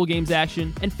best table games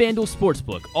action, and FanDuel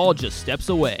sportsbook, all just steps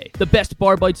away. The best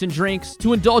bar bites and drinks,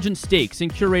 to indulgent steaks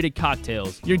and curated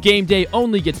cocktails. Your game day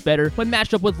only gets better when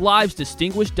matched up with Live's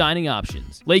distinguished dining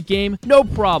options. Late game? No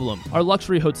problem. Our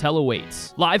luxury hotel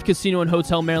awaits. Live Casino and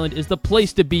Hotel Maryland is the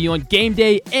place to be on game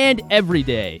day and every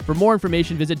day. For more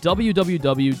information, visit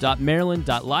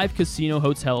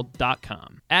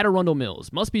www.maryland.livecasinohotel.com. At Arundel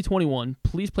Mills. Must be 21.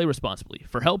 Please play responsibly.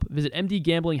 For help, visit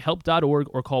mdgamblinghelp.org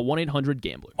or call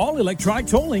 1-800-GAMBLER. All electronic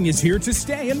tolling is here to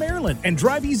stay in Maryland, and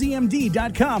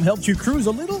DriveEasyMD.com helps you cruise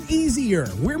a little easier.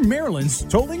 We're Maryland's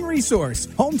tolling resource.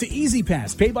 Home to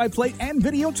EasyPass, pay-by-plate, and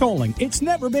video tolling. It's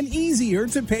never been easier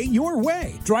to pay your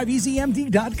way.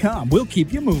 DriveEasyMD.com will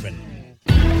keep you moving.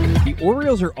 The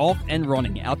Orioles are off and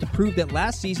running, out to prove that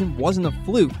last season wasn't a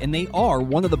fluke, and they are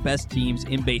one of the best teams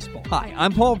in baseball. Hi,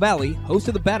 I'm Paul Valley, host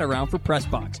of the Bat Around for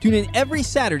PressBox. Tune in every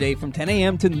Saturday from 10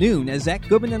 a.m. to noon as Zach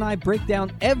Goodman and I break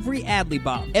down every Adley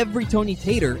bomb, every Tony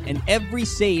Tater, and every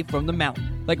save from the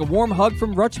mountain. Like a warm hug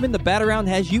from Rutschman, the Bat Around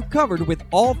has you covered with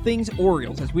all things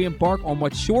Orioles as we embark on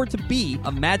what's sure to be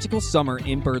a magical summer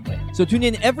in Birdland. So tune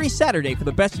in every Saturday for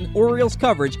the best in Orioles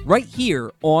coverage right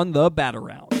here on the Bat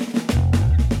Around.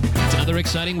 Another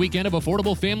exciting weekend of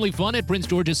affordable family fun at Prince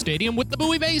George's Stadium with the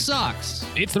Bowie Bay Sox.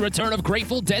 It's the return of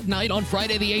Grateful Dead Night on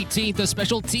Friday the 18th. A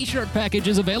special t-shirt package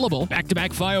is available.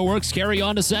 Back-to-back fireworks carry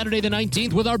on to Saturday the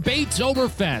 19th with our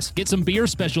Baytoberfest. Get some beer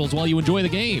specials while you enjoy the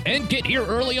game. And get here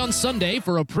early on Sunday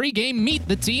for a pre-game Meet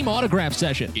the Team autograph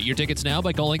session. Get your tickets now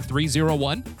by calling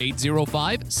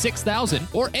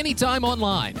 301-805-6000 or anytime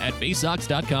online at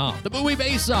baysox.com. The Bowie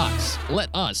Bay Sox. Let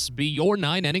us be your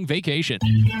 9-inning vacation.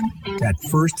 That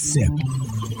first sip.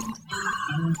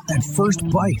 That first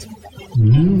bite.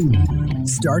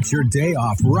 Start your day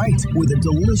off right with a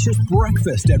delicious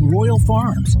breakfast at Royal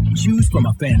Farms. Choose from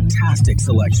a fantastic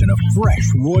selection of fresh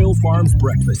Royal Farms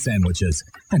breakfast sandwiches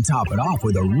and top it off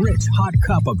with a rich hot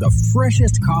cup of the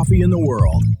freshest coffee in the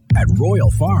world. At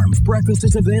Royal Farms, breakfast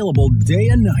is available day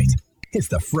and night. It's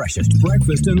the freshest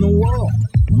breakfast in the world.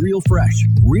 Real fresh,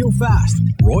 real fast.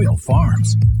 Royal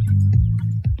Farms.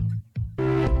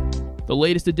 The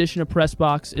latest edition of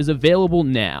PressBox is available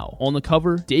now. On the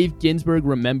cover, Dave Ginsburg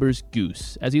remembers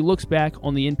Goose as he looks back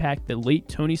on the impact that late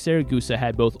Tony Saragusa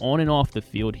had both on and off the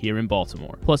field here in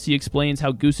Baltimore. Plus, he explains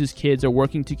how Goose's kids are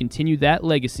working to continue that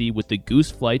legacy with the Goose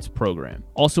Flights program.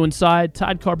 Also inside,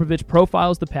 Todd Karpovich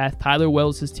profiles the path Tyler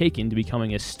Wells has taken to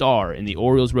becoming a star in the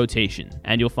Orioles rotation.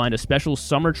 And you'll find a special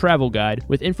summer travel guide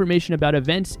with information about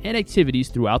events and activities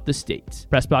throughout the state.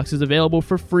 PressBox is available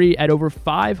for free at over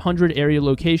 500 area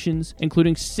locations,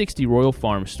 including 60 Royal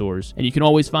Farm stores. And you can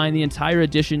always find the entire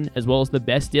edition, as well as the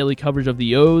best daily coverage of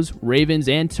the O's, Ravens,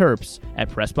 and Terps at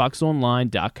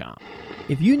PressBoxOnline.com.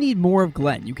 If you need more of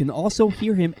Glenn, you can also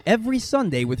hear him every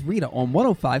Sunday with Rita on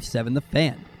 105.7 The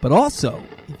Fan. But also,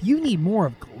 if you need more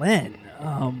of Glenn,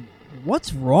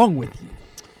 what's wrong with you?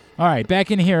 All right,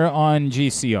 back in here on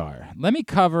GCR. Let me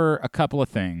cover a couple of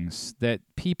things that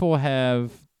people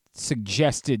have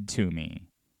suggested to me.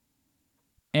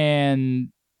 And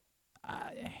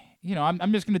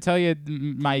I'm just going to tell you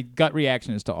my gut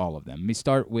reaction is to all of them. Let me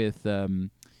start with, and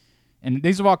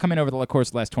these have all come in over the course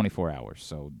of the last 24 hours.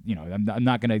 So, I'm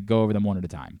not going to go over them one at a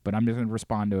time, but I'm just going to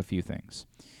respond to a few things.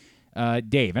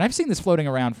 Dave, and I've seen this floating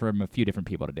around from a few different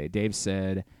people today. Dave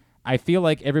said, I feel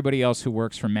like everybody else who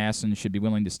works for MASN should be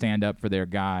willing to stand up for their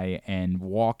guy and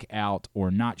walk out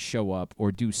or not show up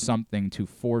or do something to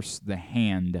force the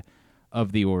hand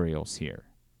of the Orioles here.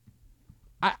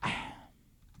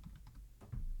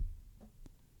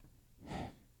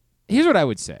 Here's what I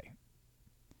would say.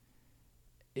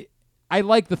 I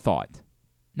like the thought.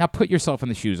 Now put yourself in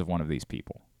the shoes of one of these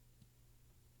people.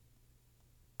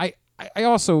 I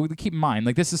also, keep in mind,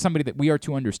 this is somebody that we are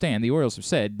to understand. The Orioles have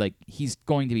said, he's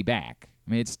going to be back.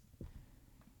 I mean,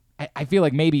 I feel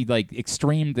like maybe,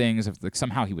 extreme things, if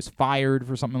somehow he was fired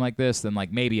for something like this, then,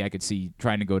 maybe I could see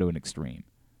trying to go to an extreme.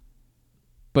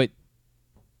 But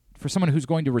for someone who's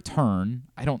going to return,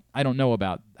 I don't know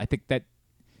about, I think that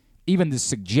even the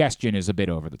suggestion is a bit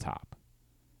over the top.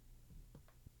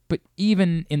 But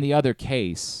even in the other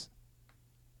case,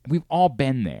 we've all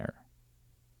been there.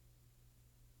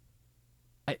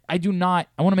 I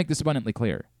want to make this abundantly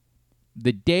clear.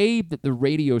 The day that the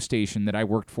radio station that I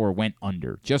worked for went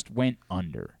under,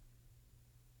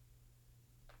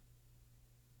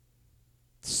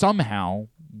 somehow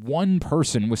one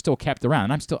person was still kept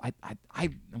around. And I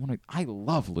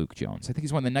love Luke Jones. I think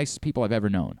he's one of the nicest people I've ever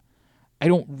known. I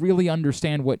don't really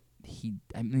understand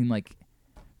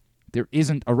there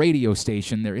isn't a radio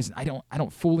station. There isn't. I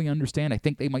don't fully understand. I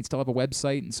think they might still have a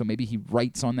website, and so maybe he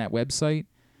writes on that website.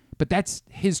 But that's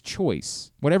his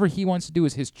choice. Whatever he wants to do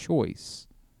is his choice.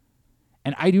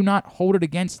 And I do not hold it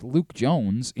against Luke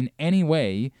Jones in any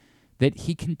way that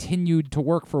he continued to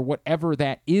work for whatever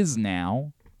that is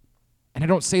now. And I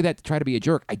don't say that to try to be a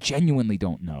jerk. I genuinely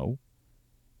don't know.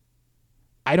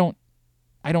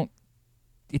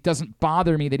 It doesn't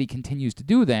bother me that he continues to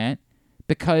do that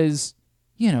because,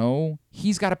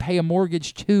 he's got to pay a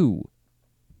mortgage too.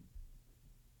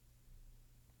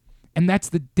 And that's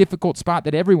the difficult spot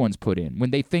that everyone's put in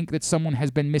when they think that someone has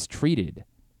been mistreated.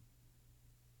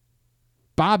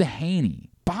 Bob Haney,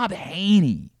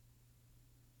 one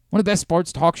of the best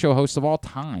sports talk show hosts of all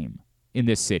time in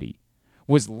this city,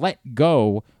 was let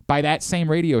go by that same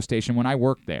radio station when I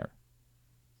worked there.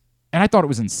 And I thought it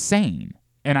was insane.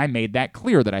 And I made that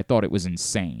clear that I thought it was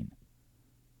insane.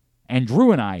 And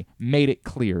Drew and I made it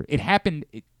clear. It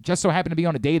just so happened to be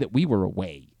on a day that we were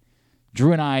away.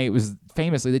 Drew and I, it was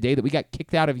famously the day that we got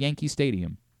kicked out of Yankee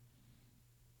Stadium.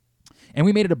 And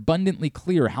we made it abundantly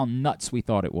clear how nuts we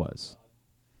thought it was.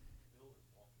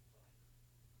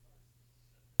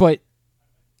 But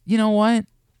you know what?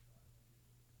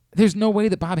 There's no way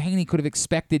that Bob Haney could have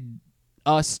expected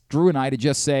us, Drew and I, to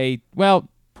just say, well,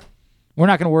 we're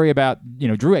not going to worry about,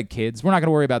 Drew had kids. We're not going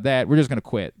to worry about that. We're just going to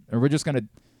quit. Or we're just going to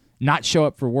not show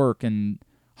up for work and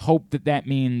hope that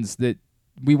means that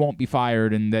we won't be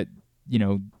fired and that,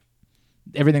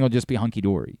 everything will just be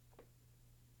hunky-dory.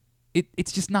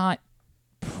 It's just not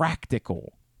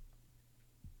practical.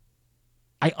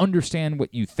 I understand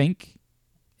what you think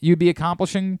you'd be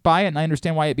accomplishing by it, and I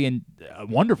understand why it'd be a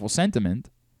wonderful sentiment,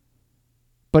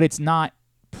 but it's not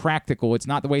practical. It's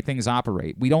not the way things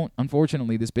operate.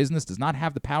 Unfortunately, this business does not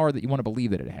have the power that you want to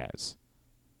believe that it has.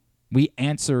 We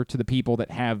answer to the people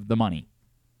that have the money.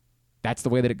 That's the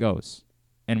way that it goes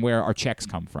and where our checks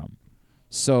come from.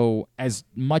 So as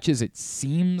much as it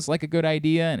seems like a good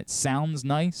idea and it sounds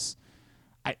nice,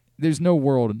 there's no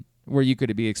world where you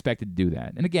could be expected to do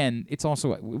that. And again, it's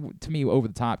also, to me, over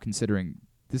the top considering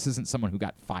this isn't someone who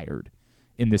got fired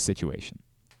in this situation.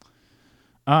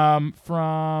 From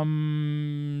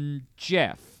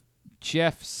Jeff.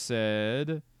 Jeff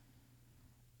said,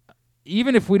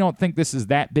 even if we don't think this is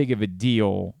that big of a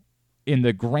deal in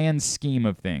the grand scheme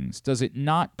of things, does it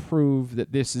not prove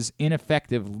that this is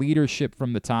ineffective leadership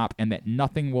from the top and that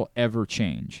nothing will ever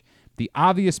change? The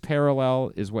obvious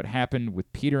parallel is what happened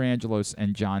with Peter Angelos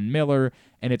and John Miller,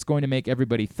 and it's going to make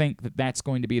everybody think that that's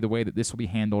going to be the way that this will be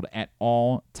handled at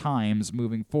all times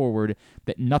moving forward,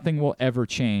 that nothing will ever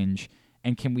change.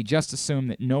 And can we just assume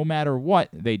that no matter what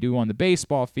they do on the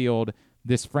baseball field,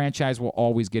 this franchise will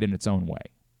always get in its own way?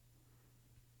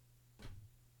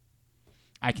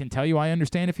 I can tell you I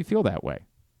understand if you feel that way.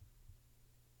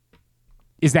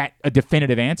 Is that a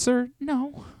definitive answer?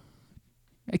 No.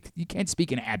 You can't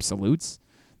speak in absolutes.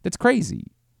 That's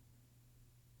crazy.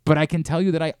 But I can tell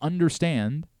you that I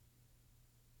understand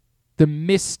the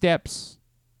missteps.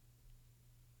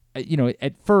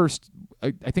 At first,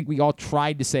 I think we all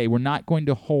tried to say we're not going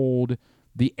to hold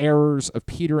the errors of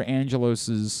Peter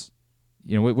Angelos's,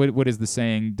 what is the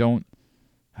saying? Don't,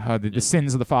 the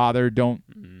sins of the father, don't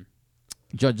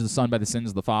judge the son by the sins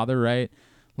of the father, right?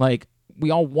 Like, we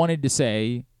all wanted to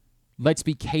say, let's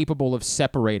be capable of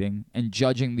separating and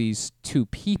judging these two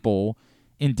people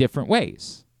in different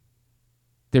ways.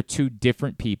 They're two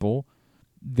different people.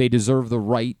 They deserve the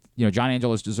right, John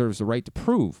Angelos deserves the right to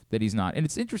prove that he's not. And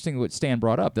it's interesting what Stan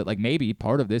brought up, that maybe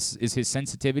part of this is his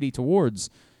sensitivity towards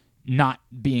not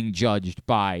being judged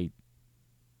by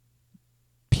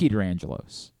Peter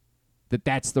Angelos.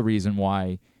 That's the reason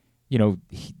why,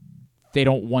 they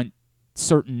don't want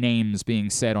certain names being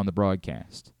said on the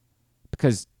broadcast,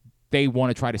 because they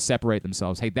want to try to separate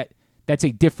themselves. Hey, that's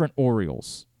a different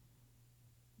Orioles.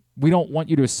 We don't want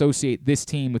you to associate this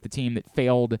team with the team that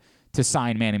failed to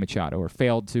sign Manny Machado or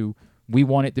failed to. We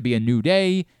want it to be a new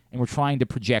day, and we're trying to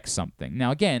project something.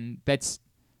 Now, again,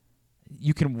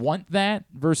 you can want that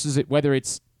versus it, whether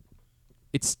it's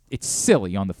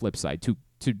silly on the flip side.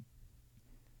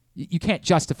 You can't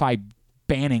justify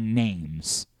banning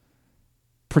names,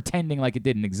 pretending like it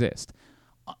didn't exist.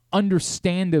 I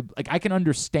can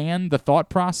understand the thought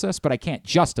process, but I can't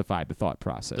justify the thought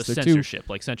process. The censorship,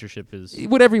 censorship is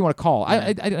whatever you want to call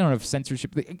it. I don't know if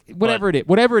censorship, whatever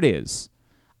it is,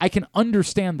 I can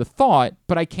understand the thought,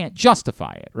 but I can't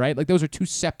justify it. Right? Those are two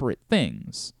separate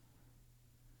things.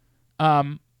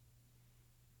 But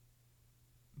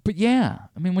yeah,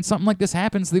 when something like this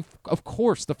happens, of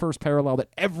course, the first parallel that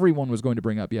everyone was going to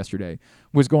bring up yesterday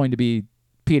was going to be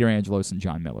Peter Angelos and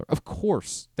John Miller. Of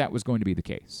course, that was going to be the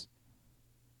case.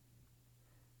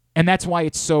 And that's why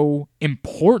it's so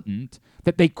important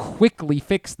that they quickly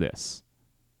fix this.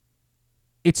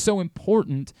 It's so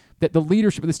important that the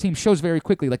leadership of this team shows very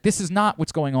quickly, this is not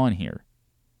what's going on here.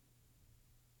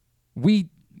 we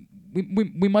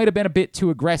might have been a bit too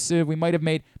aggressive. We might have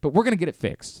but we're going to get it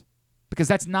fixed because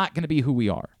that's not going to be who we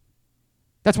are.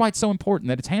 That's why it's so important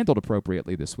that it's handled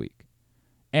appropriately this week.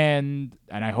 And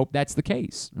I hope that's the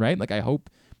case, right? Like, I hope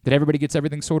that everybody gets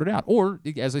everything sorted out. Or,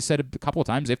 as I said a couple of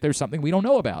times, if there's something we don't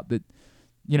know about that,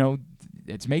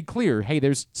 it's made clear, hey,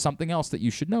 there's something else that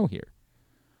you should know here.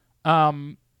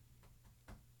 But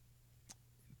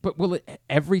will it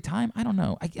every time? I don't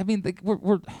know. I mean,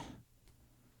 we're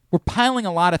piling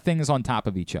a lot of things on top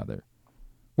of each other.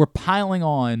 We're piling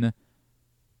on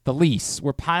the lease.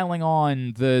 We're piling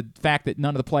on the fact that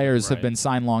none of the players have been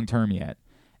signed long-term yet.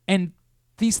 And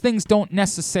these things don't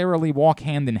necessarily walk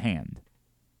hand in hand.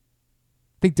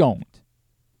 They don't.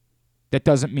 That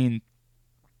doesn't mean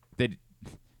that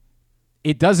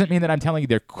it doesn't mean that I'm telling you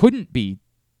there couldn't be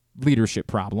leadership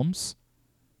problems.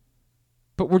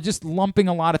 But we're just lumping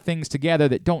a lot of things together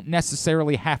that don't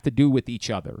necessarily have to do with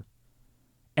each other.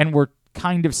 And we're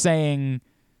kind of saying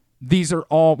this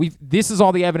is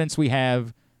all the evidence we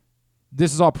have.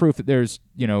 This is all proof that there's,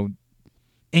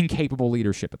 incapable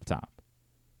leadership at the top.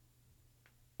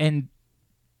 And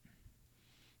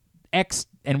X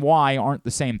and Y aren't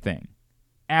the same thing.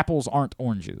 Apples aren't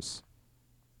oranges.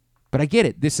 But I get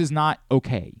it. This is not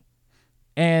okay.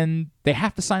 And they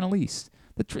have to sign a lease.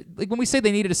 Like when we say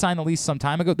they needed to sign the lease some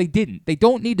time ago, they didn't. They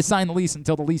don't need to sign the lease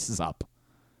until the lease is up.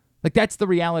 Like, that's the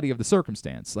reality of the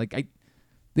circumstance. Like,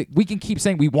 we can keep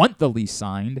saying we want the lease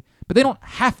signed, but they don't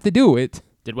have to do it.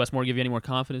 Did Westmore give you any more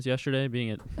confidence yesterday?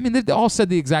 I mean, they all said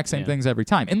the exact same things every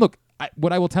time. And look,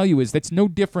 what I will tell you is that's no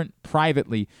different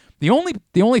privately. The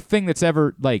only thing that's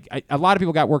ever, like, a lot of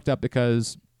people got worked up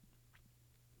because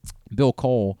Bill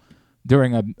Cole,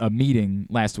 during a meeting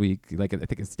last week, like I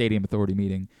think a Stadium Authority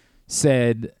meeting,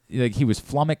 said, like, he was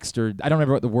flummoxed, or I don't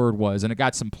remember what the word was, and it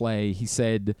got some play. He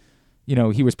said,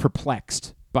 he was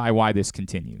perplexed by why this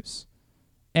continues.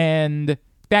 And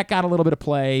that got a little bit of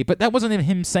play, but that wasn't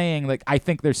him saying, like, I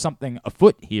think there's something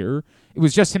afoot here. It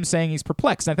was just him saying he's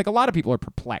perplexed. And I think a lot of people are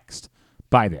perplexed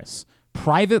by this.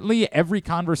 Privately, every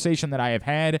conversation that I have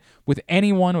had with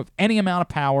anyone with any amount of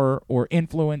power or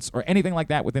influence or anything like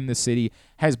that within this city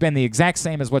has been the exact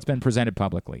same as what's been presented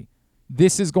publicly.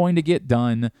 This is going to get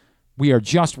done. We are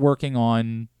just working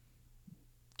on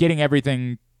getting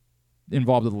everything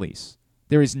involved with the lease.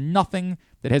 There is nothing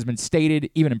that has been stated,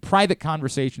 even in private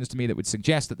conversations to me, that would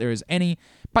suggest that there is any.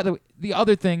 By the way, the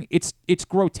other thing, it's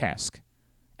grotesque.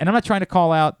 And I'm not trying to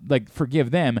call out, like,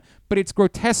 forgive them, but it's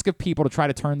grotesque of people to try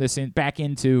to turn this back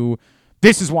into,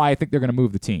 this is why I think they're going to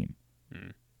move the team.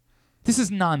 This is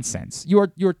nonsense.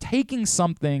 You're taking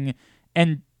something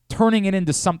and turning it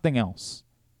into something else.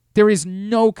 There is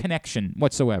no connection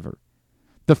whatsoever.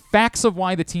 The facts of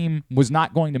why the team was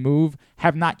not going to move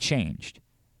have not changed.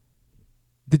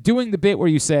 Doing the bit where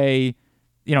you say,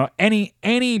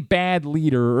 any bad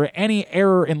leader or any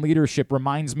error in leadership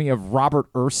reminds me of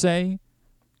Robert Irsay,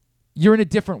 you're in a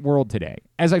different world today.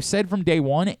 As I've said from day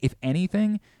one, if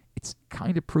anything, it's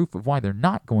kind of proof of why they're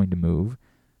not going to move.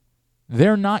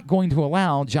 They're not going to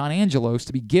allow John Angelos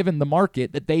to be given the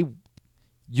market that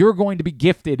you're going to be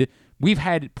gifted. We've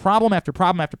had problem after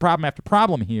problem after problem after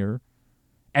problem here,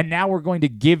 and now we're going to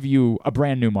give you a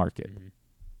brand new market.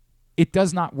 It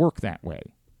does not work that way.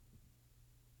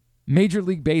 Major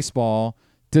League Baseball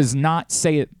does not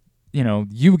say it,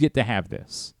 you get to have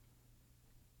this.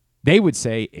 They would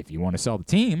say, if you want to sell the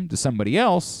team to somebody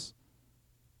else,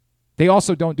 they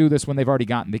also don't do this when they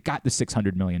got the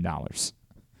 $600 million.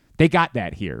 They got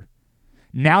that here.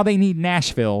 Now they need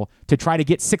Nashville to try to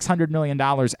get $600 million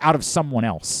out of someone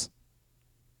else.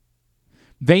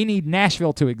 They need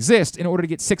Nashville to exist in order to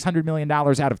get $600 million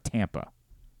out of Tampa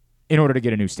in order to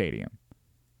get a new stadium.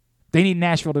 They need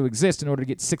Nashville to exist in order to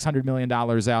get $600 million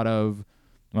out of,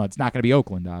 well, it's not going to be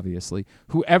Oakland, obviously,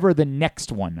 whoever the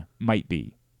next one might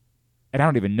be. And I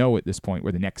don't even know at this point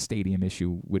where the next stadium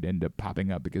issue would end up popping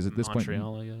up, because at this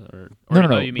Montreal, point... I guess,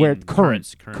 no. Where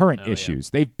current issues.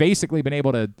 Yeah. They've basically been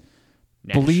able to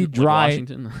bleed dry...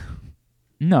 Washington?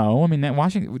 No, I mean, that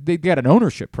Washington, they got an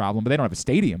ownership problem, but they don't have a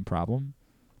stadium problem.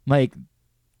 Like,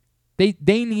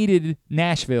 they needed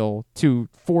Nashville to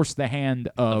force the hand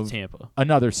of Tampa.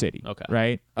 Another city, okay,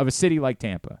 right? Of a city like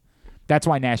Tampa. That's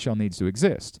why Nashville needs to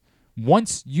exist.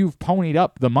 Once you've ponied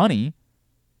up the money,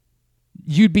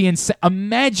 you'd be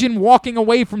imagine walking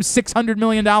away from $600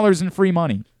 million in free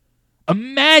money.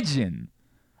 Imagine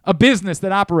a business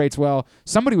that operates well.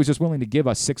 Somebody was just willing to give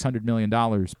us $600 million,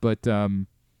 but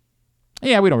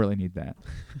yeah, we don't really need that.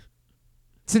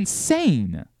 It's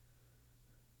insane.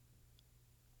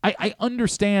 I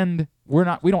understand we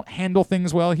don't handle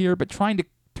things well here, but trying to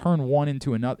turn one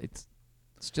into another, it's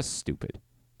just stupid.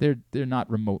 They're not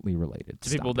remotely related. To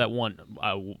people that want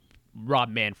Rob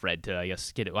Manfred to, I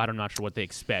guess, get it. I'm not sure what they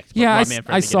expect. Yeah, Rob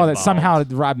I saw that somehow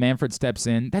Rob Manfred steps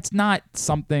in. That's not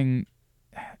something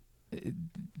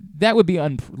that would be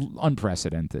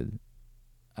unprecedented.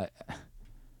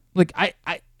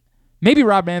 Maybe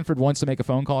Rob Manfred wants to make a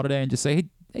phone call today and just say,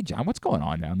 hey, John, what's going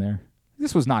on down there?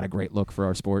 This was not a great look for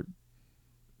our sport.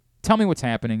 Tell me what's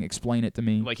happening. Explain it to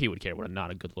me. Like he would care what not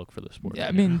a good look for the sport. Yeah,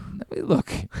 I mean,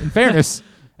 look, in fairness,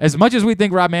 as much as we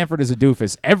think Rob Manfred is a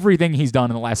doofus, everything he's done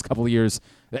in the last couple of years,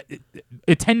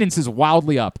 attendance is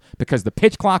wildly up because the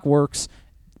pitch clock works.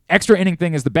 Extra inning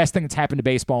thing is the best thing that's happened to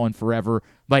baseball in forever.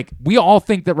 Like, we all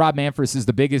think that Rob Manfred is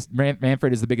the biggest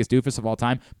doofus of all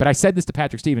time, but I said this to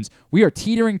Patrick Stevens. We are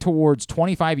teetering towards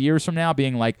 25 years from now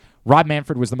being like, Rob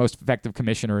Manfred was the most effective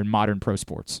commissioner in modern pro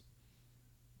sports.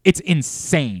 It's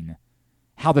insane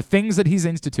how the things that he's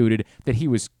instituted that he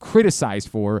was criticized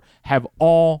for have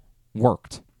all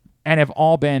worked and have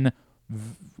all been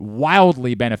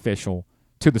wildly beneficial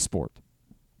to the sport.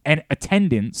 And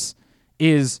attendance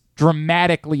is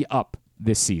dramatically up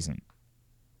this season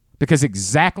because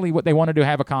exactly what they wanted to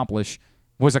have accomplished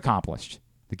was accomplished.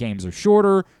 The games are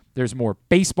shorter. There's more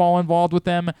baseball involved with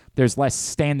them. There's less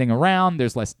standing around.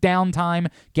 There's less downtime.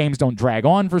 Games don't drag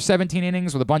on for 17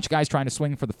 innings with a bunch of guys trying to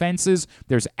swing for the fences.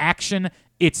 There's action.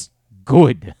 It's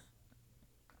good.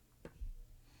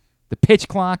 The pitch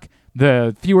clock,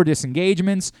 the fewer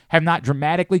disengagements have not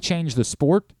dramatically changed the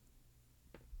sport.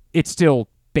 It's still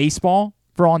baseball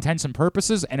for all intents and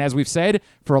purposes, and as we've said,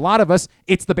 for a lot of us,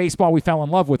 it's the baseball we fell in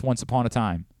love with once upon a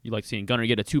time. You like seeing Gunnar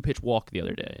get a 2-pitch walk the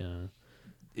other day.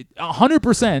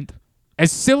 100%.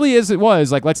 As silly as it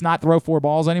was, like, let's not throw 4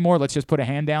 balls anymore, let's just put a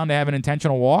hand down to have an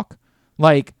intentional walk.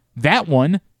 Like, that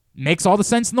one makes all the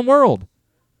sense in the world.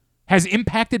 Has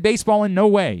impacted baseball in no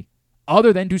way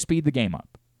other than to speed the game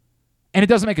up. And it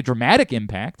doesn't make a dramatic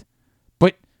impact,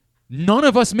 but none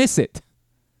of us miss it.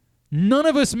 None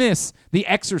of us miss the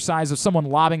exercise of someone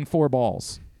lobbing 4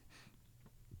 balls.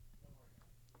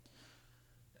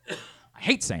 I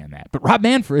hate saying that, but Rob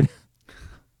Manfred,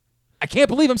 I can't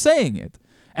believe I'm saying it.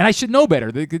 And I should know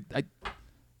better.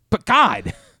 But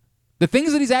God, the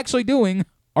things that he's actually doing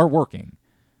are working.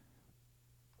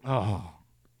 Oh.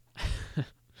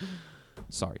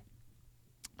 Sorry.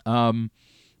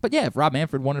 But yeah, if Rob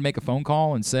Manfred wanted to make a phone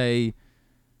call and say,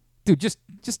 dude, just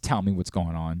tell me what's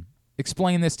going on.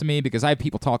 Explain this to me because I have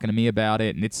people talking to me about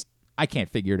it and I can't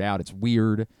figure it out. It's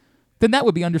weird. Then that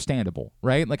would be understandable,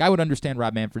 right? Like, I would understand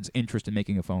Rob Manfred's interest in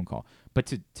making a phone call.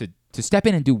 But to step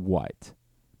in and do what?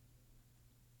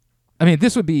 I mean,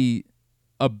 this would be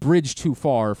a bridge too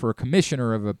far for a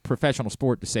commissioner of a professional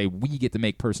sport to say, we get to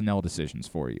make personnel decisions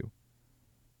for you.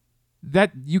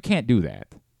 That you can't do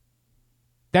that.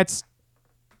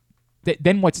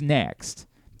 Then what's next?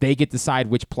 They get to decide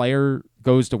which player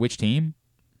goes to which team?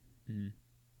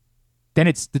 Then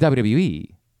it's the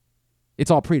WWE. It's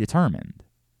all predetermined.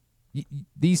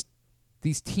 These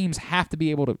teams have to be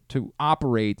able to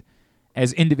operate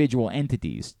as individual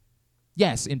entities.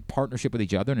 Yes, in partnership with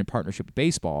each other and in partnership with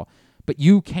baseball, but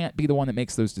you can't be the one that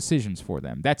makes those decisions for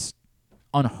them. That's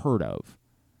unheard of.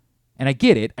 And I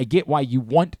get it. I get why you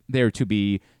want there to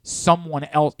be someone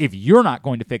else. If you're not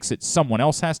going to fix it, someone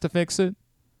else has to fix it.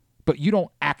 But you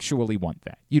don't actually want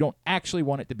that. You don't actually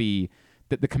want it to be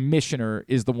that the commissioner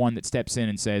is the one that steps in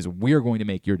and says, we're going to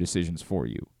make your decisions for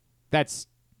you. That's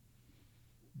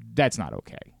not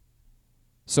okay.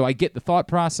 So I get the thought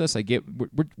process. I get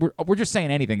we're just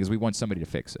saying anything because we want somebody to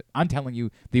fix it. I'm telling you,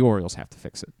 the Orioles have to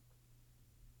fix it.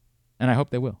 And I hope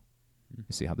they will. You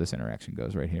see how this interaction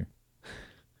goes right here.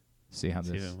 See how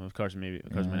this... Carson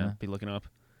might not be looking up.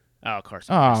 Oh,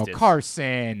 Carson. Oh,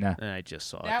 Carson. I just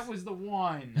saw it. That was the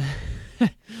one.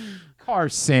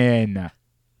 Carson.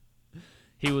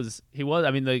 He was. I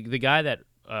mean, the guy that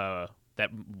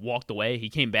walked away, he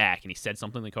came back and he said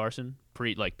something to Carson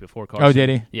before Carson. Oh, did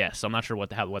he? Yes. I'm not sure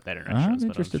what that interaction was. I'm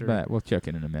interested in that. We'll check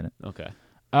it in a minute. Okay.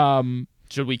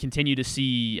 Should we continue to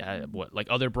see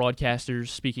other broadcasters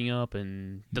speaking up,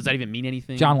 and does that even mean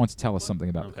anything? John wants to tell us something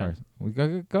about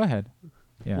Carson. Go ahead.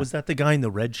 Yeah. Was that the guy in the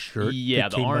red shirt? Yeah,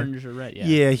 the orange or red. Yeah.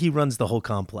 Yeah, he runs the whole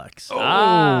complex. Oh.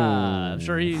 I'm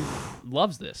sure he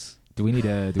loves this. Do we need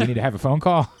to have a phone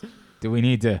call? Do we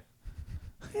need to?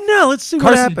 No, let's see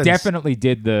Carson what happens. Definitely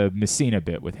did the Messina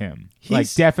bit with him.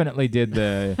 Definitely did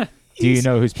the. Do you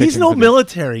know who's pitching? He's no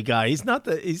military guy. He's not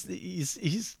the.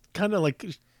 He's kind of like.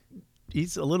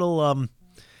 He's a little.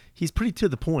 He's pretty to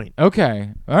the point. Okay.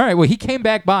 All right. Well, he came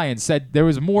back by and said there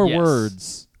was more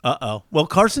words Well,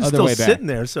 Carson's still sitting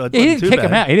there, so he didn't kick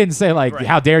him out. He didn't say like,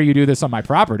 "How dare you do this on my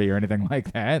property" or anything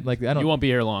like that. Like, you won't be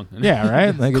here long. Yeah,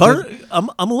 right. Like, I'm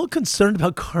a little concerned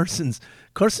about Carson's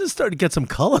starting to get some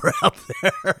color out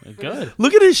there. Good.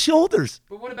 Look at his shoulders.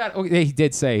 But what about? Okay, he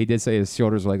did say his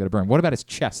shoulders were like going to burn. What about his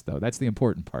chest though? That's the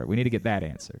important part. We need to get that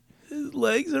answer. His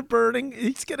legs are burning.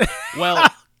 He's gonna. Well.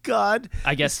 God.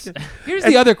 I guess. Here's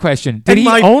the other question. Did he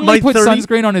only put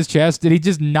sunscreen on his chest? Did he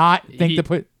just not think to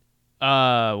put...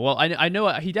 Well, I know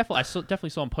he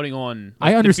definitely saw him putting on.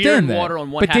 I understand the beer and that. water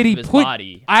on one but half did he of his put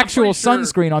body. actual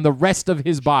sunscreen on the rest of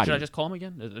his body? Should I just call him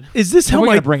again? Is this how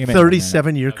my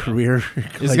 37-year career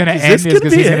is going to end?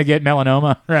 Because he's going to get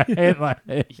melanoma, right?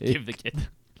 Like, give the kid.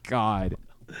 God.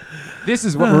 This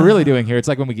is what we're really doing here. It's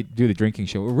like when we do the drinking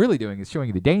show. What we're really doing is showing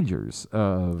you the dangers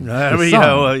of there we sun.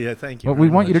 go. Yeah, thank you. What we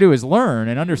want you to do is learn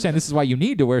and understand this is why you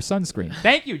need to wear sunscreen.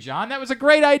 Thank you, John. That was a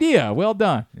great idea. Well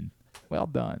done. Well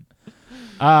done.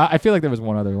 I feel like there was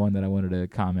one other one that I wanted to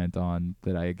comment on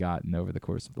that I had gotten over the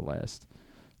course of the last.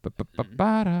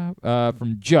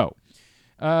 From Joe.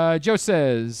 Joe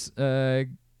says,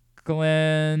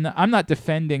 Glenn, I'm not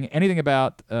defending anything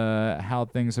about how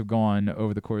things have gone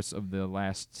over the course of the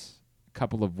last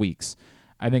couple of weeks.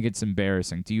 I think it's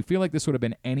embarrassing. Do you feel like this would have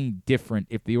been any different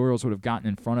if the Orioles would have gotten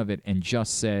in front of it and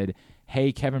just said,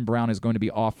 hey, Kevin Brown is going to be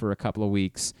off for a couple of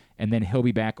weeks, and then he'll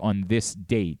be back on this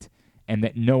date, and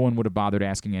that no one would have bothered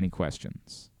asking any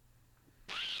questions?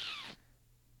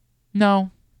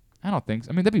 No, I don't think so.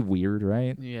 I mean, that'd be weird,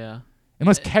 right? Yeah.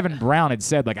 Unless Kevin Brown had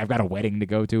said, like, I've got a wedding to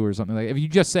go to or something like that. If you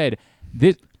just said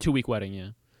this 2-week wedding, yeah.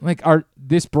 Like our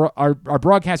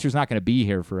broadcaster's not going to be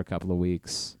here for a couple of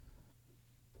weeks.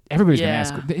 Everybody's going to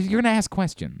ask. You're going to ask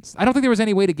questions. I don't think there was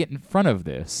any way to get in front of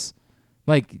this.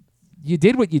 Like, you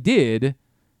did what you did.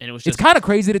 And it was just, it's kind of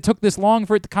crazy that it took this long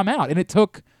for it to come out. And it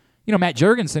took, Matt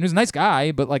Jurgensen, who's a nice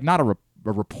guy, but like not a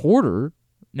reporter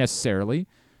necessarily.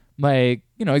 Like,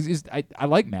 I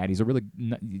like Matt. He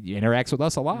interacts with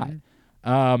us a lot.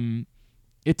 Mm-hmm.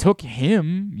 It took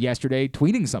him yesterday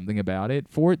tweeting something about it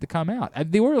for it to come out.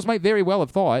 The Orioles might very well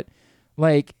have thought,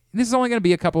 like, this is only going to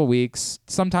be a couple of weeks.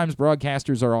 Sometimes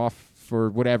broadcasters are off for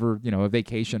whatever, a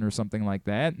vacation or something like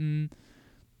that. And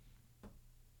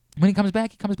when he comes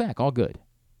back, all good.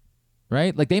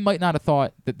 Right? Like, they might not have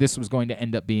thought that this was going to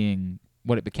end up being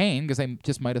what it became, because they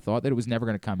just might have thought that it was never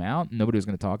going to come out and nobody was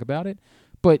going to talk about it.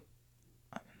 But,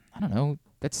 I don't know.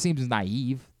 That seems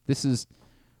naive.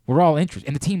 We're all interested.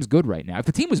 And the team's good right now. If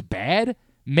the team was bad,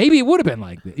 maybe it would have been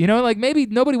like this. Like maybe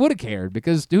nobody would have cared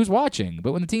because who's watching?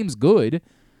 But when the team's good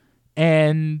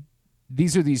and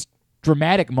these are these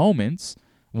dramatic moments,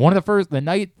 the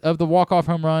night of the walk-off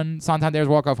home run, Santander's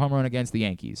walk-off home run against the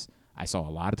Yankees, I saw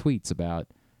a lot of tweets about,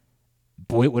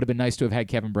 boy, it would have been nice to have had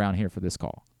Kevin Brown here for this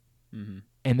call. Mm-hmm.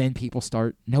 And then people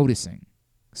start noticing.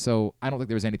 So I don't think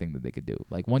there was anything that they could do.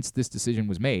 Like, once this decision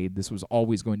was made, this was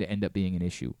always going to end up being an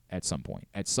issue at some point.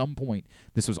 At some point,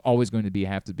 this was always going to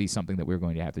have to be something that we were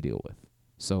going to have to deal with.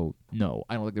 So, no,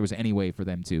 I don't think there was any way for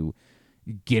them to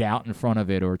get out in front of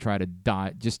it or try to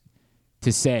just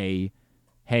to say,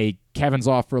 hey, Kevin's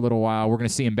off for a little while. We're going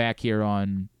to see him back here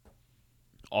on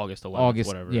August 11th,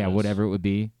 whatever. Yeah, whatever it would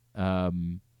be.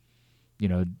 No,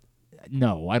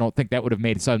 I don't think that would have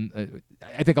made sudden.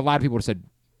 I think a lot of people would have said,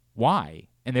 why?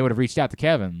 And they would have reached out to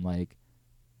Kevin, like,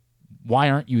 why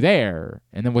aren't you there?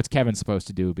 And then what's Kevin supposed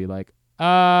to do? Be like,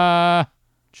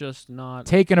 just not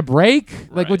taking a break?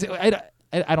 Right. Like,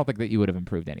 I don't think that you would have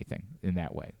improved anything in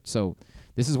that way. So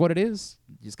this is what it is.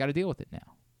 You just got to deal with it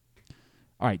now.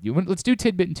 All right, let's do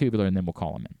Tidbit and Tubular, and then we'll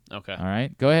call him in. Okay. All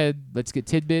right, go ahead. Let's get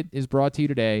Tidbit is brought to you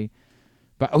today.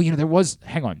 But, there was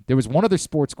one other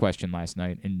sports question last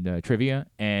night in trivia,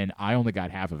 and I only got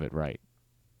half of it right.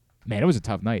 Man, it was a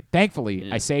tough night.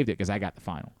 Thankfully, I saved it because I got the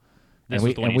final. And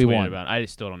we won. About. I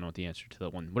still don't know what the answer to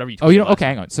that one. Whatever you. Okay,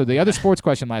 hang on. So the other sports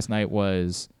question last night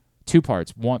was two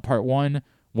parts. Part one,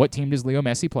 what team does Leo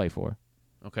Messi play for?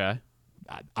 Okay.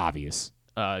 Obvious.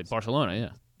 Barcelona, yeah.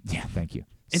 Yeah, thank you.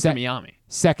 Inter Miami.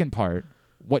 Second part,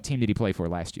 what team did he play for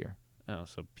last year? Oh,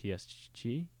 so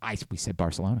PSG? We said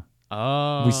Barcelona.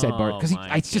 Oh, we said because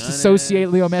I just associate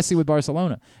Leo Messi with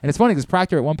Barcelona, and it's funny because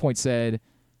Proctor at one point said,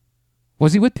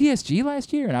 "Was he with PSG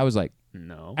last year?" And I was like,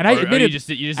 "No." And I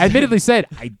admittedly said,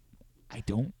 "I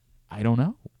don't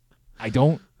know. I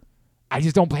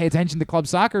just don't pay attention to club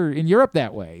soccer in Europe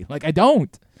that way. Like I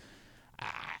don't.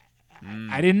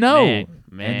 I didn't know."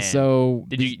 Man. And so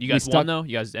did you guys won though?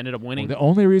 You guys ended up winning. Well, the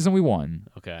only reason we won,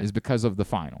 okay, is because of the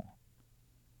final.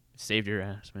 Saved your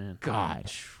ass, man.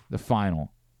 Gosh, the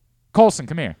final. Colson,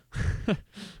 come here.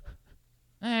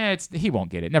 He won't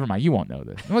get it. Never mind. You won't know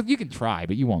this. Well, you can try,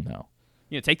 but you won't know.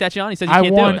 You know, take that, John. He said you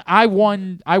can't do it.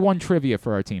 I won trivia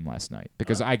for our team last night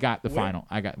because I got the final.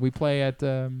 We play at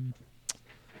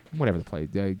whatever they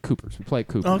play, Coopers. We play at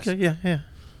Coopers. Okay, yeah.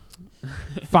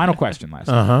 Final question last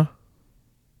night.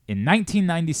 In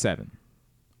 1997,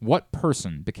 what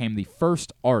person became the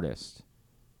first artist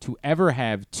to ever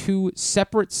have two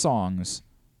separate songs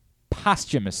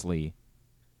posthumously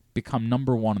become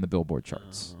number one on the Billboard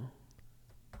charts?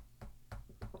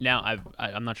 Now,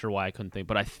 I'm not sure why I couldn't think,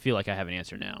 but I feel like I have an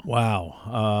answer now.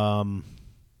 Wow.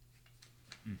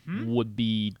 Would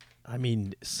be... I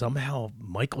mean, somehow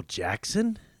Michael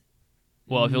Jackson?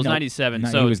 Well, if it was 97,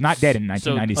 he was not dead in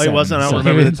 1997. He wasn't. I don't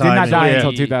remember the time. He did not die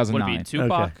until 2009. Would it be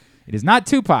Tupac? Okay. It is not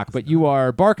Tupac, but you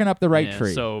are barking up the right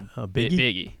tree. So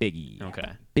Biggie? Biggie.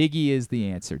 Okay. Biggie is the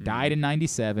answer. Died in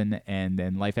 97, and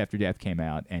then Life After Death came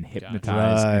out, and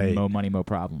Hypnotized and Mo Money, Mo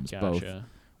Problems both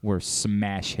were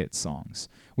smash hit songs.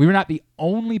 We were not the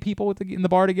only people in the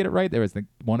bar to get it right. There was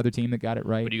one other team that got it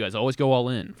right. But you guys always go all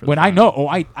in. When I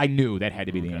knew that had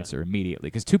to be the answer immediately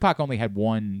because Tupac only had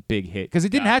one big hit. Because it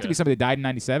didn't have to be somebody that died in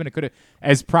 97. It could have,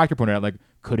 as Proctor pointed out,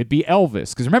 could it be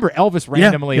Elvis? Because remember, Elvis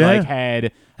randomly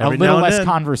had every a little now and less then.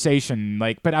 Conversation.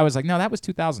 But I was like, no, that was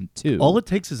 2002. All it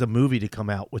takes is a movie to come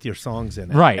out with your songs in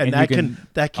it, right? And that can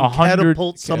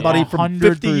catapult somebody from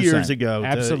 50 years ago.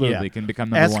 Absolutely, can become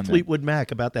number one. Ask Fleetwood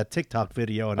Mac about that TikTok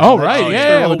video. And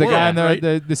with the guy in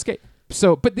the skate.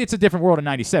 So, but it's a different world in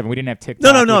 '97. We didn't have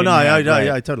TikTok. No.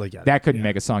 I totally get it. That couldn't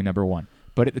make a song number one.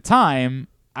 But at the time,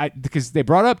 because they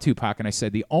brought up Tupac, and I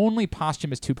said the only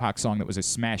posthumous Tupac song that was a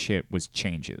smash hit was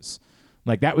 "Changes."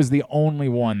 That was the only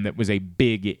one that was a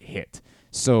big hit.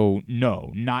 So no,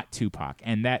 not Tupac.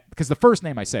 And that because the first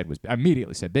name I said I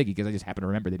immediately said Biggie because I just happened to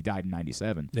remember that he died in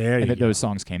 '97 and that those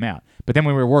songs came out. But then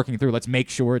when we were working through, let's make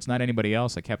sure it's not anybody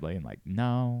else. I kept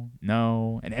no,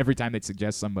 and every time they'd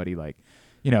suggest somebody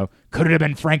could it have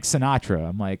been Frank Sinatra?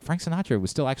 I'm like, Frank Sinatra was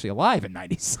still actually alive in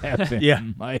 '97. Yeah,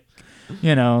 and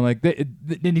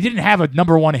he didn't have a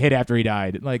number one hit after he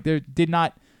died. There did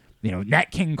not, Nat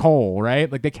King Cole,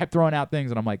 right? They kept throwing out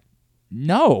things, and I'm like,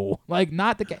 no,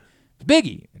 not the.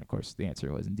 Biggie. And, of course, the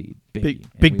answer was indeed Biggie.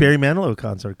 Big Barry Manilow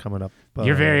concert coming up.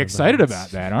 You're very excited about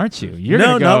that, aren't you?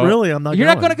 Not really. I'm not You're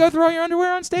not going to go throw your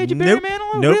underwear on stage at Barry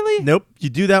Manilow? Nope, really? Nope.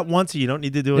 You do that once, you don't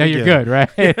need to do it again. You're good,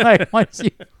 right?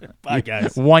 Bye,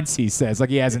 guys. Once he says,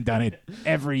 he hasn't done it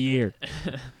every year.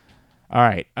 All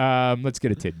right, let's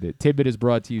get a tidbit. Tidbit is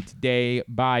brought to you today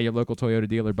by your local Toyota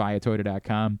dealer,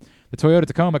 buyatoyota.com. The Toyota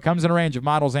Tacoma comes in a range of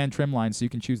models and trim lines, so you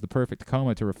can choose the perfect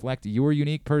Tacoma to reflect your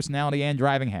unique personality and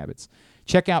driving habits.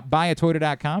 Check out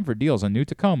buyatoyota.com for deals on new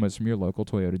Tacomas from your local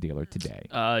Toyota dealer today.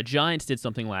 Giants did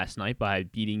something last night by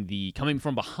coming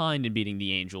from behind and beating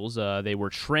the Angels. They were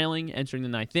trailing entering the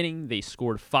ninth inning. They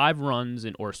scored 6 runs,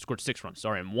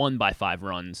 and won by 5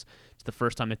 runs. It's the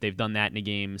first time that they've done that in a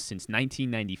game since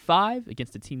 1995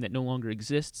 against a team that no longer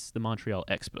exists, the Montreal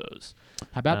Expos.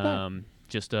 How about that?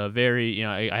 Just a very,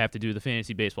 I have to do the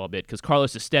fantasy baseball bit because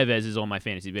Carlos Estevez is on my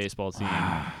fantasy baseball team.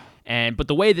 But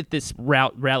the way that this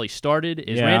rally started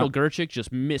is Randall Gerchik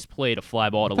just misplayed a fly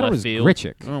ball to left field.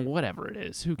 Grichuk. Whatever it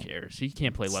is, who cares? He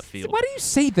can't play left field. Why do you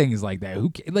say things like that?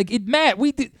 Matt,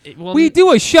 we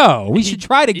do a show. We should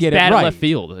try to get it right. He's bad at left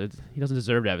field. He doesn't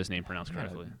deserve to have his name pronounced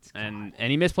correctly. And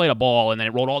he misplayed a ball, and then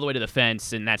it rolled all the way to the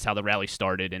fence, and that's how the rally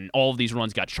started. And all of these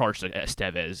runs got charged to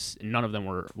Estevez, and none of them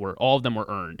were all of them were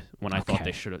earned when I thought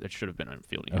it should have been a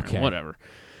fielding error. Whatever.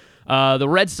 The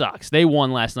Red Sox, they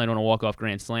won last night on a walk-off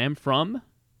grand slam from...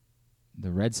 The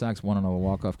Red Sox won on a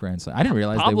walk-off grand slam. I didn't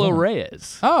realize Pablo they won.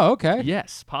 Reyes. Oh, okay.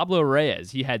 Yes, Pablo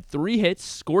Reyes. He had 3 hits,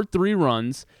 scored 3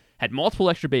 runs, had multiple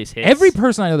extra base hits. Every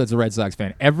person I know that's a Red Sox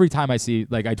fan, every time I see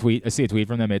I see a tweet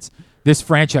from them, it's this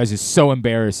franchise is so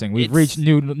embarrassing. We've reached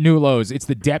new lows. It's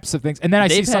the depths of things. And then I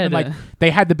see something like they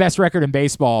had the best record in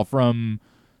baseball from...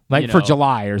 for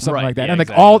July or something like that. Yeah, and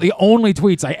exactly. all the only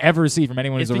tweets I ever see from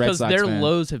anyone who's a Red Sox fan. Because their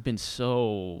lows have been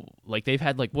so they've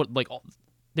had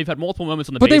they've had multiple moments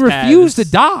on the but base they refuse to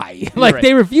die.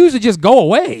 They refuse to just go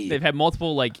away. They've had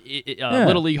multiple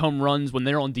little league home runs when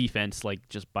they're on defense,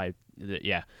 just by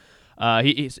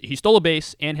He stole a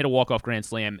base and hit a walk-off grand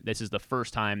slam. This is the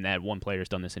first time that one player's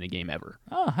done this in a game ever.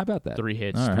 Oh, how about that? 3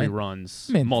 hits, 3 runs,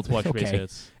 multiple extra base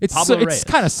hits. It's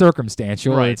kind of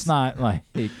circumstantial. Right. It's not like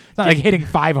hitting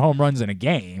 5 home runs in a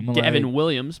game. Gavin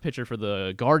Williams, pitcher for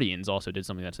the Guardians, also did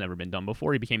something that's never been done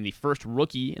before. He became the first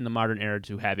rookie in the modern era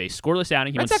to have a scoreless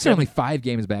outing. That's actually only 5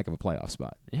 games back of a playoff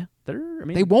spot. Yeah, I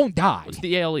mean, they won't die. It's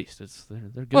the AL East.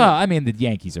 They're good. Well, I mean, the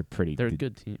Yankees are pretty. They're a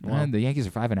good team. Well, the Yankees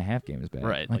are 5.5 games back.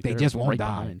 Right. Like they just won't right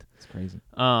die. Behind. It's crazy.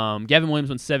 Gavin Williams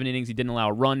went 7 innings. He didn't allow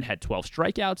a run, had 12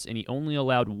 strikeouts, and he only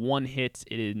allowed 1 hit.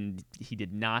 He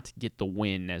did not get the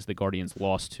win as the Guardians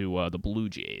lost to the Blue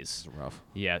Jays. That's rough.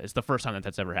 Yeah, it's the first time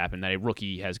that's ever happened, that a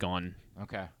rookie has gone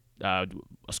a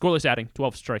scoreless outing,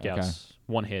 12 strikeouts,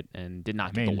 1 hit, and did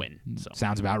not get the win. So.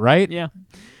 Sounds about right. Yeah.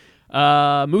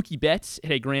 Mookie Betts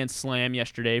hit a grand slam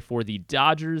yesterday for the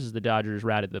Dodgers. The Dodgers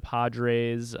routed the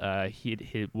Padres.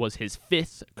 It was his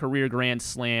 5th career grand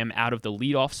slam out of the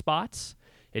leadoff spots.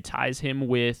 It ties him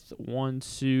with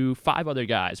 5 other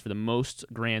guys for the most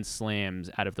grand slams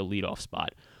out of the leadoff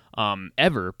spot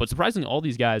ever. But surprisingly, all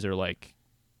these guys are like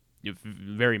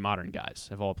very modern guys.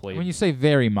 Have all played. When you say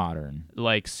very modern,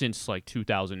 like since like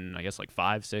 2000, I guess like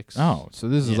 5, 6. Oh, so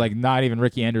this is like not even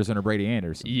Ricky Anderson or Brady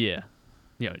Anderson. Yeah.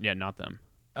 Yeah, not them.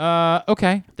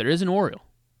 Okay. There is an Oriole.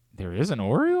 There is an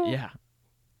Oriole? Yeah.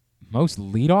 Most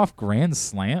leadoff grand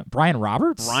slam? Brian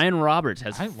Roberts? Brian Roberts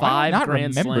has 5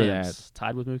 grand slams.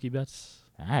 Tied with Mookie Betts.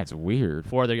 That's weird.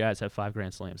 4 other guys have 5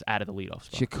 grand slams out of the leadoff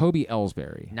spot. Jacoby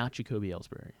Ellsbury. Not Jacoby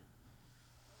Ellsbury.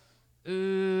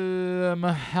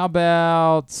 How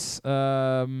about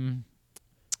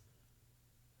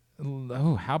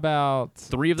how about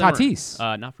 3 of them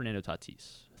Tatis? Not Fernando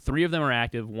Tatis. 3 of them are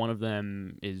active. 1 of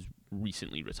them is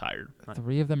recently retired.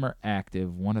 3 of them are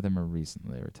active. 1 of them are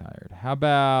recently retired. How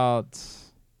about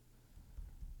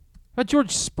George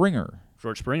Springer?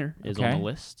 George Springer is on the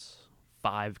list.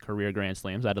 5 career grand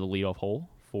slams out of the leadoff hole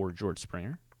for George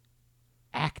Springer.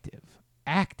 Active.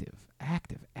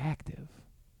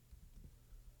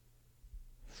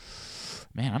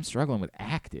 Man, I'm struggling with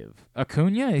active.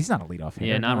 Acuna? He's not a leadoff hitter.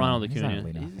 Yeah, not Ronald He's Acuna. not a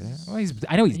leadoff hitter.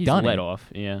 I know he's done led it.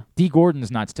 off, yeah. D.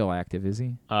 Gordon's not still active, is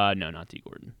he? No, not D.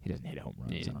 Gordon. He doesn't hit home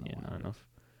runs. Not enough.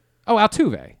 Oh,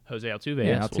 Altuve. Jose Altuve,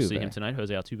 yes. We'll see him tonight.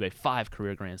 Jose Altuve, 5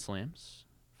 career grand slams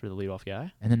for the leadoff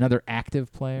guy. And another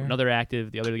active player? Another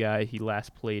active. The other guy, he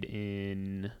last played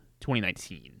in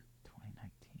 2019.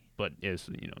 But is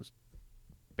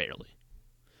barely.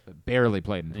 But barely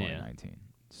played in 2019. Yeah.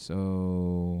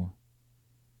 So...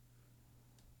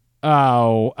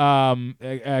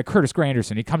 Curtis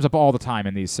Granderson. He comes up all the time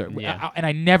in these. And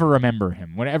I never remember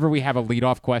him. Whenever we have a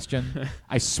leadoff question,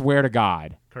 I swear to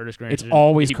God, Curtis Granderson. It's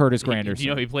always Curtis Granderson. Do you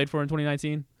know who he played for in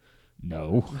 2019?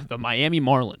 No. The Miami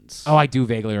Marlins. Oh, I do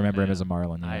vaguely remember him as a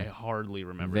Marlin. Yeah. I hardly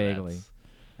remember vaguely.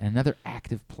 And another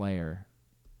active player.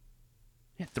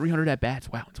 Yeah, 300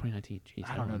 at-bats. Wow, in 2019. Jeez,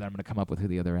 I don't know that I'm going to come up with who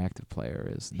the other active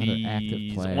player is. Another active player.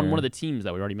 He's on one of the teams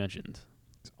that we already mentioned.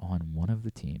 On one of the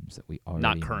teams that we already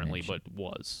Not currently, mentioned. but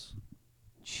was.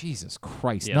 Jesus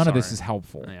Christ. Yeah, None of this is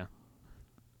helpfill. Yeah.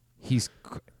 He's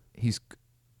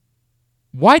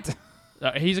what?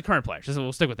 He's a current player.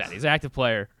 We'll stick with that. He's an active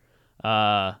player.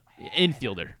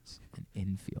 Infielder. An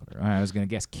infielder. All right, I was going to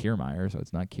guess Kiermaier, so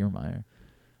it's not Kiermaier.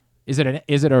 Is it a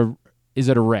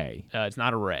Ray? It's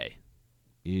not a Ray.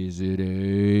 Is it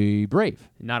a Brave?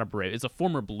 Not a Brave. It's a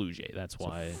former Blue Jay. That's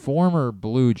why. Former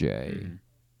Blue Jay.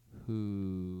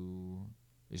 Who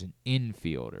is an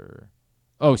infielder.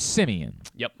 Oh, Simeon.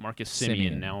 Yep, Marcus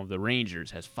Simeon, now of the Rangers,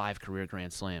 has 5 career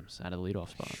grand slams out of the leadoff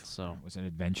spot. So it was an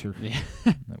adventure. Yeah.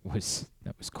 that was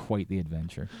quite the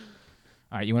adventure.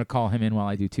 All right, you want to call him in while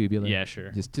I do tubular? Yeah,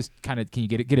 sure. Just kind of, can you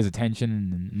get his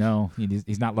attention? No,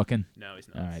 he's not looking. No, he's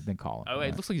not. All right, then call him. Oh,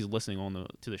 it looks like he's listening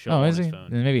to the show. Oh, on is his he? phone.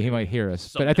 Then maybe he might hear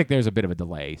us, but I think there's a bit of a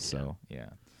delay. So yeah.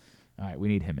 All right, we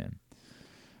need him in.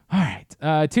 All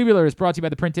right. Tubular is brought to you by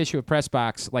the print issue of Press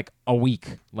Box. Like a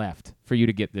week left for you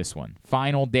to get this one.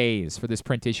 Final days for this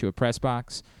print issue of Press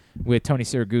Box with Tony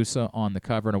Siragusa on the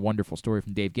cover and a wonderful story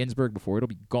from Dave Ginsburg before it'll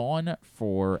be gone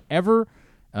forever.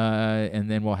 And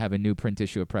then we'll have a new print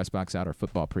issue of Press Box out, our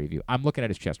football preview. I'm looking at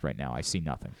his chest right now. I see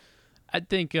nothing. I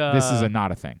think this is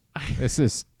not a thing. This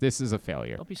is a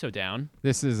failure. Don't be so down.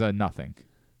 This is a nothing.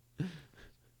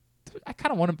 I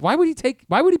kind of want him. Why would he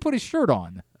put his shirt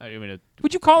on?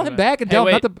 Would you call him back and tell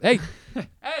him not to? Hey,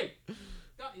 hey,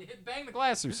 bang the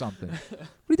glass or something. What are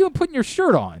you doing putting your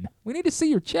shirt on? We need to see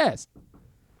your chest.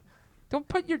 Don't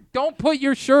put your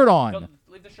shirt on.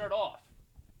 Leave the shirt off.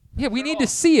 Yeah, we need to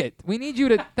see it. We need you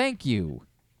to thank you.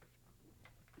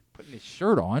 Putting his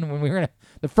shirt on when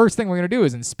the first thing we're gonna do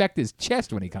is inspect his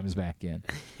chest when he comes back in.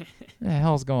 What the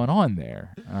hell's going on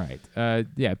there? All right.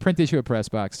 Yeah, print issue of Press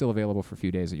Box, still available for a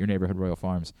few days at your neighborhood Royal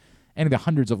Farms. Any of the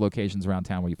hundreds of locations around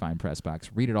town where you find Press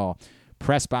Box. Read it all.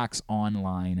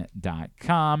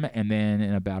 PressBoxOnline.com. And then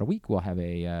in about a week, we'll have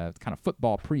a kind of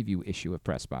football preview issue of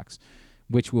Press Box,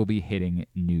 which will be hitting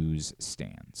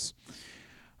newsstands.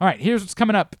 All right, here's what's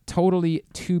coming up totally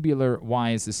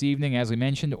tubular-wise this evening. As we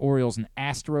mentioned, Orioles and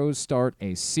Astros start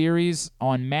a series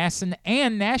on MASN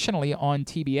and nationally on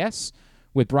TBS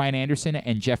with Brian Anderson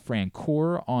and Jeff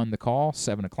Francoeur on the call,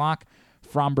 7 o'clock.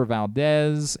 Framber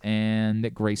Valdez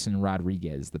and Grayson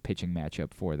Rodriguez, the pitching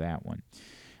matchup for that one.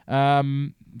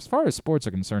 As far as sports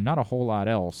are concerned, not a whole lot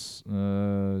else.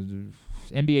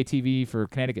 NBA TV for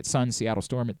Connecticut Sun, Seattle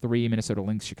Storm at 3, Minnesota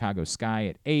Lynx, Chicago Sky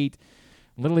at 8.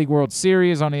 Little League World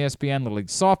Series on ESPN, Little League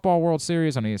Softball World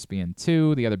Series on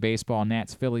ESPN2. The other baseball,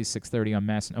 Nats, Phillies, 6:30 on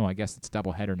MASN. Oh, I guess it's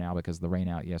doubleheader now because of the rain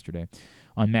out yesterday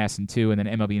on MASN2. And then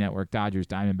MLB Network, Dodgers,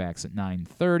 Diamondbacks at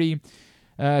 9:30.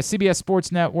 CBS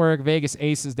Sports Network, Vegas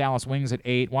Aces, Dallas Wings at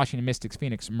 8. Washington Mystics,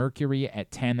 Phoenix Mercury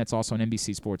at 10. That's also on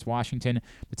NBC Sports Washington.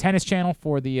 The Tennis Channel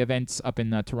for the events up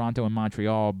in Toronto and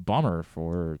Montreal. Bummer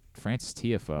for Francis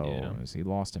Tiafoe as he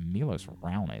lost to Milos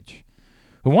Raonic,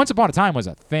 who once upon a time was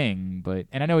a thing,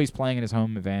 and I know he's playing in his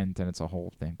home event and it's a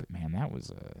whole thing, but man, that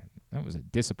was a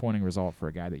disappointing result for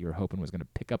a guy that you were hoping was going to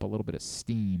pick up a little bit of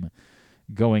steam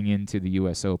going into the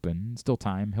U.S. Open. Still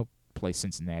time. He'll play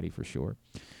Cincinnati for sure.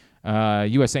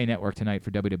 USA Network tonight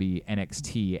for WWE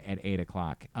NXT at 8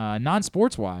 o'clock.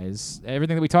 Non-sports-wise,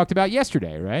 everything that we talked about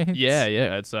yesterday, right? Yeah.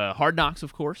 It's Hard Knocks,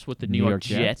 of course, with the New York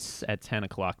Jets at 10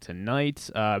 o'clock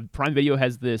tonight. Prime Video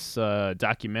has this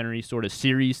documentary sort of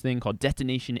series thing called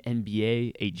Destination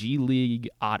NBA, a G League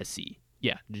Odyssey.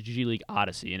 Yeah, G League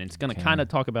Odyssey, and it's going to kind of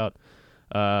talk about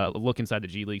look inside the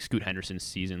G League, Scoot Henderson's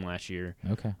season last year.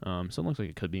 Okay. So it looks like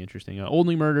it could be interesting.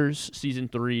 Only Murders, Season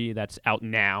 3, that's out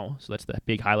now. So that's the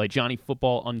big highlight. Johnny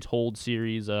Football Untold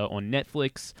series on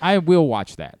Netflix. I will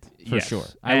watch that for sure.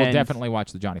 I will definitely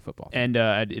watch the Johnny Football. And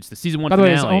it's the Season 1 finale. By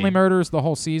the way, finale. is Only Murders the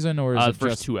whole season? Or is the it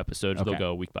first just 2 episodes. Okay. They'll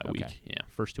go week by week. Okay. Yeah,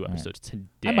 first 2 episodes today.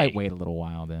 I might wait a little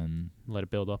while then. Let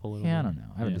it build up a little bit. Yeah, I don't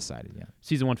know. I haven't decided yet.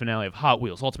 Season 1 finale of Hot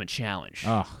Wheels Ultimate Challenge.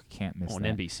 Oh, can't miss on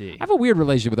that. NBC. I have a weird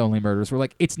relationship with Only Murders where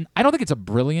I don't think it's a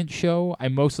brilliant show. I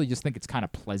mostly just think it's kind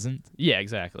of pleasant. Yeah,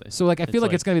 exactly. So I feel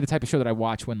like it's going to be the type of show that I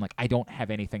watch when I don't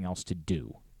have anything else to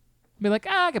do. I'll be like,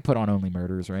 I could put on Only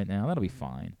Murders right now. That'll be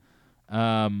fine. But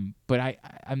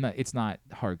I'm not. It's not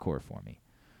hardcore for me.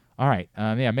 All right.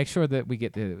 Make sure that we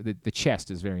get the chest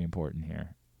is very important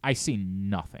here. I see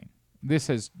nothing. This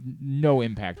has no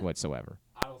impact whatsoever.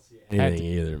 I don't see anything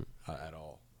either at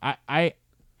all.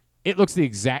 It looks the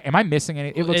exact. Am I missing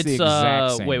anything? It looks the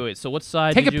exact same. Wait. So what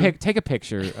side? Take a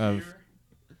picture of.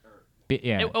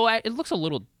 Yeah. It looks a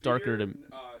little darker to.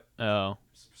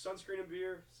 Sunscreen and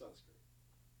beer.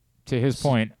 Sunscreen. To his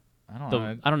point, I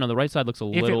don't know. The right side looks a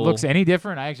little. If it looks any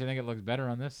different, I actually think it looks better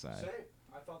on this side. Same.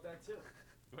 I thought that too.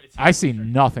 I see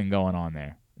nothing going on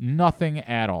there. Nothing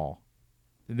at all.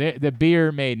 The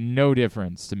beer made no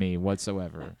difference to me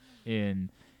whatsoever. And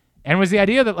was the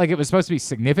idea that it was supposed to be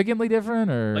significantly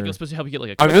different, or it was supposed to help you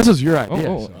get I mean, this was your idea,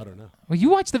 so I don't know. Well, you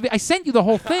watched I sent you the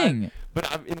whole thing. But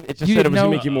it just said it was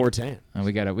going to make you more tan. Oh,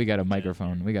 we got a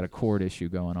microphone. We got a cord issue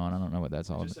going on. I don't know what that's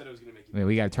all about. Just said it was going to make you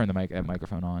we got to turn the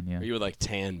microphone on. Yeah. Or you would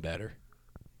tan better.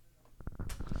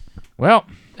 Well.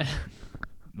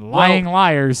 Lying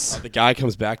liars. The guy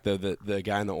comes back, the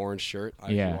guy in the orange shirt.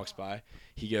 He walks by.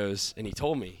 He goes, and he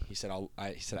told me. He said,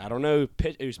 I don't know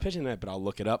who's pitching that, but I'll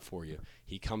look it up for you.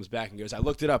 He comes back and goes, I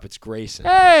looked it up. It's Grayson.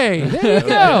 Hey, there you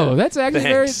go. That's actually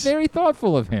very, very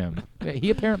thoughtful of him. He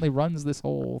apparently runs this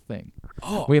whole thing.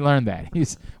 Oh. We learned that.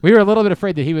 We were a little bit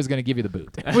afraid that he was going to give you the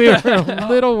boot. We were a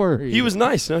little worried. He was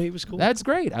nice. No, he was cool. That's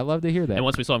great. I love to hear that. And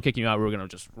once we saw him kicking you out, we were going to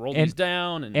just roll these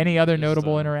down. And any other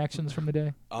notable interactions from the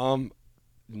day?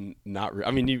 Not really.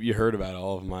 I mean, you heard about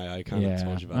all of them. I kind of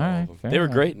told you about all of them. They were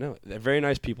great. No, they're very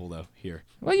nice people though here.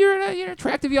 Well, you're an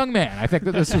attractive young man. I think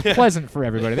that this was pleasant for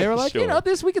everybody. They were like,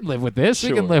 this we can live with this.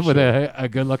 We can live with a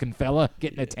good-looking fella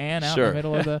getting a tan out in the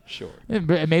middle of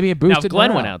the. Maybe a boosted. Now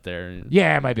Glenn went out there.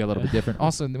 Yeah, it might be a little bit different.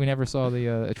 Also, we never saw the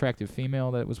attractive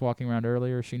female that was walking around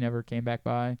earlier. She never came back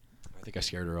by. I think I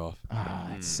scared her off.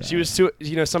 She was too.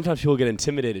 Sometimes people get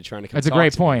intimidated trying to come. That's a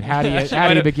great point. How do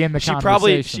you begin the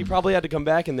conversation? She probably had to come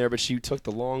back in there, but she took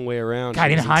the long way around. God,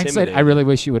 in hindsight, I really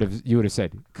wish you would have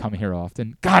said, "Come here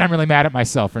often." God, I'm really mad at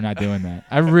myself for not doing that.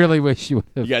 I really wish you would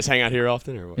have. You guys hang out here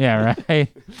often, or what? Yeah,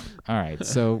 right. All right,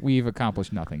 so we've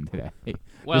accomplished nothing today.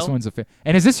 Well, this one's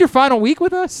and is this your final week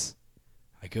with us?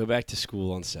 I go back to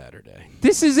school on Saturday.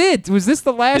 This is it. Was this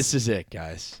the last? This is it,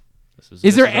 guys.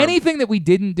 Is there anything that we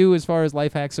didn't do as far as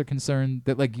life hacks are concerned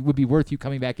that would be worth you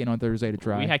coming back in on Thursday to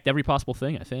try? We hacked every possible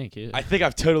thing, I think. Yeah. I think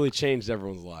I've totally changed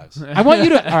everyone's lives. I want you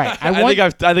to. All right. I think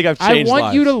I've changed. I want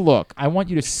lives. you to look. I want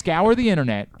you to scour the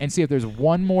internet and see if there's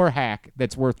one more hack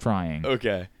that's worth trying.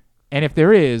 Okay. And if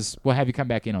there is, we'll have you come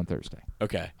back in on Thursday.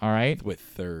 Okay. All right? With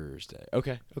Thursday.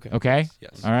 Okay. Okay?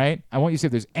 Yes. All right? I want you to see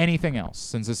if there's anything else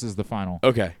since this is the final.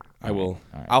 Okay. I will.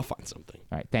 Right. I'll find something.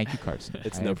 All right. Thank you, Carson.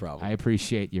 It's no problem. I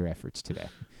appreciate your efforts today.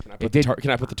 Can I put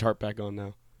the tarp back on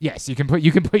now? Yes, you can put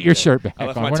your shirt back I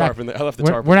left on. My tarp in the, I left the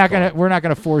tarp. We're not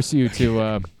gonna force you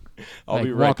to I'll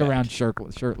be right walk back. around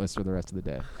shirtless for the rest of the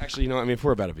day. Actually, you know, I mean, if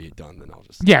we're about to be done, then I'll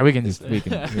just. Yeah, we can just.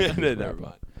 Never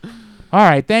mind. All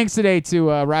right. Thanks today to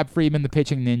Rob Friedman, the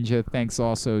pitching ninja. Thanks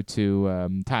also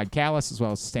to Todd Kalas, as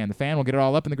well as Stan the Fan. We'll get it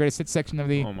all up in the greatest hits section of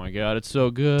the. Oh my God, it's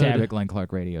so good. Tab at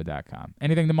GlennClarkRadio.com.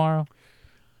 Anything tomorrow?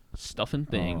 Stuff and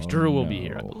things. Drew will be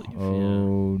here, I believe.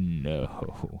 Oh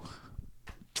no.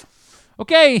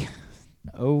 Okay.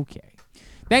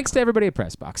 Thanks to everybody at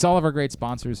PressBox, all of our great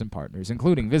sponsors and partners,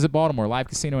 including Visit Baltimore, Live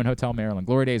Casino and Hotel Maryland,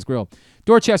 Glory Days Grill,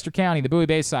 Dorchester County, the Bowie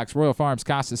Bay Sox, Royal Farms,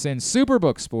 Costas Inn,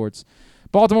 Superbook Sports,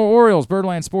 Baltimore Orioles,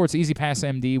 Birdland Sports, Easy Pass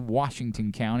MD,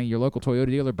 Washington County, your local Toyota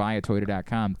dealer,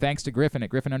 buyatoyota.com. Thanks to Griffin at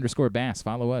Griffin_Bass.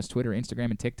 Follow us, Twitter, Instagram,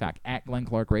 and TikTok at Glenn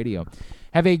Clark Radio.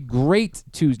 Have a great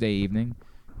Tuesday evening.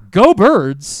 Go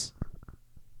Birds!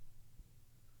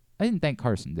 I didn't thank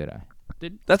Carson, did I?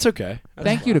 That's okay.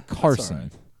 Thank you to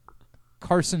Carson.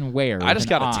 Carson Ware. I just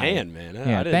got a tan, man.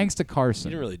 Yeah, thanks to Carson.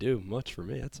 You didn't really do much for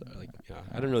me. That's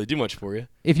I didn't really do much for you.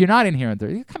 If you're not in here on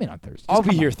Thursday, come in on Thursday. I'll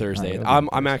be here Thursday. Right,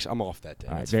 I'm off that day.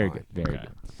 All right, That's very fine. good. Very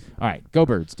good. All right, go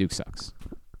Birds. Duke sucks.